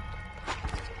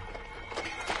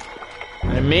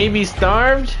 I may be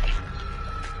starved,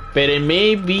 but it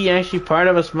may be actually part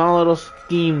of a small little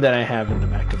scheme that I have in the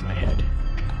back of my head.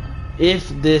 If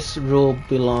this rule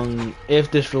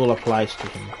applies to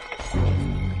him.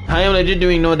 I am legit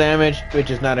doing no damage, which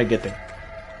is not a good thing.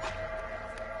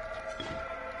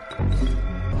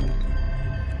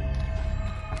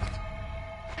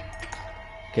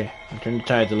 Okay, I'll turn the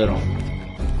tides a little.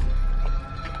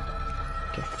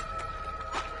 Okay.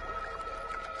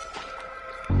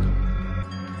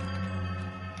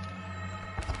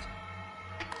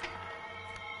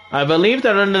 I believe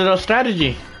that under the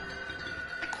strategy.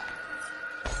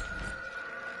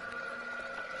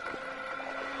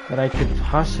 That I could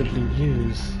possibly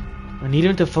use. I need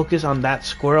him to focus on that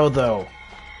squirrel though.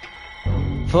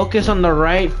 Focus on the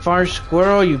right far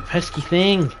squirrel, you pesky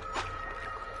thing.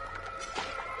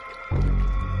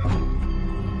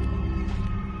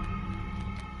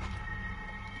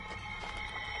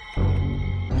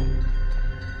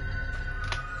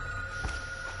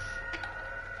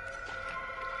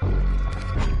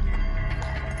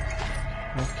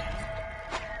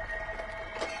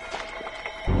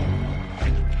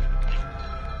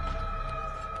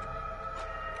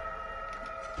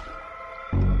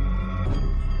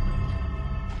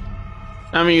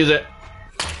 I'm gonna use it.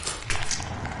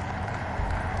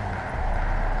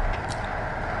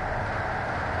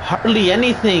 Hardly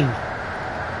anything.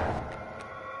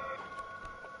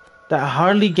 That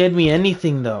hardly get me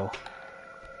anything though.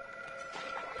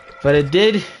 But it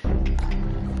did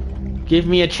give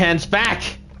me a chance back.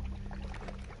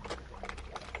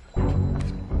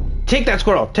 Take that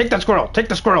squirrel! Take that squirrel! Take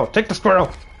the squirrel! Take the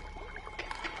squirrel!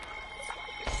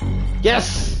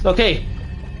 Yes! Okay.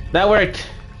 That worked.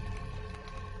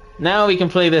 Now we can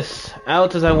play this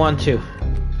out as I want to.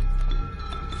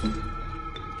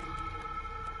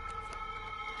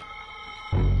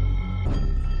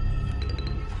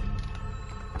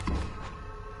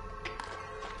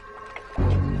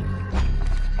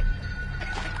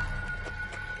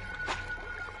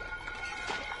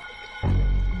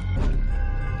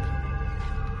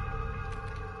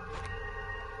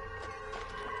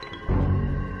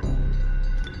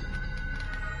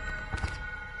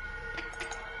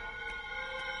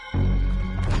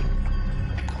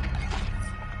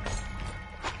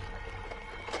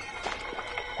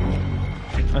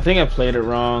 I think I played it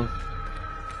wrong.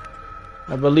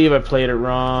 I believe I played it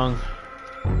wrong.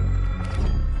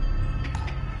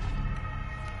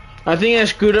 I think I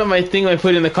screwed up my thing by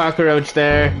putting the cockroach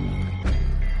there.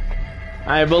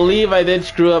 I believe I did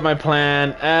screw up my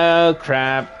plan. Oh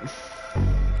crap.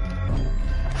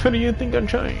 What do you think I'm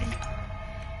trying?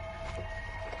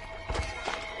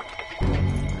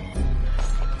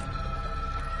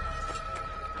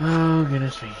 Oh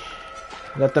goodness me.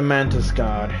 Let the mantis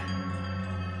god.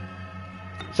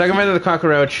 Sacrifice of the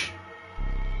cockroach.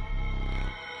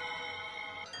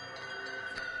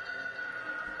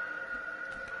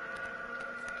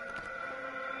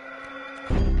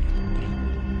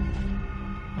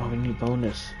 Oh, we need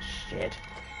bonus. Shit.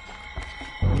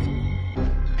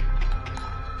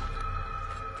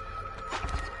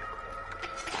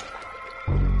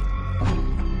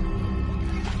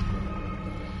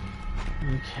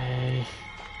 Okay.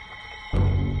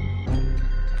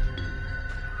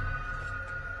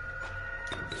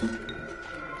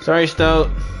 Sorry, Stout.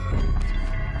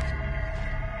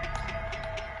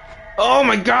 Oh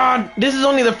my god! This is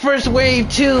only the first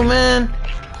wave too, man!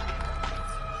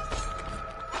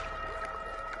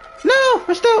 No!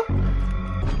 We're Stout!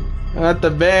 I got the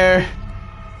bear.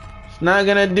 It's not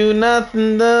gonna do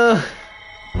nothing though.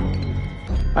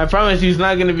 I promise you it's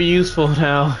not gonna be useful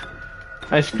now.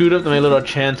 I screwed up my little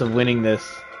chance of winning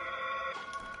this.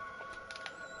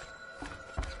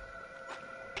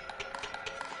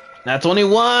 That's only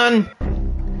one!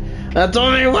 That's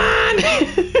only one!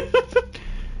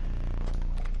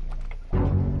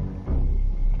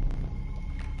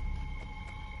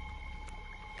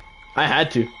 I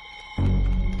had to.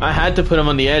 I had to put him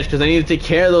on the edge because I need to take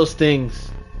care of those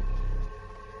things.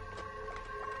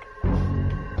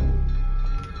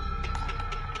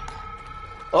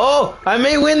 Oh! I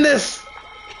may win this!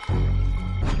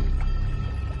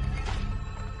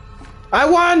 I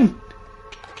won!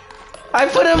 I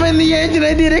put him in the edge and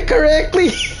I did it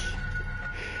correctly.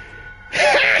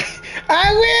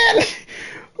 I win!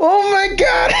 Oh my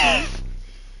god!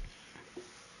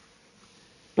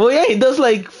 Well, yeah, he does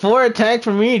like 4 attack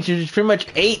from each, which is pretty much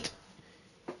 8.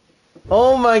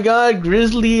 Oh my god,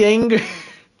 Grizzly Anger.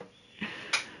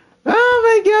 Oh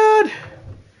my god.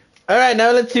 Alright,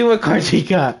 now let's see what cards we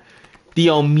got. The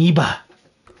Amoeba.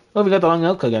 Oh, we got the Long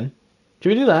Elk again.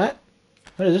 Should we do that?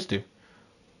 What does this do?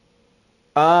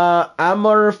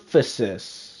 Amorphosis.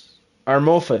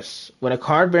 When a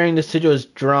card bearing this sigil is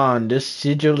drawn, this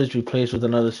sigil is replaced with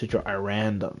another sigil at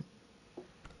random.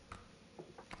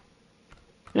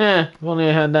 Yeah, if only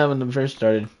I had that when I first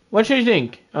started. What should you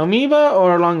think? Amoeba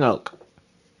or Long Elk?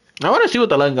 I want to see what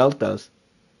the Long Elk does.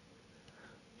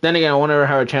 Then again, I won't ever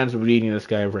have a chance of reading this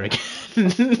guy ever again.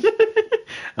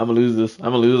 I'm gonna lose this.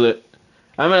 I'm gonna lose it.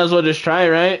 I might as well just try,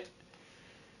 right?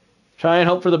 Try and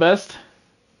hope for the best.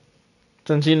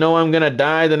 Since you know I'm gonna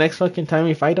die the next fucking time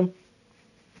we fight him.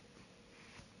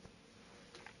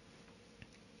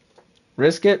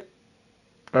 Risk it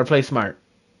or play smart.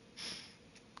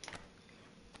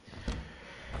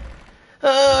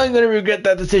 Oh, I'm gonna regret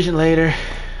that decision later.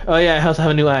 Oh yeah, I also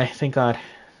have a new eye. Thank God.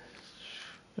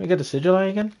 Let me get the sigil eye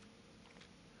again.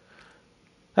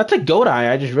 That's a goat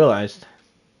eye, I just realized.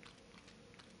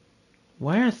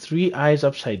 Why are 3 eyes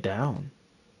upside down?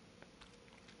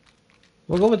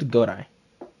 We'll go with the goat eye.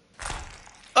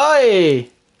 Oi!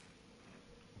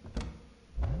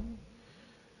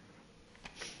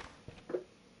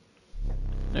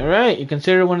 Alright, you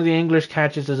consider one of the angler's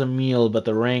catches as a meal, but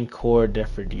the rancor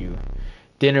deferred you.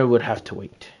 Dinner would have to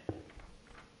wait.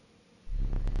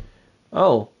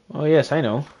 Oh yes, I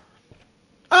know.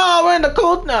 Oh, we're in the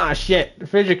cold! Nah, shit. The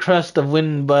frigid crust of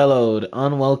wind bellowed,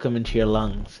 unwelcome into your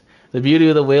lungs. The beauty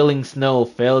of the wailing snow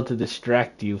failed to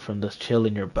distract you from the chill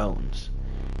in your bones.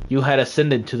 You had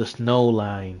ascended to the snow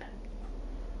line.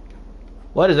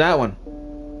 What is that one?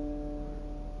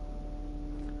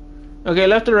 Okay,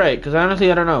 left or right? Because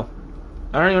honestly, I don't know.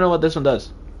 I don't even know what this one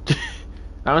does.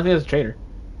 I don't think it's a traitor.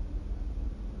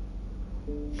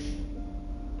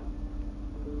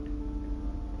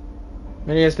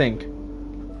 What do you guys think?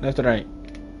 Left or right?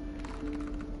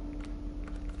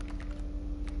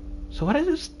 So what does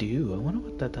this do? I wonder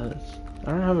what that does.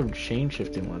 I don't have a chain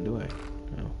shifting one, do I?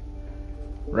 No.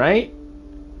 Right?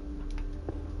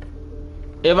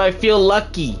 If I feel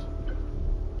lucky.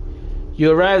 You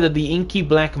arrived at the inky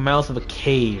black mouth of a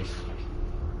cave.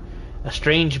 A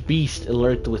strange beast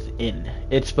lurked within.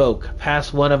 It spoke,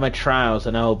 "Pass one of my trials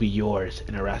and I will be yours,"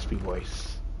 in a raspy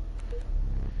voice.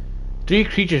 3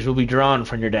 creatures will be drawn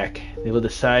from your deck. They will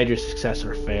decide your success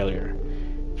or failure.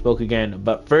 It spoke again,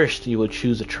 "But first you will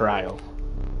choose a trial.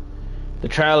 The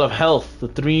trial of health. The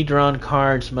 3 drawn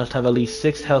cards must have at least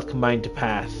 6 health combined to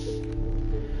pass.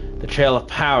 The trial of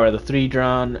power. The 3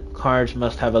 drawn cards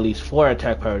must have at least 4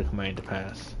 attack power combined to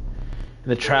pass.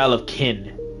 And the trial of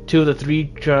kin. 2 of the 3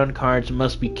 drawn cards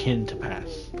must be kin to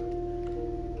pass."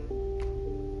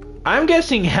 I'm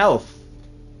guessing health,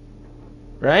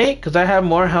 right? Because I have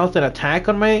more health than attack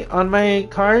on my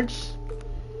cards.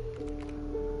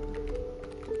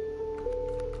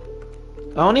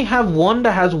 I only have one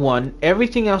that has 1.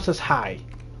 Everything else is high,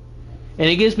 and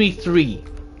it gives me 3.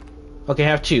 Okay, I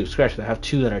have 2. Scratch that. I have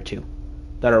 2 that are 2,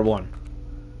 that are 1.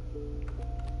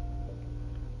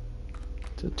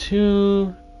 So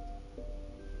 2.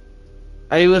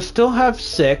 I will still have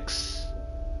 6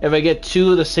 if I get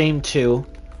 2 of the same 2.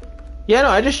 Yeah, no,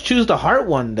 I just choose the heart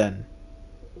one then.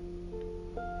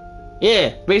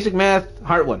 Yeah, basic math,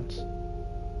 heart ones.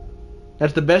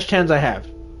 That's the best chance I have.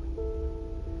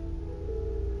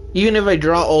 Even if I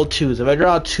draw all 2s. If I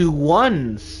draw 2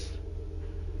 1s,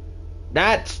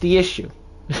 that's the issue.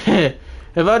 If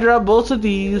I draw both of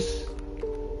these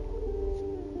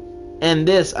and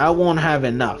this, I won't have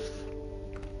enough.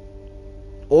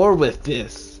 Or with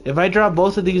this. If I draw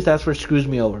both of these, that's what screws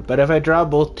me over. But if I draw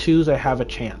both 2s, I have a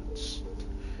chance.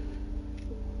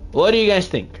 What do you guys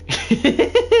think?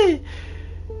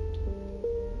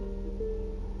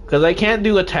 Because I can't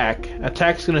do attack.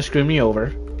 Attack's going to screw me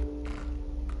over.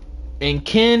 And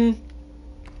kin,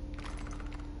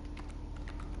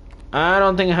 I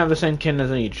don't think I have the same kin as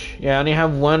each. Yeah, I only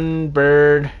have 1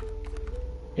 bird.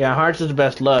 Yeah, hearts is the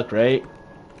best luck, right?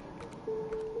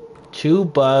 2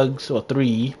 bugs, or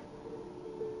 3.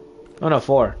 Oh no,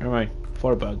 4. Never mind.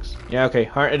 4 bugs. Yeah, okay.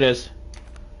 Heart it is.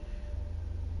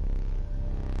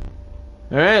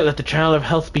 Alright, let the trial of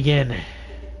health begin.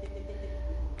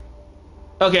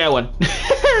 Okay, I won.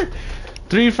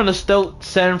 3 from the stoat,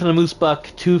 7 from the moose buck,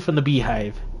 2 from the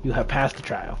beehive. You have passed the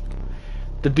trial.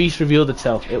 The beast revealed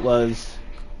itself. It was...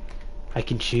 I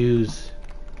can choose.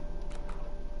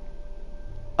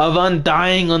 Of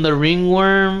undying on the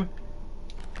ringworm.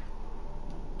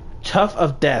 Tough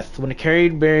of death. When a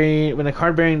card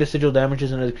bearing the sigil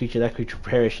damages another creature, that creature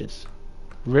perishes.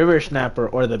 River snapper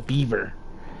or the beaver.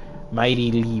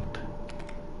 Mighty leap.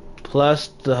 Plus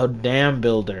the dam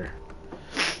builder.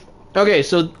 Okay,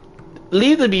 so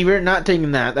leave the beaver, not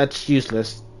taking that. That's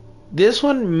useless. This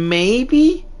one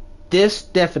maybe. This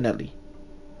definitely.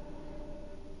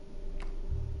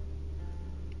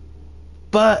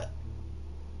 But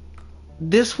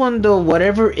this one though,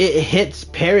 whatever it hits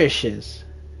perishes.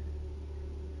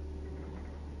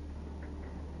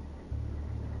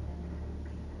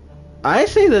 I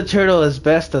say the turtle is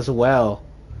best as well.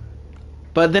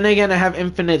 But then again, I have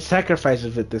infinite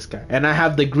sacrifices with this guy. And I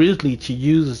have the grizzly to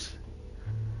use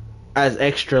as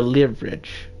extra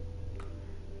leverage.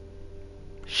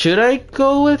 Should I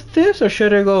go with this or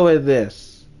should I go with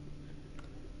this?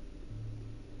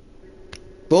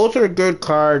 Both are good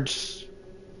cards.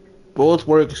 Both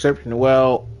work exceptionally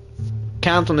well.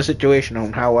 Counts on the situation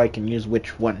on how I can use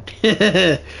which one.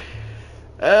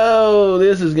 Oh,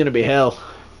 this is gonna be hell.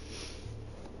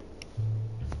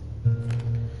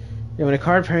 Yeah, when a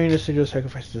card pairing the sigil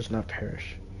sacrifice does not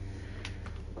perish.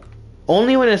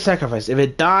 Only when it's sacrificed. If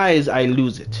it dies, I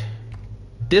lose it.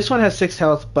 This one has 6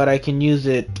 health, but I can use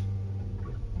it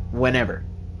whenever.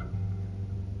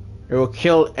 It will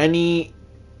kill any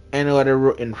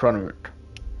other in front of it.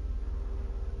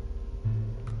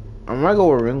 I might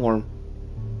go with ringworm.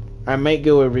 I might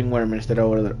go with ringworm instead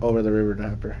of over the river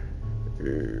snapper.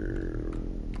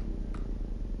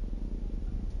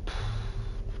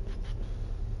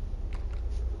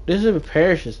 This is if it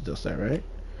perishes, still say, right?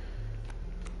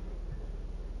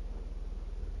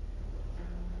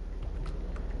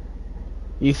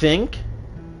 You think?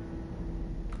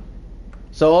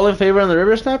 So all in favor on the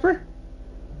river snapper?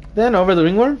 Then over the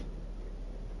ringworm?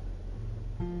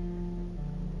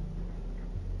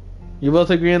 You both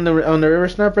agree on the river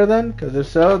snapper then? Because if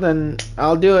so, then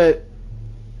I'll do it.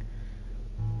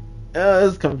 Oh,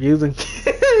 this is confusing.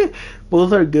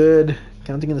 Both are good.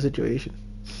 Counting in the situation.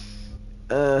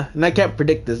 And I can't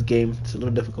predict this game. It's a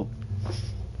little difficult.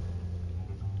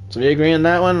 So we agree on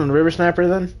that one, on the river snapper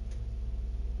then?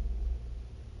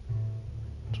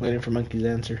 Waiting for Monkey's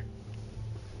answer.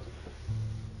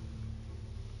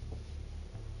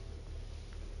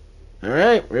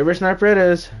 Alright, river snapper it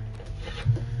is.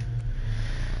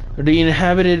 The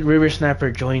inhabited river snapper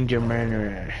joined your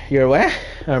murderer. Your what?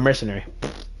 Oh, mercenary.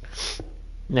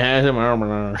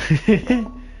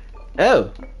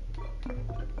 Oh.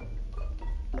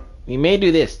 We may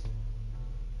do this.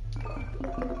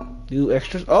 Do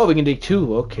extras? Oh, we can dig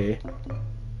 2. Okay.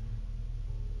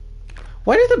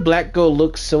 Why does the black goat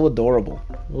look so adorable?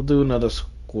 We'll do another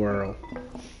squirrel.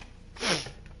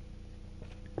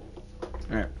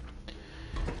 Alright.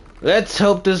 Let's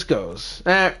hope this goes.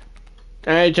 Alright.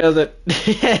 I chose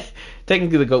it.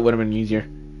 Technically the goat would have been easier.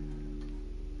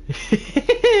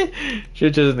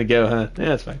 Should've chosen the goat, huh? Yeah,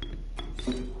 that's fine.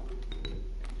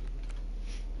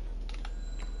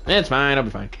 It's fine, I'll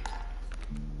be fine.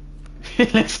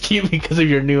 That's cute because of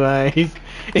your new eyes.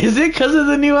 Is it because of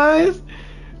the new eyes?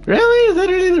 Really? Is that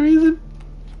really the reason?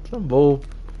 Some bull.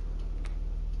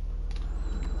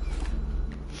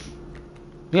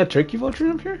 You got turkey vulture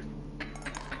up here?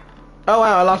 Oh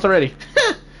wow, I lost already.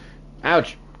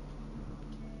 Ouch.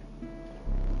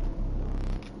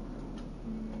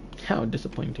 How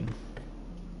disappointing.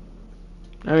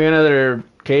 Now we got another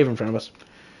cave in front of us.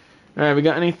 Alright, we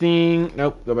got anything?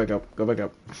 Nope, go back up, go back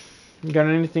up. You got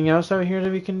anything else out here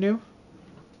that we can do?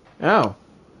 Oh.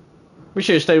 We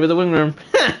should have stayed with the wing room.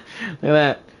 Look at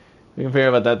that. We can figure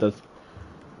out what that does.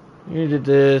 You did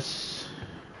this.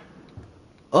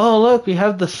 Oh look, we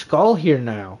have the skull here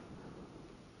now.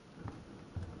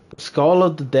 The skull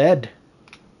of the dead.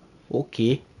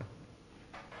 Okay.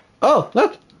 Oh,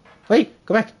 look! Wait,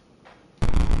 go back.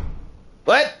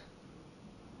 What?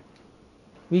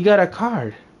 We got a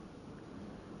card.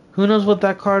 Who knows what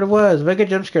that card was? If I get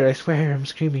jump scared, I swear I'm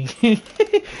screaming.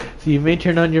 So you may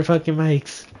turn on your fucking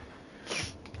mics.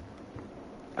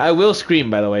 I will scream,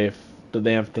 by the way, if the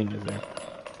damn thing is there.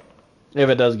 If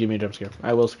it does give me a jump scare,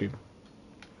 I will scream.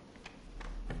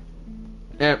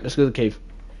 Yeah, let's go to the cave.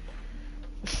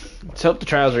 Let's hope the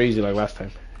trials are easy like last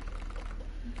time.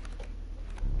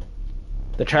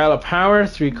 The Trial of Power,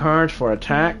 3 cards for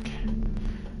attack.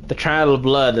 The Trial of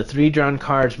Blood, the 3 drawn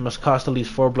cards must cost at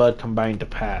least 4 blood combined to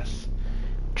pass.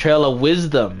 Trail of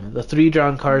Wisdom, the 3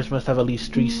 drawn cards must have at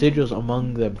least 3 sigils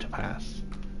among them to pass.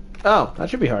 Oh, that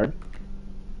should be hard.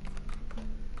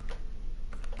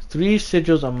 3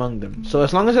 sigils among them. So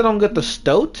as long as I don't get the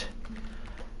stoat,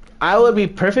 I would be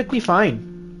perfectly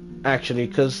fine. Actually,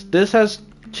 because this has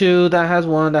 2, that has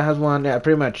 1, that has 1. Yeah,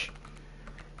 pretty much.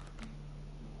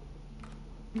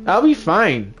 I'll be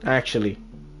fine, actually.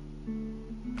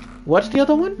 What's the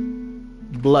other one?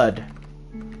 Blood.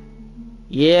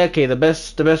 Yeah, okay, the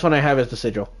best one I have is the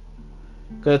sigil.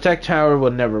 Because attack tower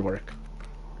will never work.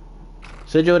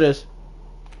 Sigil it is.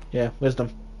 Yeah,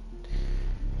 wisdom.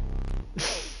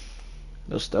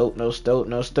 No stoat, no stoat,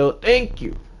 no stoat. Thank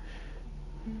you.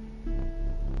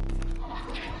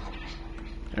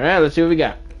 Alright, let's see what we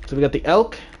got. So we got the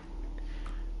elk,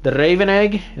 the raven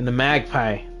egg, and the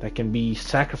magpie that can be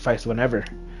sacrificed whenever.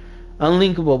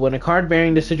 Unlinkable. When a card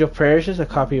bearing the sigil perishes, a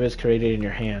copy of it is created in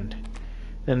your hand.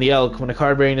 Then the elk. When a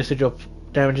card bearing the sigil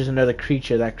damages another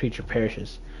creature, that creature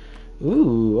perishes.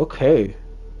 Ooh, okay.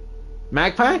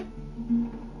 Magpie?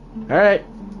 Alright,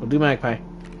 we'll do magpie.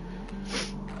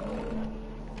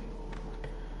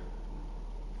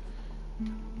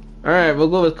 Alright, we'll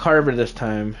go with Carver this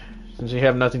time, since we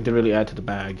have nothing to really add to the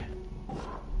bag.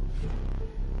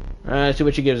 Alright, let's see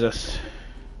what she gives us.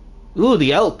 Ooh,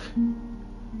 the elk!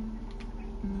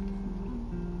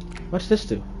 What's this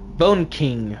do? Bone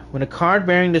King. When a card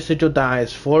bearing the sigil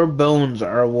dies, 4 bones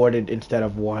are awarded instead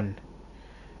of 1.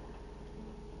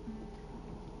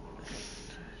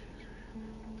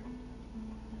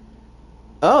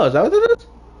 Oh, is that what that is?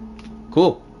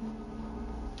 Cool.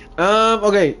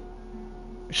 Okay.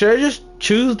 Should I just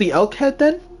choose the elk head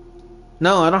then?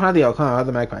 No, I don't have the elk, huh? I have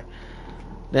the magpie.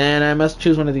 Then I must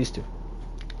choose one of these 2.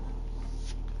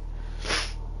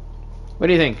 What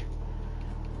do you think?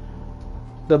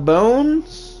 The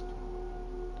bones?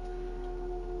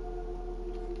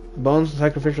 Bones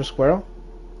sacrificial squirrel?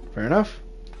 Fair enough.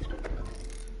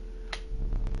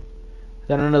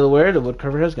 Then another word, the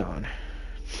woodcarver has gone.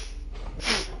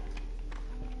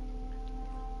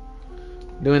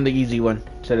 Doing the easy one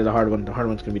instead of the hard one. The hard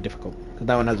one's gonna be difficult because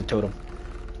that one has a totem.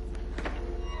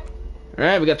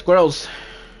 Alright, we got squirrels.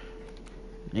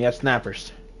 You got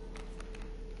snappers.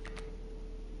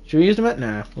 Should we use them?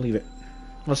 Nah, we'll leave it.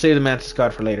 We'll save the mantis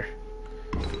god for later.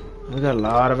 We got a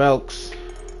lot of elks.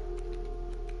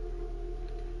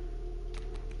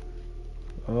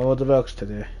 Oh, the elks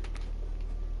today.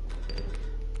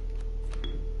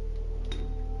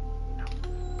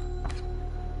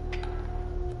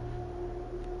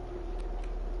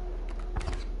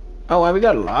 Oh, wow, we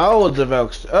got loads of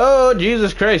elks. Oh,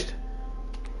 Jesus Christ.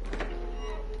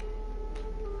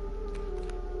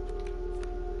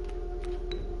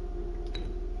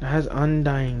 It has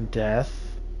undying death.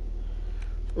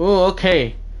 Oh,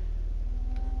 okay.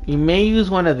 You may use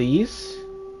one of these,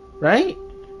 right?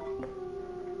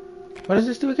 What does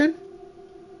this do again?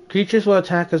 Creatures will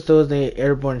attack as though the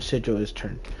airborne sigil is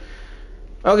turned.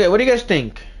 Okay, what do you guys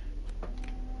think?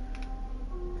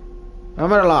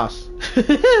 I'm at a loss.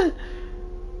 Because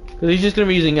he's just going to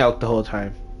be using elk the whole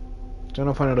time. So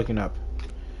no point in looking up.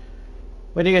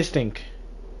 What do you guys think?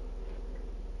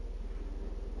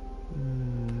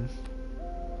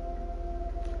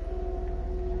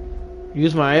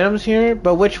 Use my items here?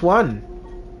 But which one?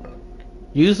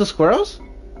 Use the squirrels?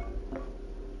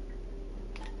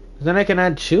 Then I can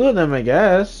add 2 of them, I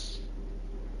guess.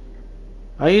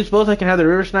 I'll use both. I can have the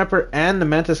river sniper and the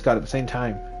mantis god at the same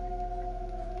time.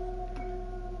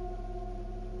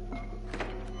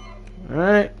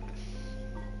 Alright.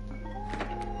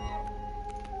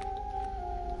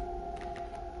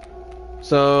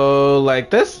 So, like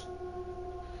this?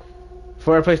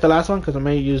 Before I place the last one, because I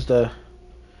may use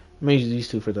these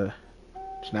 2 for the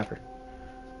snapper.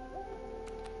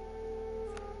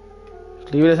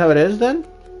 Leave it as how it is then?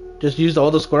 Just use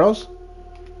all the squirrels?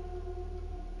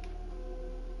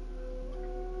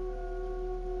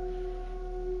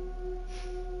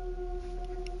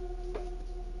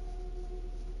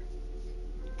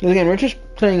 Again, we're just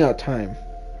playing out time.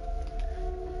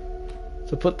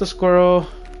 So put the squirrel,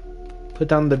 put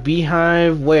down the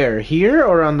beehive where? Here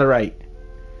or on the right?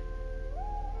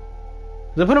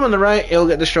 If I put him on the right, it'll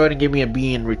get destroyed and give me a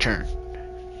bee in return.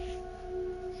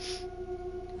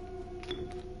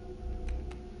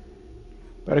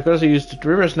 But I could also use the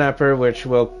river snapper, which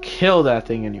will kill that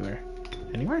thing anywhere.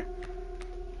 Anywhere?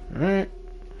 Alright.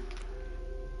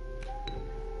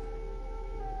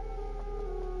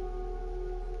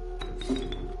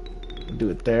 Do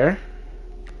it there.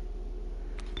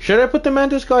 Should I put the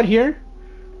mantis god here?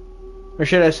 Or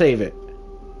should I save it?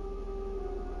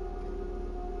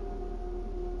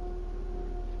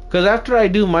 Because after I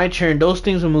do my turn, those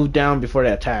things will move down before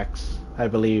it attacks, I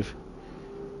believe.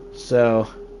 So...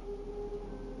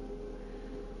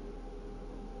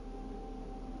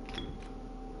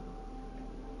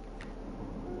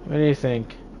 what do you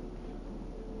think?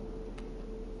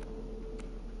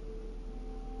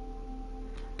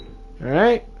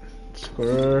 Alright.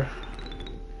 Score.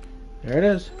 There it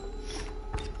is.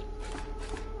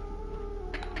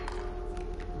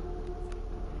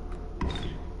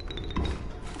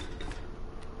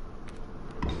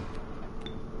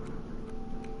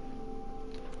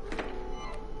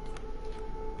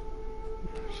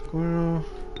 Squirrel.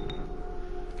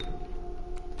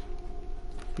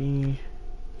 B.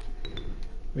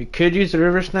 We could use the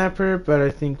river snapper, but I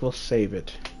think we'll save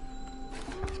it.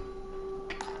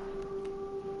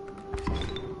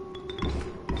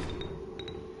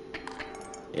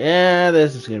 Yeah,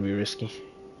 this is gonna be risky.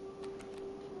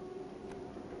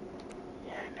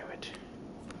 Yeah, I knew it.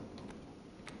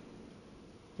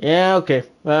 Yeah, okay.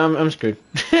 Well, I'm screwed.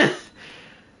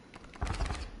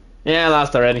 Yeah, I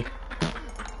lost already.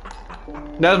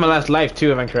 That was my last life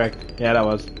too, if I'm correct. Yeah, that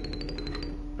was.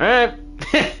 Alright.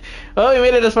 Oh, we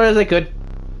made it as far as I could.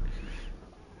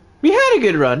 We had a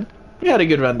good run. We had a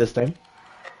good run this time.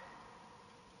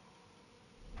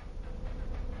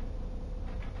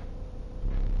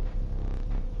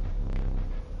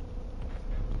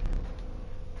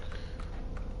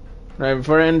 Right,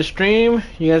 before I end the stream,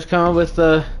 you guys come up with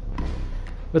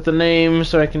the name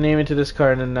so I can name it to this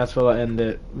card, and that's what I'll end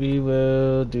it. We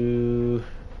will do...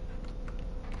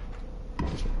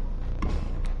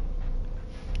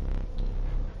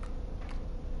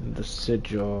 the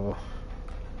sigil.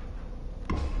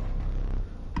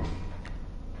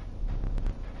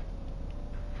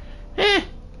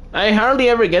 I hardly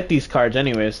ever get these cards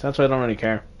anyways. That's why I don't really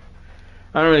care.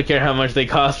 I don't really care how much they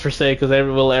cost per se, because I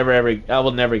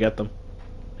will never get them.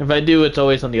 If I do, it's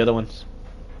always on the other ones.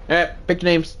 Alright, pick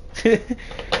your names.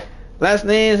 Last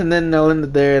names, and then I'll end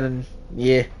it there, and then,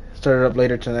 yeah, start it up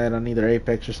later tonight on either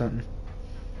Apex or something.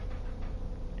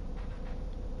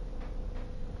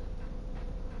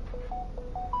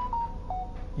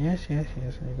 Yes, I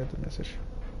got the message.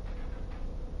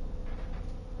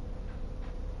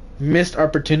 Missed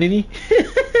opportunity?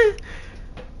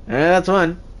 That's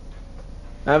one.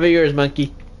 How about yours,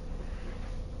 monkey?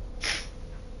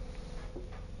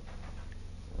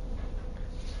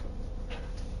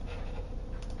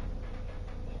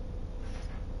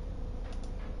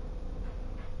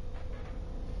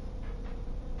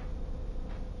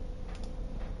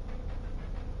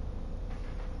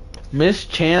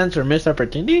 Missed chance or missed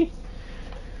opportunity?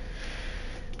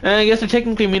 I guess they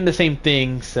technically mean the same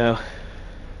thing, so.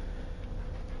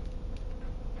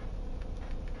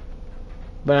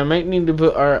 But I might need to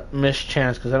put our missed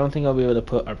chance because I don't think I'll be able to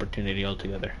put opportunity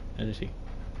altogether. Let me see.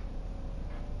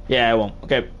 Yeah, I won't.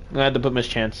 Okay, I'm gonna have to put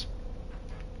missed chance.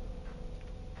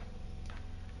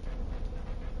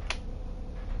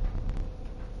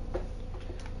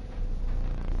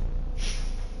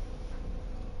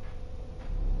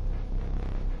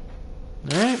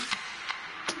 Alright.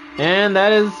 And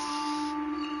that is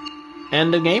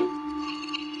end of game?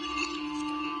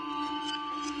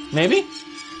 Maybe?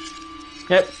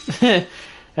 Yep.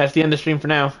 That's the end of stream for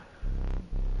now.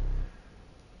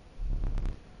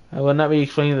 I will not be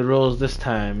explaining the rules this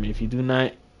time. If you do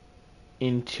not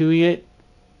intuit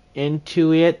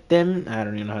them, I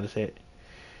don't even know how to say it,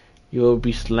 you will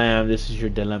be slammed. This is your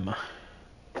dilemma.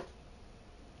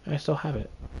 I still have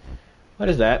it. What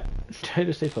is that? Try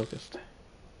to stay focused.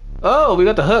 Oh, we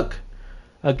got the hook.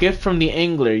 A gift from the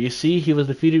angler. You see, he was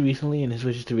defeated recently and his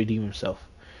wish is to redeem himself.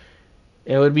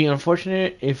 It would be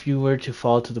unfortunate if you were to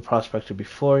fall to the prospector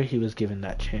before he was given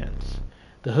that chance.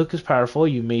 The hook is powerful.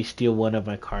 You may steal one of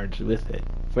my cards with it.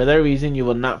 For that reason, you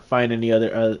will not find any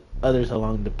others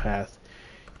along the path.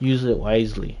 Use it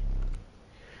wisely.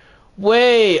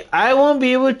 Wait, I won't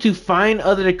be able to find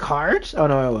other cards? Oh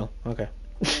no, I will. Okay.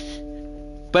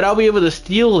 But I'll be able to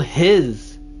steal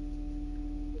his.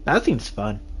 That seems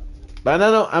fun. But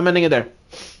no, I'm ending it there.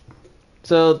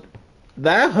 So,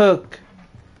 that hook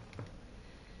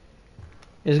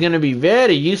is going to be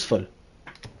very useful.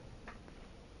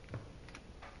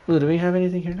 Ooh, do we have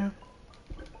anything here now?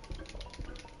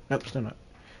 Nope, still not.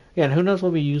 Again, who knows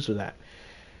what we use with that.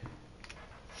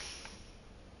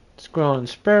 Squirrel and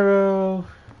Sparrow.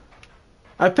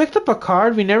 I picked up a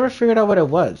card. We never figured out what it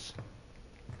was.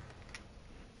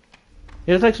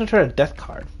 It was like some sort of death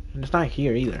card. And it's not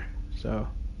here either. So,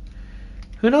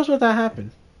 who knows what that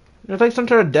happened. It was like some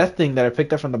sort of death thing that I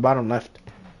picked up from the bottom left.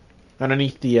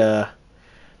 Underneath the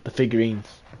figurines.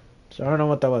 So I don't know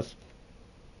what that was.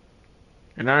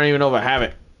 And I don't even know if I have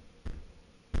it.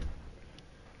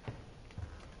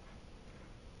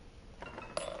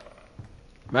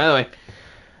 By the way,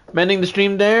 I'm ending the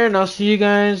stream there, and I'll see you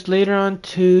guys later on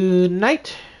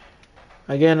tonight.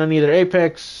 Again, on either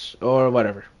Apex or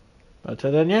whatever. But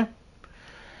until then, yeah.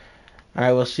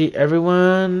 I will see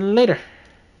everyone later.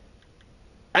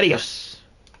 Adios.